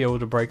too might be able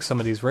to break some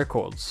of these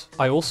records.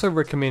 I also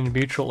recommend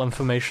Mutual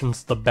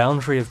Information's The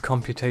Boundary of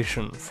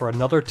Computation for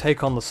another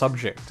take on the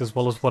subject, as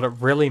well as what it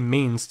really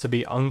means to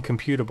be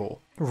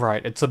uncomputable.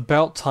 Right, it's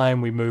about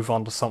time we move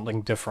on to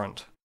something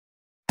different.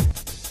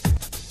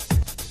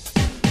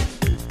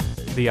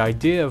 The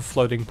idea of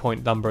floating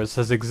point numbers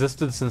has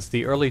existed since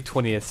the early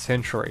 20th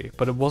century,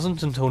 but it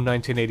wasn't until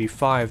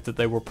 1985 that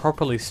they were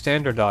properly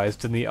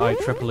standardized in the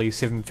IEEE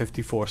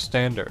 754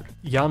 standard.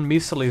 Jan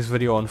Mieseli's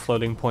video on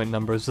floating point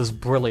numbers is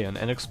brilliant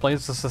and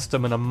explains the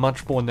system in a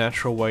much more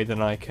natural way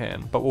than I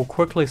can, but we'll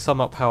quickly sum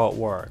up how it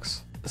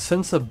works.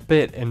 Since a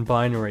bit in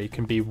binary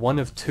can be one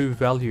of 2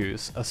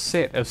 values, a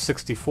set of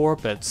 64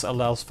 bits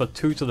allows for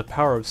 2 to the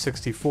power of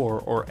 64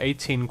 or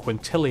 18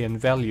 quintillion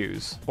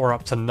values, or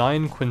up to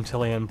 9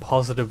 quintillion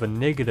positive and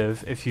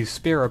negative if you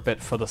spare a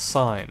bit for the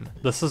sign.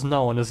 This is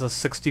known as a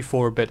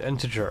 64-bit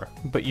integer,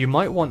 but you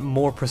might want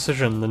more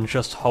precision than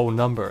just whole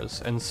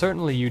numbers, and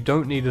certainly you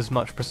don't need as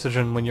much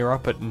precision when you're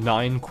up at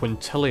 9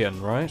 quintillion,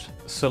 right?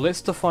 So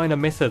let's define a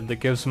method that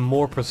gives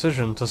more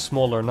precision to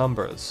smaller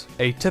numbers.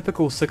 A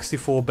typical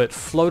 64-bit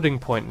floating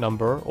point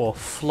number, or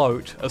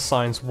float,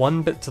 assigns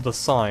 1 bit to the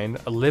sign,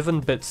 11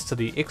 bits to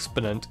the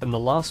exponent, and the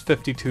last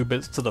 52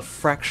 bits to the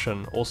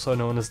fraction, also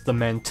known as the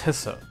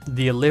mantissa.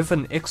 The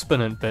 11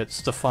 exponent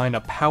bits define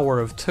a power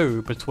of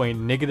 2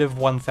 between negative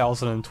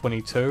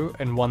 1022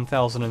 and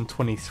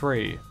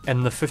 1023,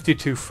 and the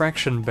 52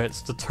 fraction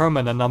bits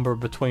determine a number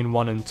between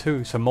 1 and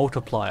 2 to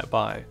multiply it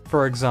by.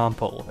 For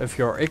example, if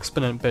your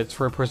exponent bits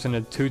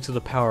represented 2 to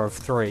the power of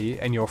 3,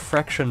 and your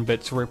fraction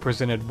bits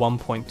represented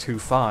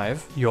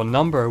 1.25, your number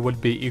number would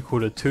be equal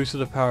to 2 to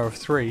the power of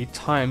 3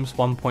 times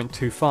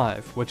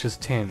 1.25, which is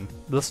 10.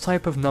 This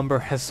type of number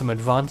has some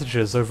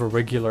advantages over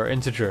regular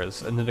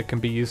integers in that it can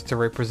be used to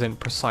represent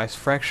precise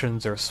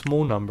fractions or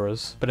small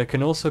numbers, but it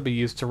can also be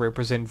used to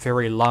represent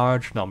very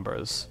large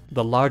numbers.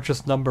 The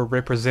largest number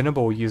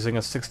representable using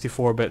a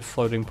 64-bit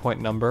floating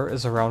point number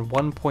is around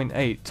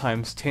 1.8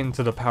 times 10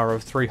 to the power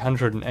of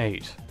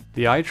 308.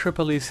 The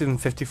IEEE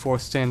 754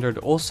 standard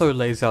also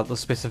lays out the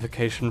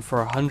specification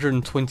for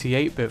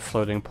 128-bit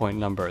floating point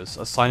numbers,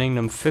 assigning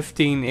them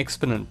 15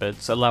 exponent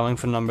bits, allowing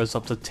for numbers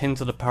up to 10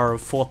 to the power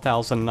of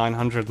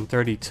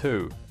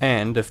 4,932.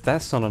 And, if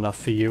that's not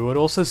enough for you, it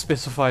also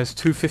specifies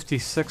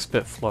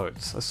 256-bit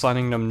floats,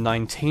 assigning them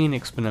 19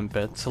 exponent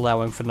bits,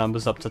 allowing for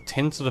numbers up to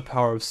 10 to the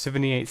power of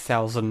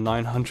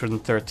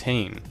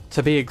 78,913.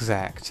 To be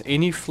exact,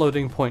 any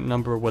floating point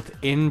number with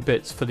n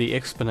bits for the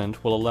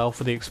exponent will allow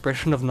for the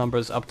expression of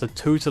numbers up to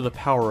 2 to the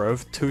power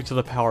of 2 to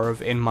the power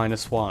of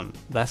n-1.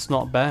 That's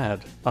not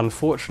bad.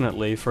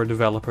 Unfortunately, for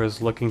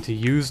developers looking to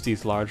use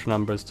these large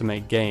numbers to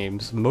make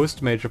games,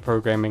 most major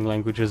programming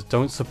languages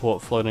don't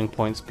support floating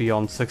points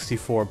beyond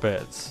 64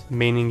 bits,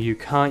 meaning you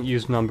can't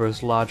use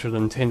numbers larger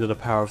than 10 to the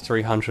power of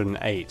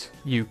 308.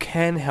 You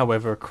can,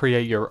 however,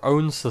 create your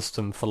own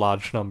system for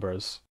large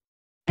numbers.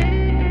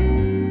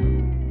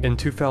 In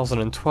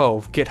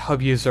 2012,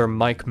 GitHub user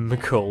Mike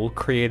Mickle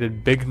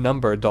created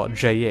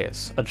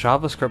BigNumber.js, a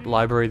JavaScript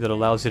library that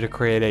allows you to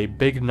create a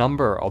big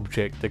number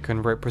object that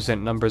can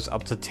represent numbers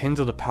up to 10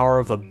 to the power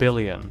of a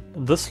billion.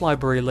 This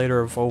library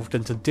later evolved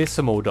into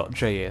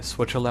Decimal.js,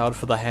 which allowed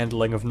for the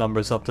handling of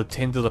numbers up to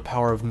 10 to the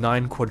power of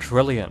 9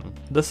 quadrillion.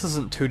 This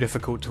isn't too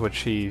difficult to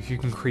achieve. You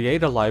can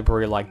create a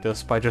library like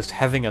this by just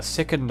having a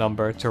second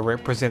number to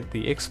represent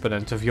the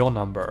exponent of your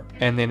number,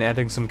 and then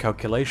adding some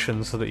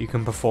calculations so that you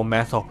can perform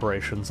math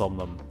operations on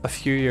them. A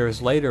few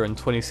years later, in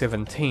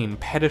 2017,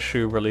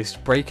 Petashu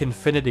released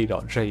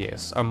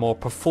BreakInfinity.js, a more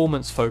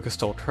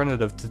performance-focused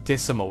alternative to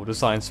Decimal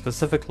designed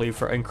specifically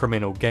for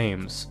incremental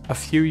games. A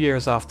few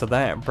years after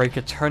that,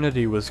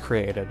 BreakEternity was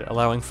created,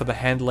 allowing for the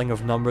handling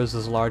of numbers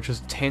as large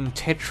as 10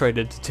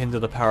 tetrated to 10 to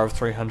the power of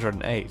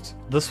 308.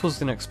 This was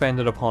then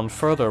expanded upon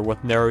further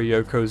with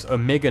Naruyoko's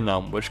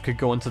OmegaNum, which could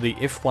go into the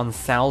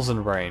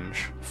F1000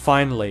 range.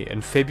 Finally, in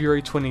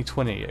February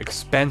 2020,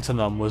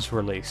 Expantanum was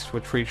released,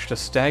 which reached a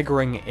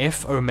staggering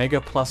F omega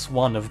plus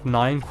 1 of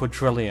 9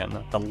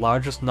 quadrillion, the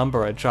largest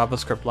number a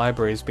JavaScript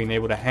library has been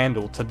able to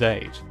handle to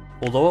date.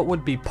 Although it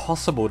would be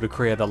possible to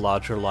create a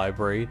larger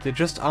library, there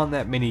just aren't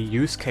that many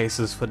use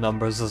cases for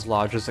numbers as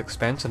large as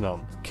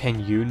Expantanum.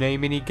 Can you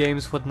name any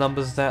games with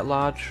numbers that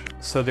large?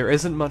 So there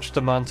isn't much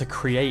demand to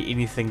create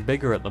anything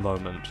bigger at the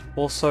moment.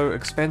 Also,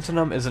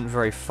 Expantanum isn't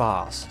very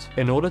fast.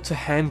 In order to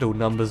handle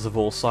numbers of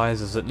all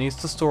sizes, it needs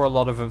to store a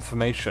lot of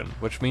information,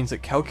 which means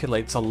it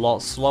calculates a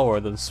lot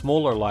slower than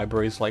smaller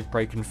libraries like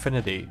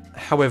BreakInfinity.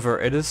 However,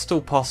 it is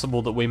still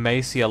possible that we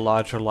may see a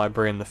larger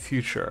library in the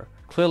future.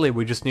 Clearly,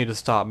 we just need to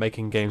start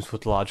making games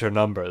with larger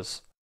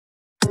numbers.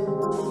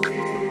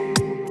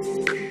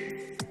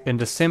 In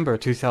December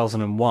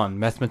 2001,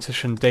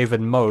 mathematician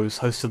David Mose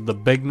hosted the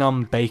Big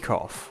Num Bake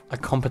Off, a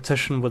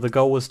competition where the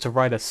goal was to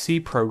write a C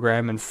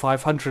program in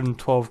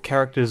 512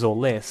 characters or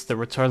less that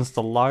returns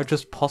the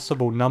largest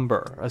possible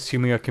number,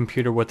 assuming a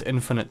computer with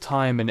infinite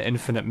time and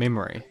infinite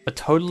memory. A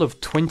total of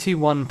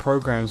 21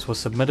 programs were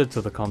submitted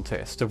to the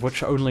contest, of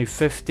which only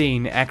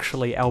 15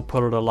 actually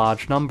outputted a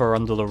large number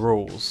under the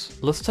rules.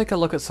 Let's take a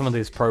look at some of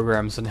these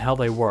programs and how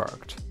they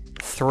worked.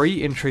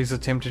 3 entries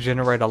attempt to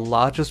generate a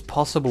largest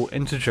possible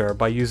integer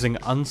by using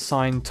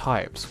unsigned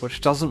types,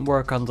 which doesn't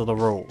work under the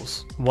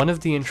rules. One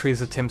of the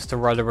entries attempts to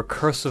write a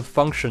recursive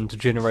function to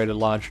generate a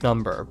large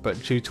number,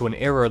 but due to an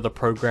error the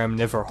program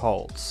never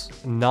halts.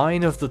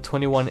 9 of the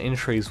 21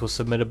 entries were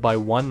submitted by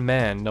one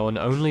man known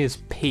only as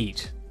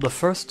Pete. The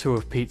first 2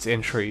 of Pete's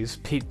entries,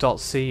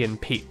 Pete.c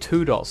and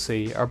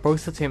Pete2.c, are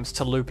both attempts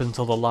to loop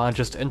until the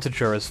largest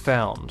integer is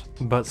found,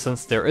 but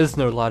since there is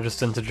no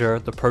largest integer,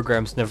 the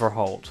programs never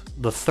halt.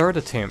 The third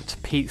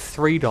attempt,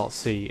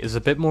 Pete3.c, is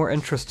a bit more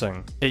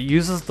interesting. It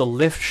uses the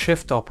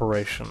lift-shift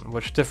operation,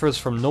 which differs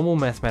from normal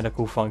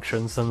mathematical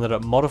functions in that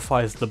it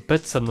modifies the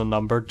bits in the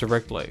number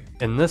directly.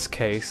 In this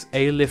case,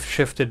 a lift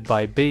shifted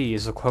by b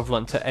is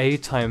equivalent to a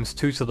times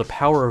 2 to the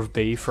power of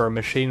b for a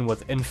machine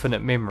with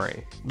infinite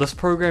memory. This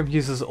program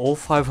uses all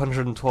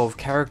 512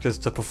 characters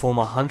to perform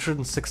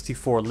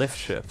 164 lift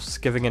shifts,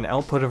 giving an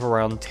output of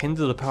around 10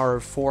 to the power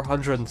of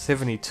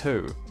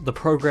 472. The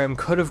program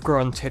could have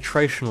grown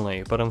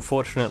tetrationally, but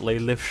unfortunately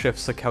lift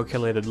shifts are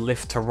calculated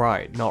left to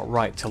right, not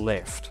right to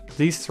left.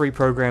 These 3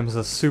 programs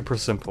are super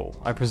simple.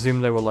 I presume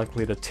they were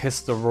likely to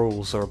test the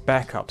rules or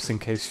backups in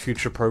case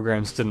future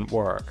programs didn't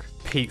work.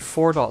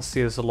 Pete4.c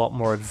is a lot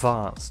more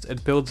advanced.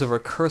 It builds a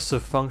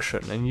recursive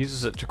function and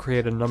uses it to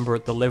create a number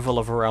at the level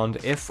of around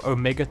f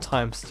omega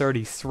times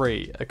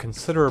 33, a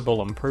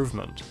considerable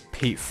improvement.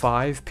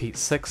 Pete5,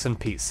 Pete6, and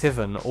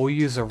Pete7 all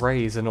use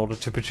arrays in order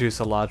to produce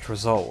a large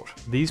result.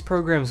 These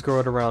programs grow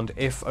at around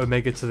f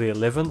omega to the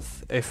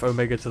 11th, f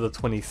omega to the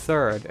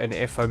 23rd, and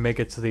f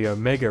omega to the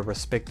omega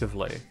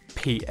respectively.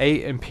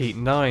 P8 and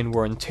P9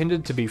 were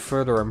intended to be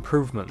further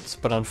improvements,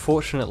 but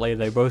unfortunately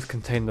they both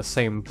contain the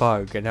same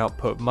bug and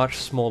output much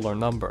smaller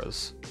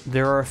numbers.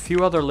 There are a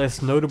few other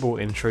less notable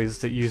entries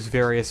that use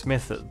various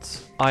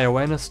methods.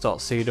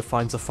 Ioannis.c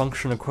defines a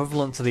function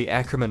equivalent to the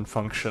Ackermann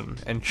function,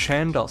 and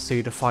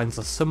Chan.c defines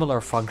a similar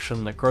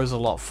function that grows a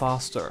lot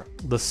faster.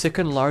 The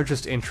second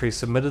largest entry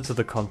submitted to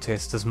the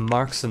contest is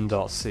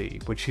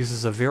Marxen.c, which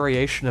uses a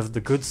variation of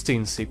the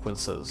Goodstein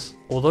sequences.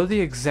 Although the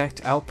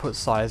exact output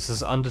size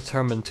is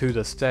undetermined to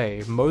this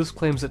day, Mohs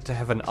claims it to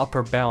have an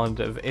upper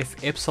bound of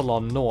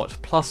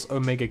f0 plus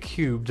omega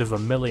cubed of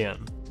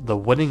 1,000,000. The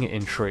winning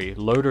entry,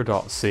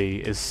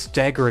 Loader.c, is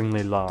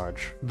staggeringly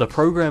large. The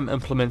program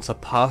implements a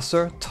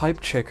parser,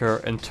 type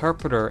checker,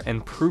 interpreter,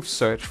 and proof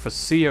search for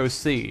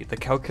COC, the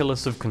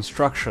calculus of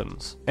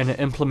constructions, and it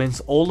implements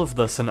all of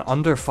this in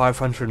under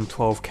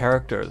 512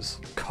 characters.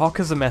 Coq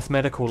is a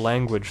mathematical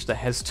language that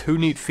has two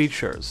neat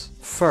features.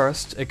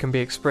 First, it can be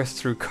expressed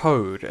through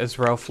code, as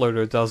Ralph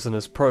Loader does in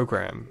his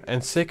program,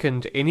 and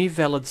second, any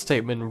valid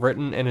statement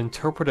written and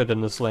interpreted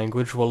in this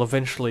language will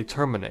eventually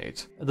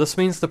terminate. This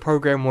means the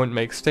program won't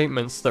make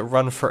statements that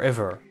run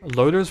forever.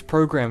 Loader's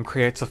program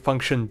creates a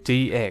function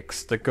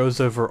dx that goes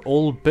over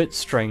all bit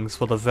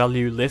strings with a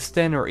value less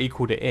than or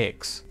equal to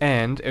x,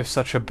 and if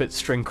such a bit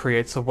string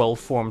creates a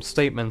well-formed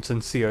statement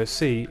in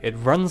COC, it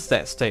runs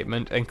that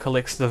statement and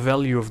collects the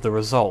value of the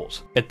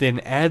result. It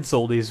then adds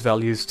all these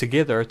values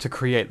together to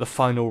create the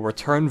final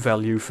return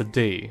value for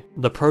D.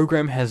 The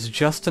program has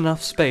just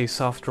enough space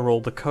after all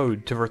the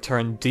code to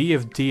return D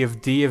of D of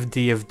D of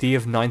D of D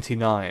of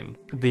 99.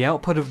 The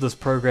output of this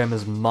program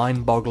is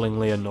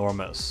mind-bogglingly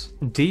enormous.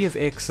 D of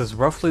x is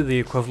roughly the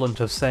equivalent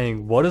of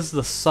saying what is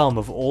the sum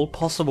of all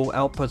possible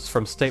outputs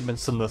from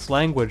statements in this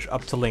language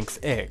up to length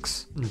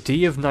x.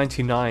 D of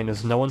 99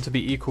 is known to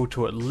be equal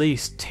to at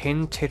least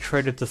 10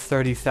 tetrated to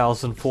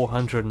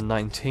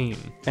 30,419.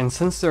 And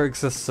since there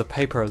exists a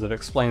paper that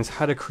explains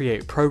how to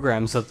create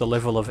programs at the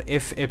level of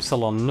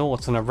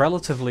f0 in a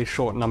relatively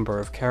short number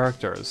of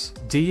characters,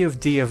 D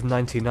of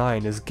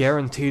 99 is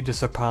guaranteed to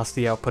surpass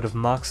the output of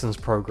Marxen's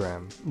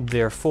program.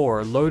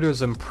 Therefore,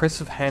 Loader's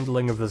impressive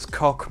handling of his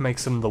coq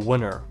makes him the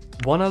winner.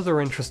 One other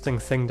interesting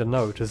thing to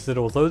note is that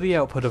although the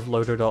output of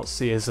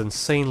Loader.c is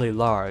insanely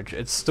large,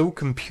 it's still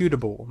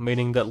computable,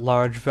 meaning that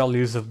large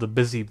values of the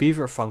busy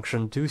beaver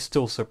function do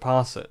still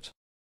surpass it.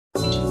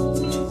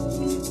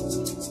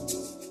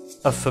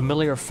 A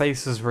familiar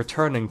face is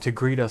returning to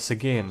greet us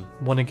again.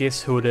 Wanna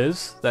guess who it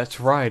is? That's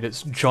right,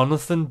 it's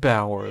Jonathan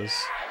Bowers.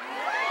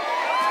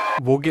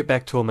 We'll get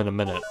back to him in a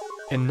minute.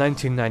 In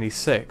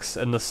 1996,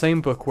 in the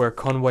same book where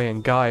Conway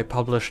and Guy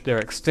published their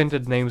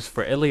extended names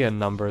for illion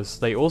numbers,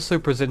 they also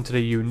presented a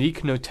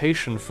unique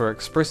notation for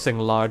expressing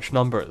large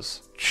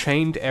numbers.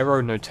 Chained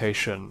arrow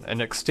notation, an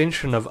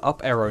extension of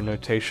up arrow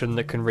notation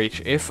that can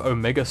reach f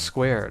omega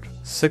squared.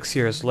 6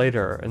 years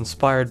later,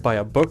 inspired by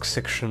a book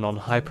section on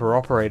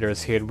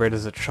hyperoperators he had read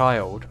as a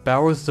child,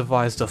 Bowers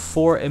devised a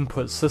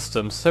 4-input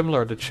system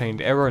similar to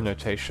chained arrow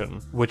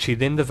notation, which he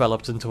then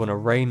developed into an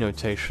array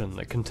notation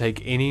that can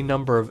take any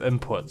number of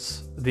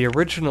inputs. The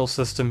original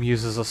system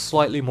uses a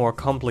slightly more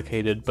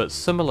complicated but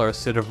similar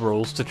set of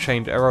rules to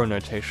chained arrow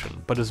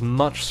notation, but is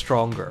much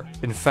stronger.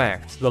 In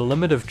fact, the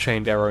limit of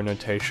chained arrow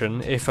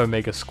notation, f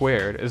omega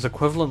squared, is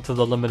equivalent to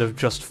the limit of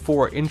just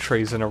 4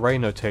 entries in array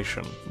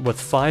notation. With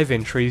 5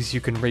 entries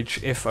you can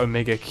reach f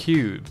omega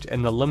cubed,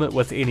 and the limit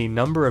with any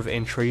number of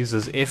entries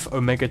is f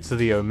omega to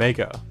the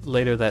omega.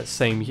 Later that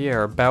same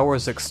year,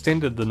 Bowers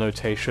extended the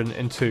notation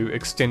into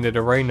extended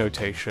array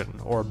notation,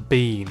 or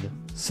BEAN.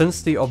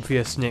 Since the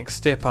obvious next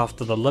step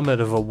after the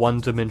limit of a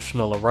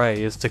one-dimensional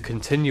array is to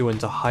continue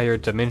into higher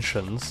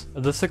dimensions,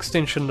 this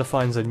extension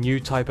defines a new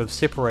type of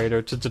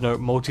separator to denote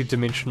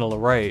multi-dimensional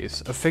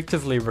arrays,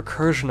 effectively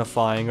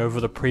recursionifying over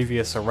the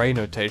previous array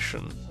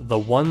notation. The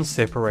 1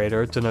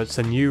 separator denotes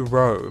a new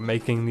row,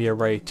 making the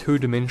array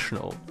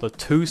 2-dimensional. The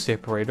 2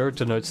 separator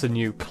denotes a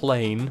new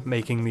plane,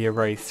 making the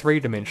array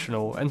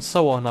 3-dimensional, and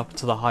so on up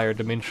to the higher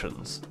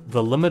dimensions.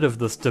 The limit of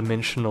this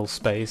dimensional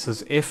space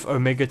is f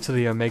omega to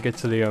the omega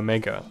to the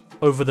omega.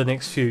 Over the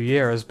next few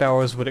years,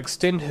 Bowers would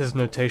extend his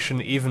notation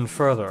even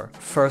further,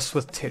 first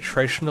with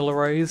tetrational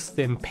arrays,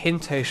 then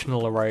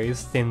pentational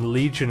arrays, then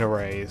legion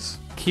arrays.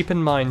 Keep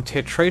in mind,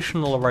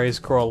 tetrational arrays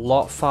grow a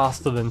lot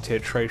faster than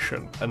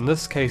tetration. In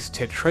this case,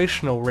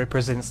 tetrational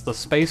represents the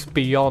space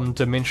beyond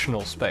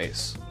dimensional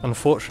space.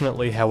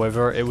 Unfortunately,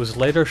 however, it was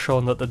later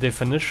shown that the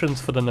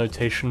definitions for the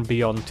notation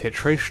beyond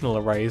tetrational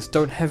arrays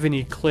don't have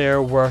any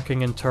clear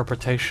working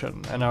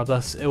interpretation, and are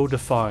thus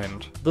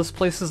ill-defined. This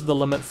places the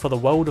limit for the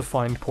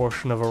well-defined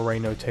portion of array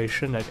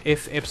notation at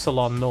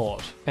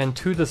f0, and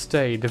to this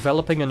day,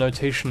 developing a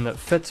notation that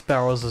fits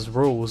Bowers'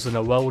 rules in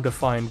a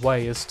well-defined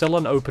way is still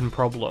an open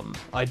problem.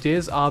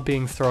 Ideas are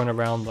being thrown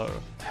around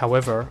though.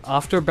 However,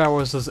 after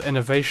Bowers'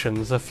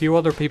 innovations, a few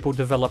other people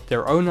developed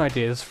their own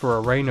ideas for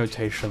array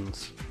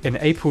notations. In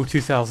April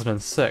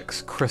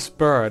 2006, Chris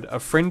Bird, a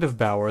friend of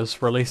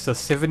Bowers, released a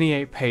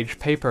 78-page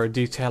paper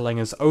detailing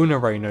his own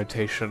array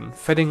notation,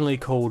 fittingly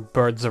called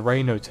Bird's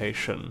Array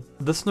Notation.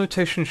 This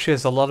notation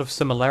shares a lot of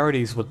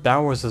similarities with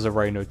Bowers'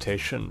 array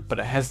notation, but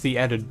it has the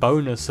added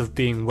bonus of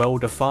being well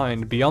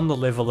defined beyond the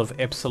level of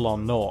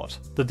epsilon naught.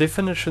 The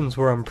definitions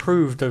were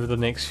improved over the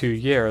next few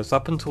years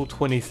up until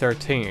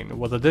 2013,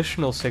 with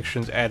additional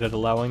sections added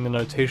allowing the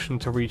notation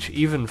to reach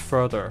even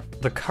further.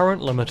 The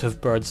current limit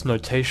of Bird's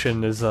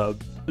notation is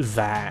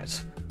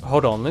that.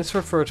 Hold on, let's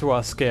refer to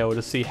our scale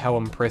to see how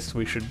impressed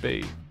we should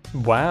be.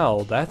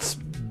 Wow, that's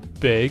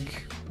big.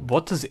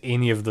 What does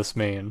any of this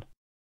mean?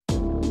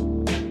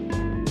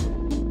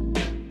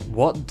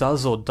 What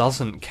does or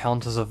doesn't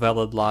count as a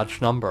valid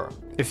large number?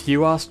 If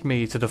you asked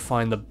me to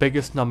define the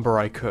biggest number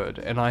I could,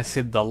 and I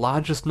said the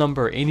largest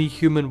number any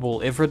human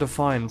will ever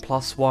define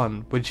plus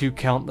 1, would you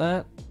count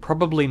that?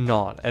 Probably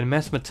not, and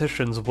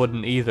mathematicians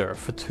wouldn't either,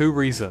 for two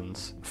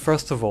reasons.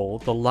 First of all,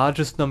 the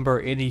largest number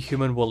any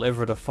human will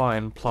ever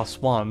define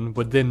plus 1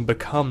 would then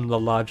become the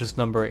largest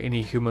number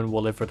any human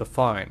will ever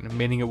define,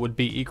 meaning it would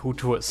be equal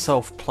to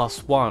itself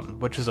plus 1,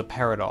 which is a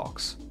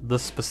paradox.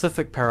 This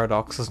specific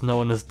paradox is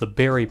known as the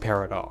Berry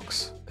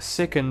paradox.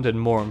 Second, and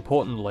more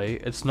importantly,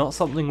 it's not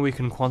something we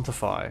can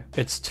quantify.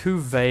 It's too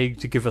vague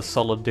to give a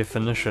solid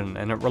definition,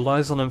 and it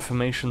relies on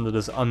information that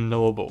is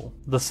unknowable.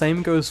 The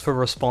same goes for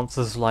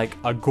responses like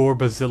a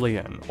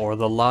gorbazillion, or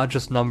the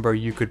largest number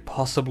you could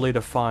possibly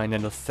define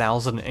in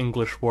 1,000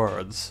 English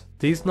words.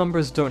 These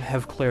numbers don't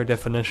have clear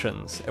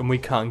definitions, and we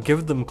can't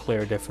give them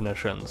clear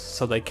definitions,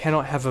 so they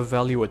cannot have a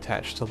value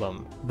attached to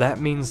them. That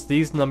means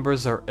these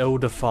numbers are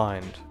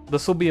ill-defined.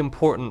 This will be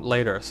important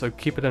later, so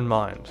keep it in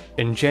mind.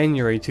 In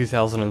January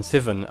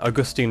 2007,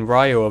 Agustín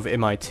Rayo of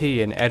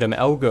MIT and Adam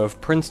Elgar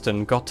of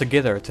Princeton got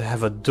together to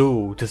have a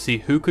duel to see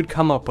who could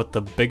come up with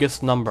the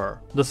biggest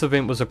number. This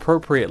event was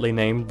appropriately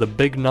named the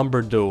Big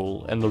Number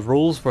Duel, and the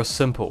rules were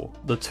simple.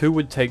 The two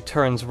would take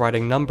turns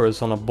writing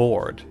numbers on a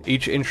board.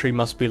 Each entry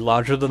must be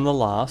larger than the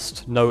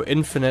last, no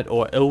infinite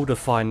or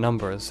ill-defined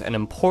numbers, and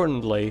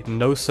importantly,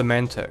 no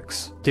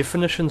semantics.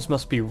 Definitions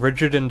must be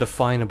rigid and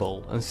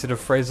definable, instead of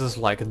phrases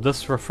like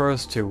this refers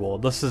to or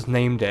this is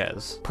named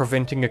as,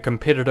 preventing a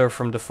competitor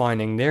from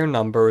defining their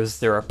number as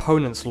their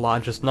opponent's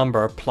largest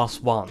number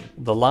plus 1.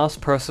 The last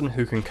person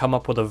who can come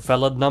up with a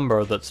valid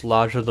number that's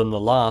larger than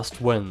the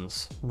last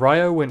wins.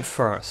 Rayo went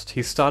first.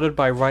 He started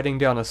by writing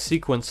down a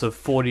sequence of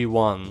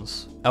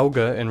 41s.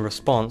 Elgar, in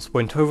response,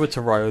 went over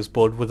to Rayo's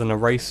board with an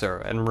eraser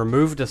and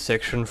removed a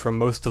section from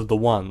most of the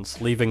ones,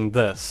 leaving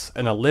this,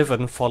 an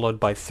 11 followed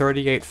by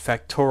 38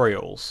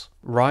 factorials.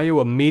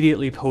 Rayo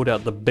immediately pulled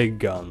out the big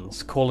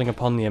guns, calling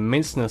upon the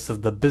immenseness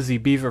of the busy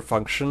beaver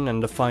function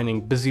and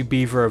defining busy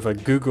beaver over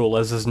Googol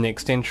as his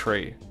next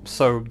entry.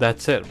 So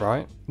that's it,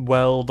 right?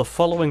 Well, the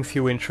following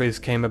few entries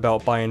came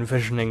about by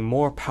envisioning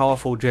more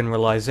powerful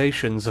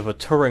generalizations of a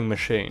Turing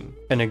machine.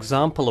 An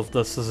example of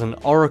this is an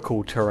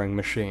oracle Turing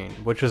machine,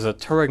 which is a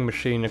Turing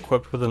machine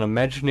equipped with an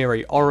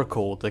imaginary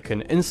oracle that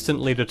can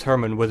instantly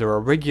determine whether a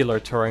regular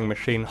Turing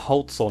machine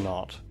halts or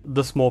not.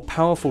 This more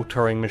powerful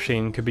Turing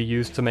machine could be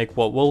used to make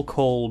what we'll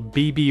call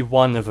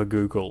BB1 of a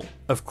Googol.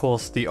 Of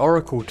course, the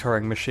oracle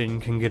Turing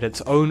machine can get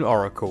its own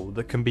oracle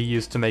that can be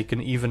used to make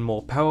an even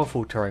more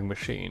powerful Turing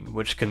machine,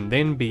 which can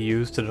then be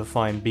used to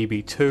define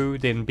BB2,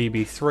 then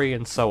BB3,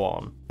 and so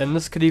on. And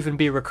this could even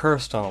be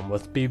recursed on,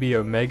 with BB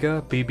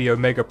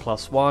Omega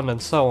plus 1,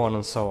 and so on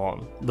and so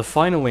on. The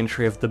final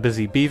entry of the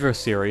Busy Beaver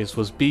series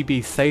was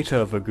BB Theta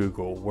of a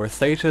Googol, where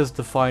theta is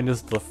defined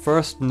as the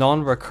first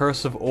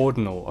non-recursive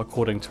ordinal,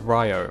 according to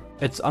Rayo.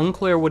 It's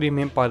unclear what he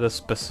meant by this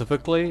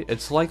specifically.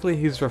 It's likely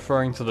he's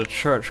referring to the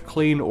church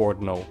clean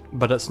ordinal,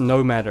 but it's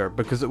no matter,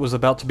 because it was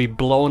about to be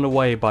blown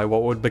away by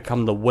what would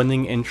become the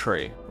winning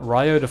entry.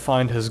 Rayo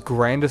defined his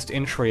grandest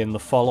entry in the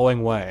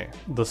following way: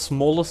 the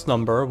smallest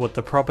number with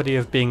the property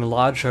of being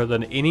larger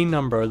than any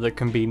number that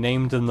can be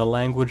named in the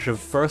language of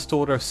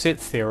first-order set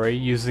theory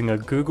using a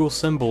Googol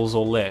symbols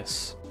or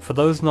less. For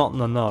those not in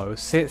the know,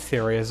 set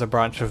theory is a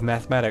branch of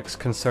mathematics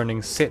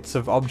concerning sets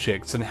of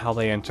objects and how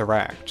they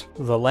interact.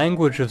 The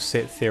language of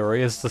set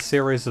theory is the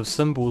series of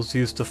symbols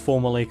used to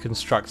formally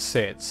construct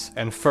sets,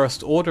 and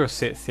first-order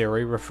set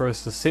theory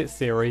refers to set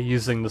theory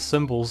using the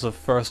symbols of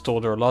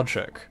first-order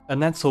logic.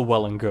 And that's all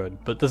well and good,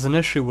 but there's an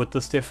issue with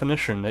this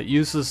definition. It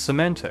uses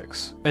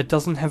semantics. It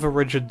doesn't have a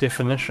rigid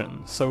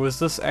definition, so is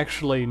this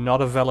actually not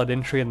a valid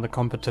entry in the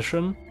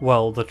competition?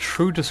 Well, the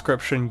true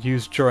description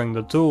used during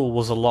the duel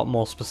was a lot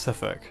more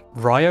specific.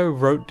 Ryo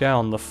wrote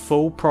down the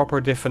full proper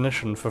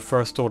definition for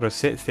first-order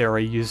set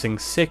theory using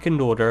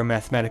second-order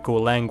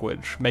mathematical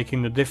language,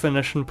 making the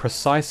definition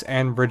precise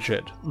and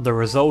rigid. The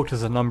result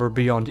is a number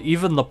beyond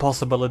even the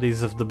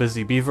possibilities of the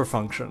busy beaver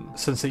function,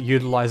 since it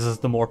utilizes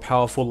the more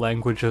powerful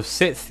language of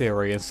set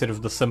theory instead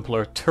of the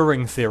simpler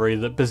Turing theory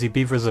that busy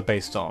beavers are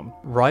based on.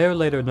 Ryo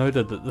later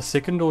noted that the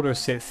second-order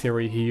set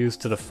theory he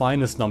used to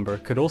define his number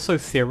could also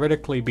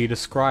theoretically be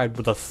described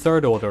with a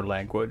third-order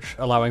language,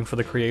 allowing for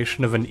the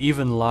creation of an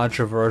even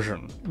larger version.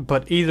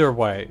 But either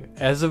way,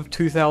 as of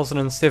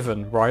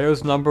 2007,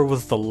 Ryo's number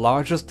was the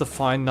largest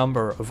defined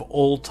number of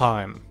all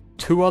time.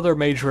 Two other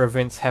major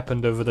events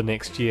happened over the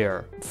next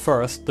year.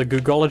 First, the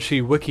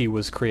Googology wiki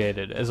was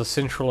created as a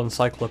central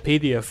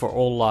encyclopedia for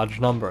all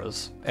large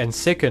numbers. And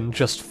second,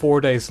 just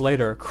 4 days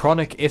later,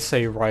 chronic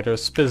essay writer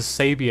Spiz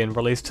Sabian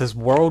released his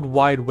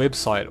worldwide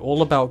website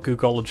all about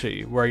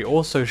Googology, where he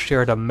also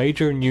shared a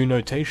major new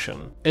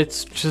notation.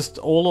 It's just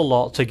all a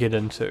lot to get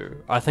into.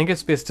 I think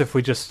it's best if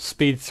we just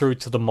speed through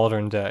to the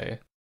modern day.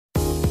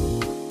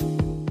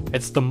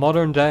 It's the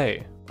modern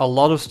day. A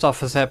lot of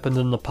stuff has happened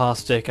in the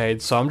past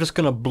decade, so I'm just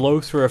gonna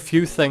blow through a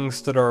few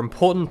things that are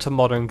important to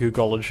modern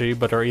Googology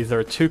but are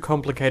either too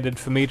complicated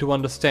for me to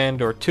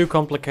understand or too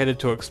complicated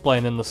to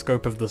explain in the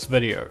scope of this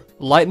video.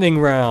 Lightning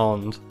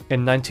round!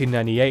 In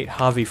 1998,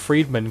 Harvey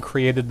Friedman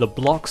created the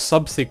block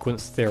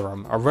subsequence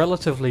theorem, a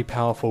relatively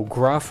powerful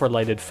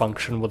graph-related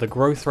function with a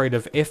growth rate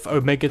of f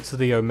omega to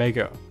the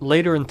omega.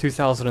 Later in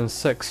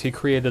 2006, he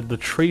created the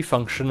tree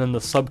function and the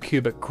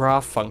subcubic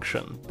graph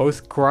function,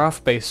 both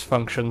graph-based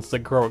functions that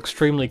grow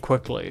extremely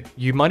quickly.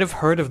 You might have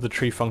heard of the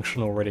tree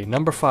function already,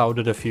 Numberphile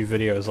did a few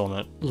videos on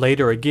it.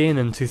 Later again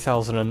in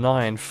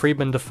 2009,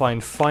 Friedman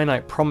defined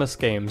finite promise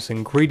games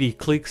and greedy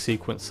clique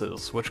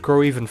sequences, which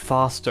grow even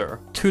faster.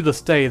 To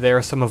this day, they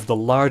are some of the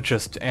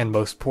largest and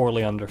most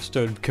poorly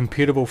understood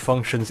computable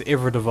functions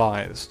ever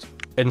devised.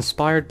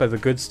 Inspired by the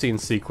Goodstein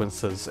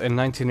sequences, in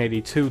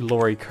 1982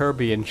 Laurie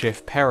Kirby and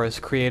Jeff Paris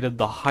created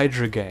the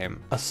Hydra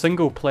game, a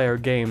single-player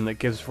game that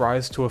gives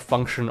rise to a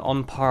function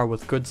on par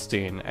with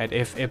Goodstein at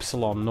f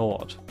epsilon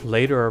naught.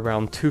 Later,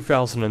 around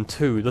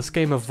 2002, this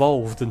game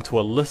evolved into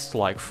a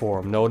list-like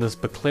form known as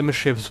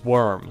Beklemishev's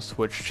Worms,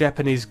 which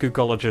Japanese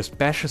Googologist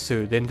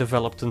Bashisu then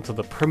developed into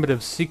the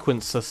primitive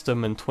sequence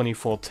system in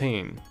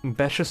 2014.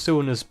 Bashisu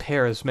and his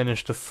pairs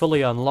managed to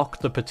fully unlock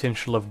the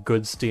potential of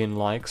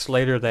Goodstein-likes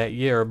later that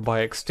year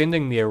by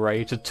extending the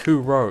array to 2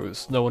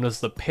 rows, known as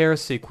the pair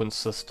sequence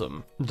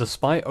system.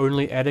 Despite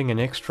only adding an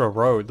extra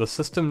row, the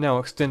system now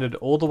extended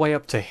all the way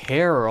up to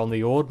hair on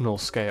the ordinal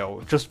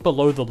scale, just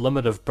below the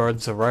limit of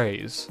Bird's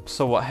arrays.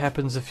 So what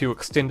happens if you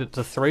extend it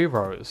to 3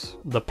 rows?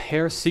 The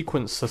pair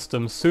sequence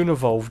system soon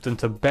evolved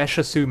into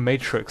Bashisu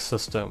matrix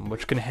system,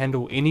 which can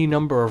handle any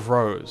number of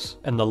rows,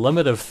 and the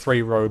limit of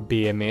 3-row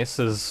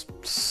BMS is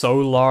so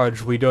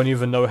large we don't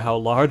even know how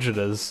large it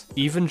is.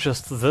 Even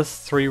just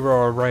this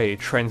 3-row array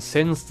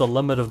transcends the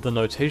limit of the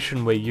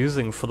notation we're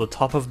using for the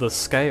top of the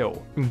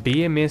scale.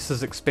 BMS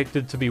is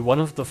expected to be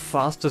one of the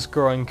fastest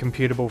growing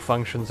computable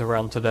functions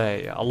around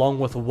today, along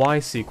with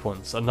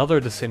Y-sequence, another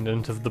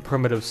descendant of the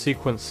primitive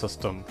sequence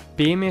system.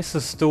 BMS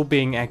is still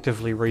being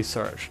actively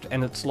researched,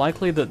 and it's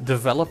likely that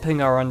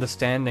developing our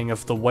understanding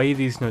of the way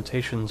these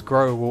notations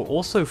grow will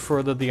also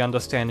further the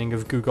understanding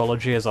of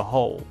Googology as a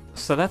whole.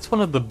 So that's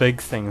one of the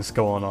big things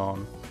going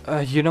on.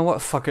 You know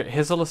what, fuck it,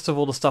 here's a list of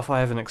all the stuff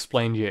I haven't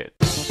explained yet.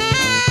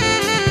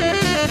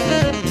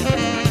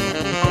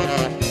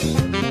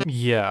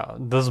 Yeah,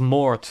 there's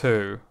more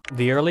too.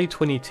 The early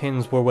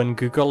 2010s were when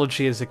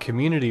Googology as a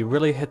community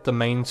really hit the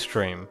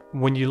mainstream.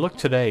 When you look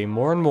today,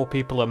 more and more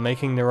people are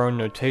making their own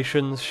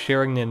notations,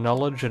 sharing their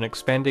knowledge and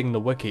expanding the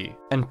wiki,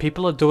 and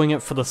people are doing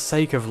it for the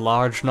sake of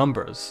large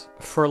numbers.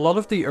 For a lot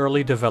of the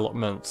early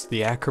developments,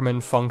 the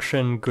Ackermann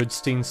function,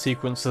 Goodstein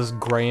sequences,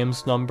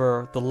 Graham's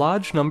number, the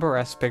large number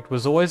aspect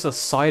was always a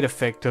side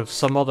effect of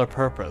some other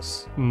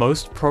purpose.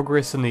 Most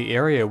progress in the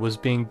area was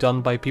being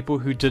done by people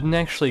who didn't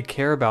actually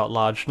care about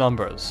large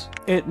numbers.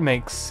 It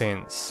makes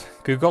sense.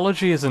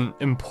 Googology isn't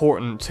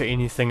important to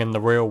anything in the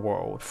real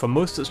world, for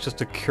most it's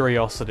just a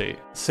curiosity,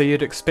 so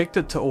you'd expect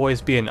it to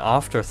always be an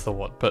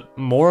afterthought, but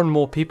more and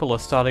more people are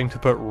starting to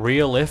put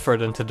real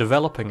effort into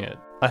developing it.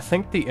 I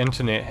think the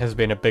internet has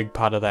been a big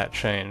part of that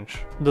change.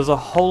 There's a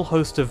whole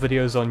host of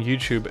videos on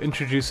YouTube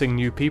introducing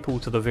new people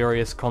to the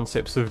various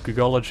concepts of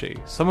Googology,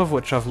 some of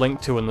which I've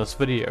linked to in this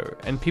video,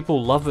 and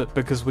people love it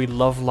because we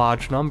love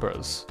large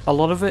numbers. A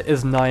lot of it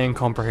is nigh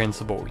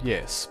incomprehensible,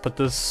 yes, but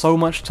there's so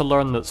much to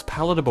learn that's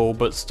palatable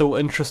but still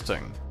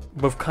interesting.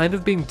 We've kind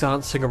of been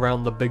dancing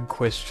around the big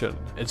question.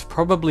 It's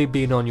probably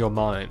been on your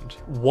mind.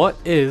 What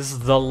is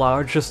the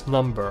largest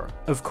number?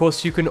 Of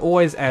course you can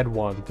always add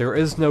one, there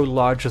is no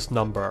largest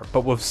number,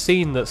 but we've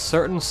seen that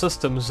certain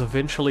systems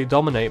eventually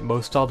dominate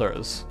most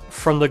others.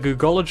 From the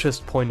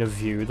Googologist point of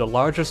view, the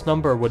largest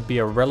number would be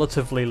a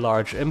relatively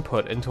large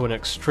input into an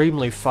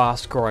extremely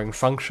fast growing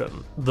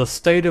function. The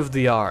state of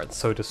the art,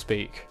 so to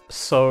speak.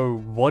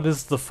 So, what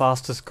is the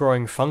fastest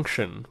growing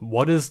function?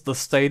 What is the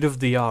state of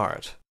the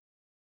art?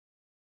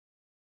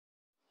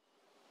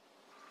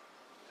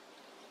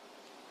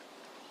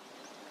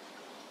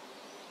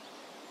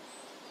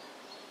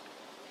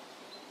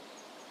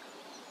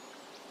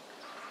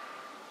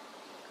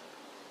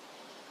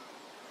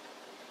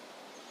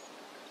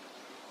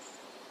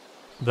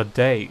 The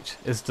date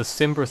is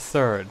December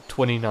 3rd,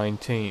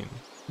 2019.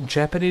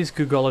 Japanese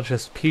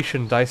Googologist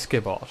Pishin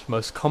Daisuke,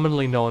 most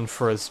commonly known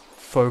for his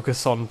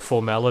focus on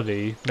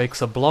formality, makes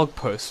a blog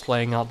post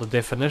laying out the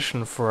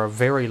definition for a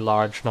very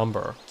large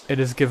number. It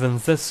is given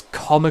this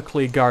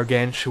comically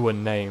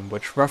gargantuan name,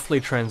 which roughly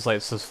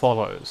translates as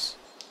follows.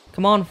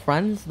 Come on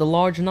friends, the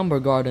large number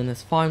garden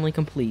is finally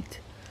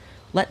complete.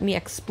 Let me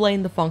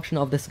explain the function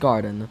of this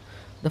garden.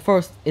 The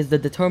first is the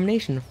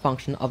determination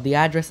function of the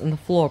address in the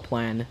floor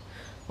plan.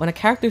 When a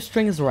character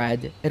string is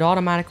read, it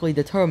automatically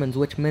determines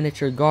which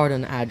miniature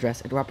garden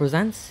address it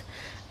represents,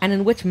 and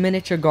in which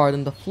miniature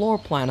garden the floor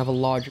plan of a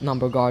large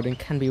number garden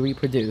can be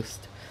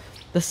reproduced.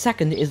 The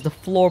second is the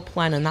floor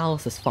plan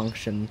analysis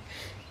function.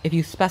 If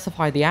you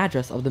specify the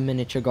address of the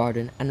miniature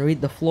garden and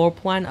read the floor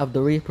plan of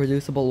the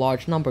reproducible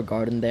large number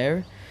garden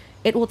there,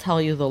 it will tell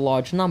you the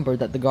large number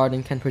that the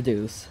garden can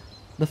produce.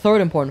 The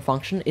third important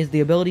function is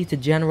the ability to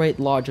generate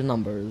larger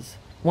numbers.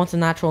 Once a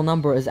natural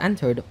number is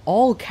entered,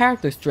 all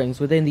character strings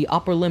within the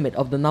upper limit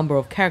of the number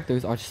of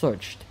characters are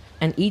searched,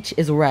 and each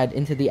is read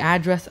into the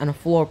address and a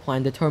floor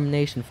plan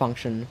determination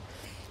function,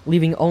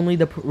 leaving only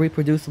the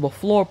reproducible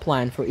floor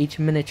plan for each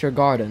miniature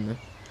garden.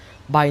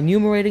 By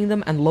enumerating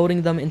them and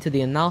loading them into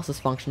the analysis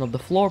function of the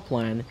floor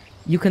plan,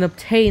 you can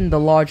obtain the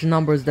large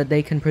numbers that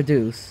they can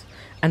produce,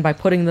 and by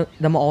putting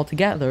them all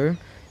together,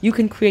 you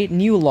can create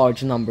new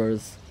large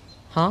numbers.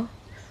 Huh?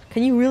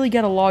 Can you really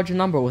get a large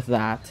number with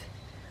that?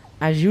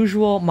 As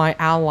usual, my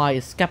ally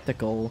is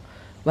skeptical,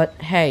 but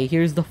hey,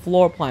 here's the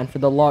floor plan for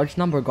the large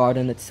number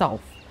garden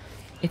itself.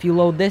 If you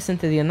load this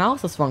into the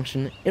analysis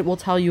function, it will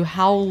tell you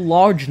how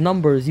large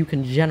numbers you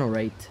can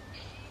generate.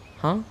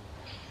 Huh?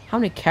 How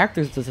many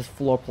characters does this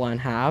floor plan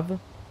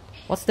have?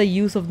 What's the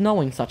use of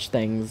knowing such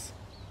things?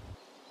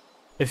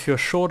 If you're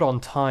short on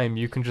time,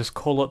 you can just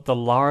call it the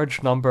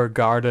large number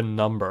garden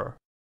number.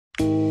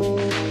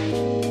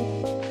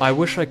 I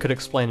wish I could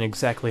explain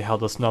exactly how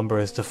this number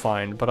is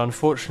defined, but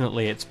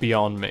unfortunately it's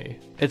beyond me.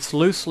 It's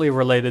loosely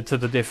related to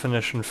the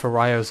definition for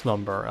Ryo's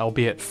number,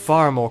 albeit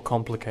far more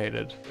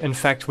complicated. In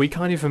fact, we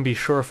can't even be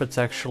sure if it's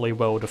actually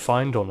well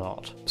defined or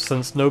not.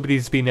 Since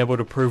nobody's been able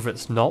to prove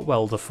it's not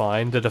well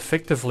defined, it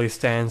effectively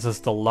stands as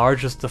the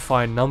largest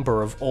defined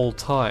number of all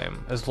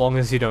time, as long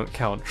as you don't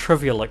count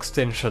trivial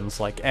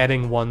extensions like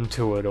adding 1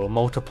 to it or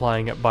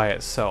multiplying it by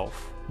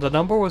itself. The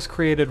number was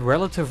created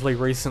relatively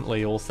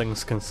recently, all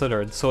things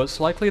considered, so it's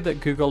likely that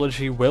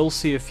Googology will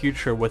see a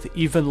future with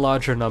even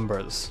larger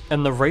numbers,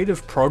 and the rate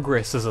of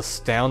progress is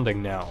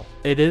astounding now.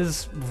 It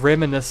is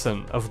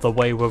reminiscent of the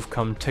way we've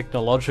come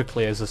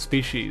technologically as a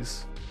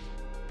species.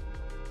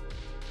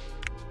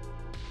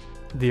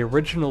 The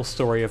original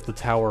story of the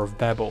Tower of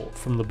Babel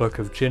from the Book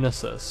of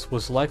Genesis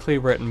was likely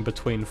written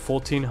between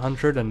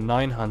 1400 and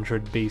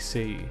 900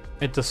 BC.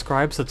 It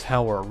describes a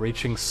tower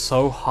reaching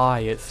so high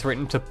it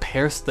threatened to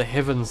pierce the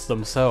heavens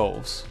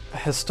themselves.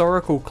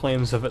 Historical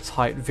claims of its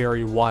height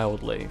vary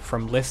wildly,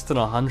 from less than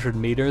 100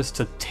 meters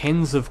to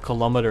tens of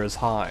kilometers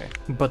high.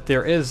 But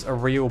there is a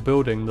real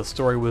building the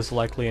story was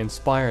likely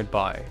inspired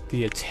by,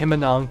 the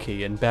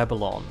Temenanki in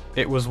Babylon.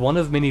 It was one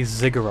of many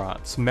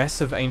ziggurats,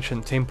 massive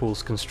ancient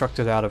temples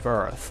constructed out of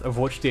earth, of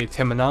which the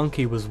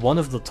Temenanki was one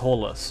of the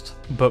tallest.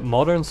 But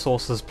modern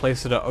sources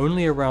place it at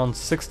only around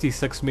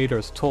 66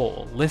 meters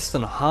tall, less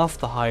than half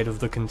the height of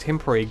the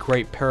contemporary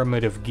Great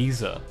Pyramid of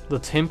Giza. The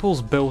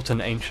temples built in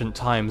ancient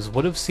times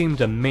would have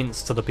seemed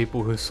immense to the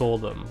people who saw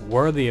them,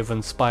 worthy of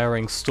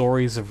inspiring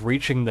stories of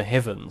reaching the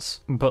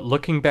heavens. But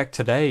looking back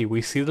today,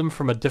 we see them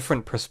from a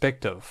different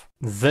perspective.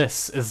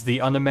 This is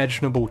the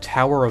unimaginable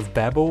Tower of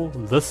Babel.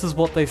 This is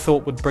what they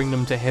thought would bring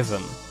them to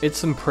heaven.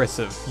 It's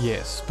impressive,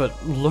 yes,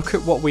 but look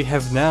at what we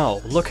have now.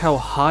 Look how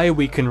high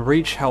we can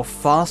reach, how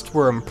fast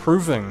we're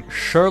improving.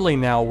 Surely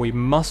now we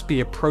must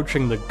be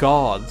approaching the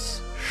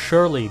gods.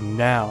 Surely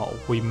now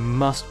we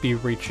must be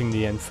reaching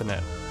the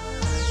infinite.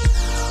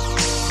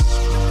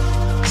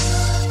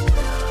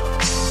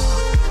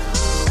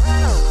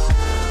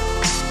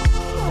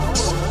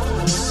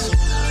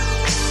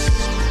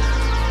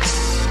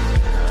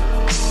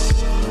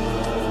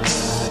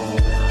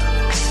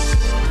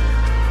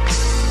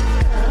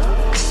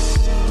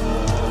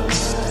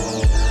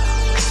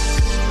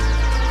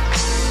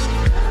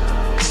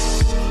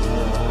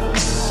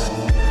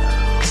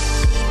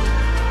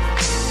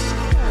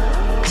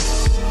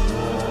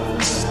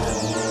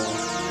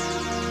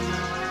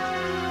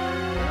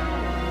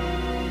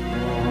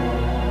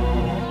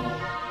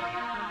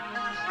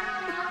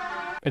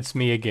 It's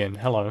me again,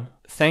 hello.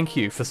 Thank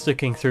you for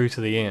sticking through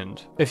to the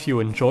end. If you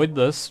enjoyed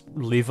this,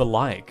 leave a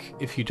like.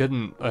 If you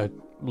didn't,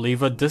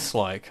 leave a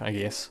dislike, I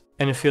guess.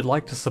 And if you'd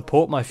like to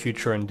support my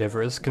future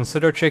endeavors,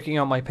 consider checking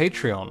out my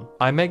Patreon.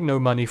 I make no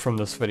money from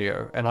this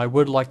video, and I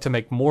would like to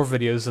make more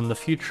videos in the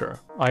future.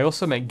 I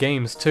also make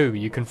games too,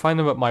 you can find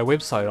them at my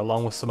website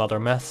along with some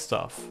other math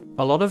stuff.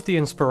 A lot of the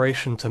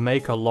inspiration to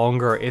make a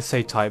longer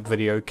essay-type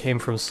video came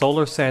from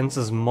Solar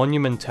Sands'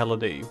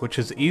 Monumentality, which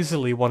is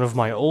easily one of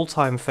my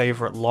all-time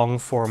favorite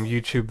long-form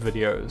YouTube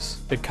videos.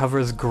 It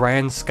covers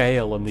grand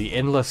scale and the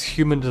endless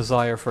human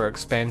desire for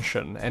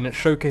expansion, and it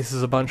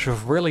showcases a bunch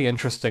of really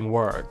interesting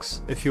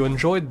works. If you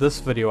enjoyed this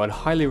video, I'd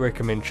highly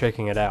recommend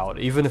checking it out,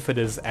 even if it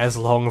is as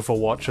long of a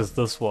watch as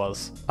this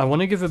was. I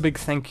want to give a big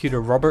thank you to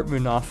Robert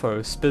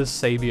Munafo, Spiz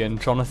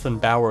Sabian, Jonathan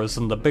Bowers,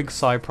 and the Big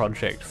Psi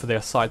Project for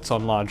their sites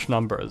on large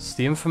numbers.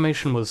 The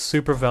information was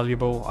super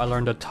valuable, I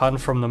learned a ton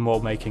from them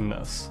while making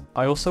this.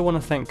 I also want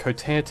to thank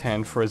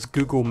Koteatan for his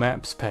Google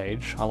Maps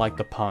page, I like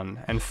the pun,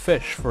 and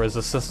Fish for his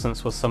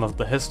assistance with some of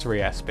the history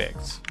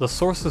aspects. The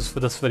sources for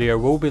this video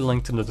will be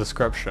linked in the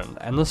description,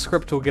 and the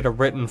script will get a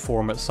written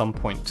form at some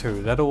point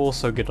too, that'll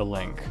also get a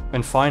link.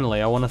 And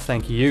finally, I want to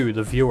thank you,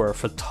 the viewer,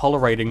 for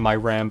tolerating my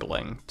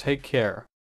rambling. Take care.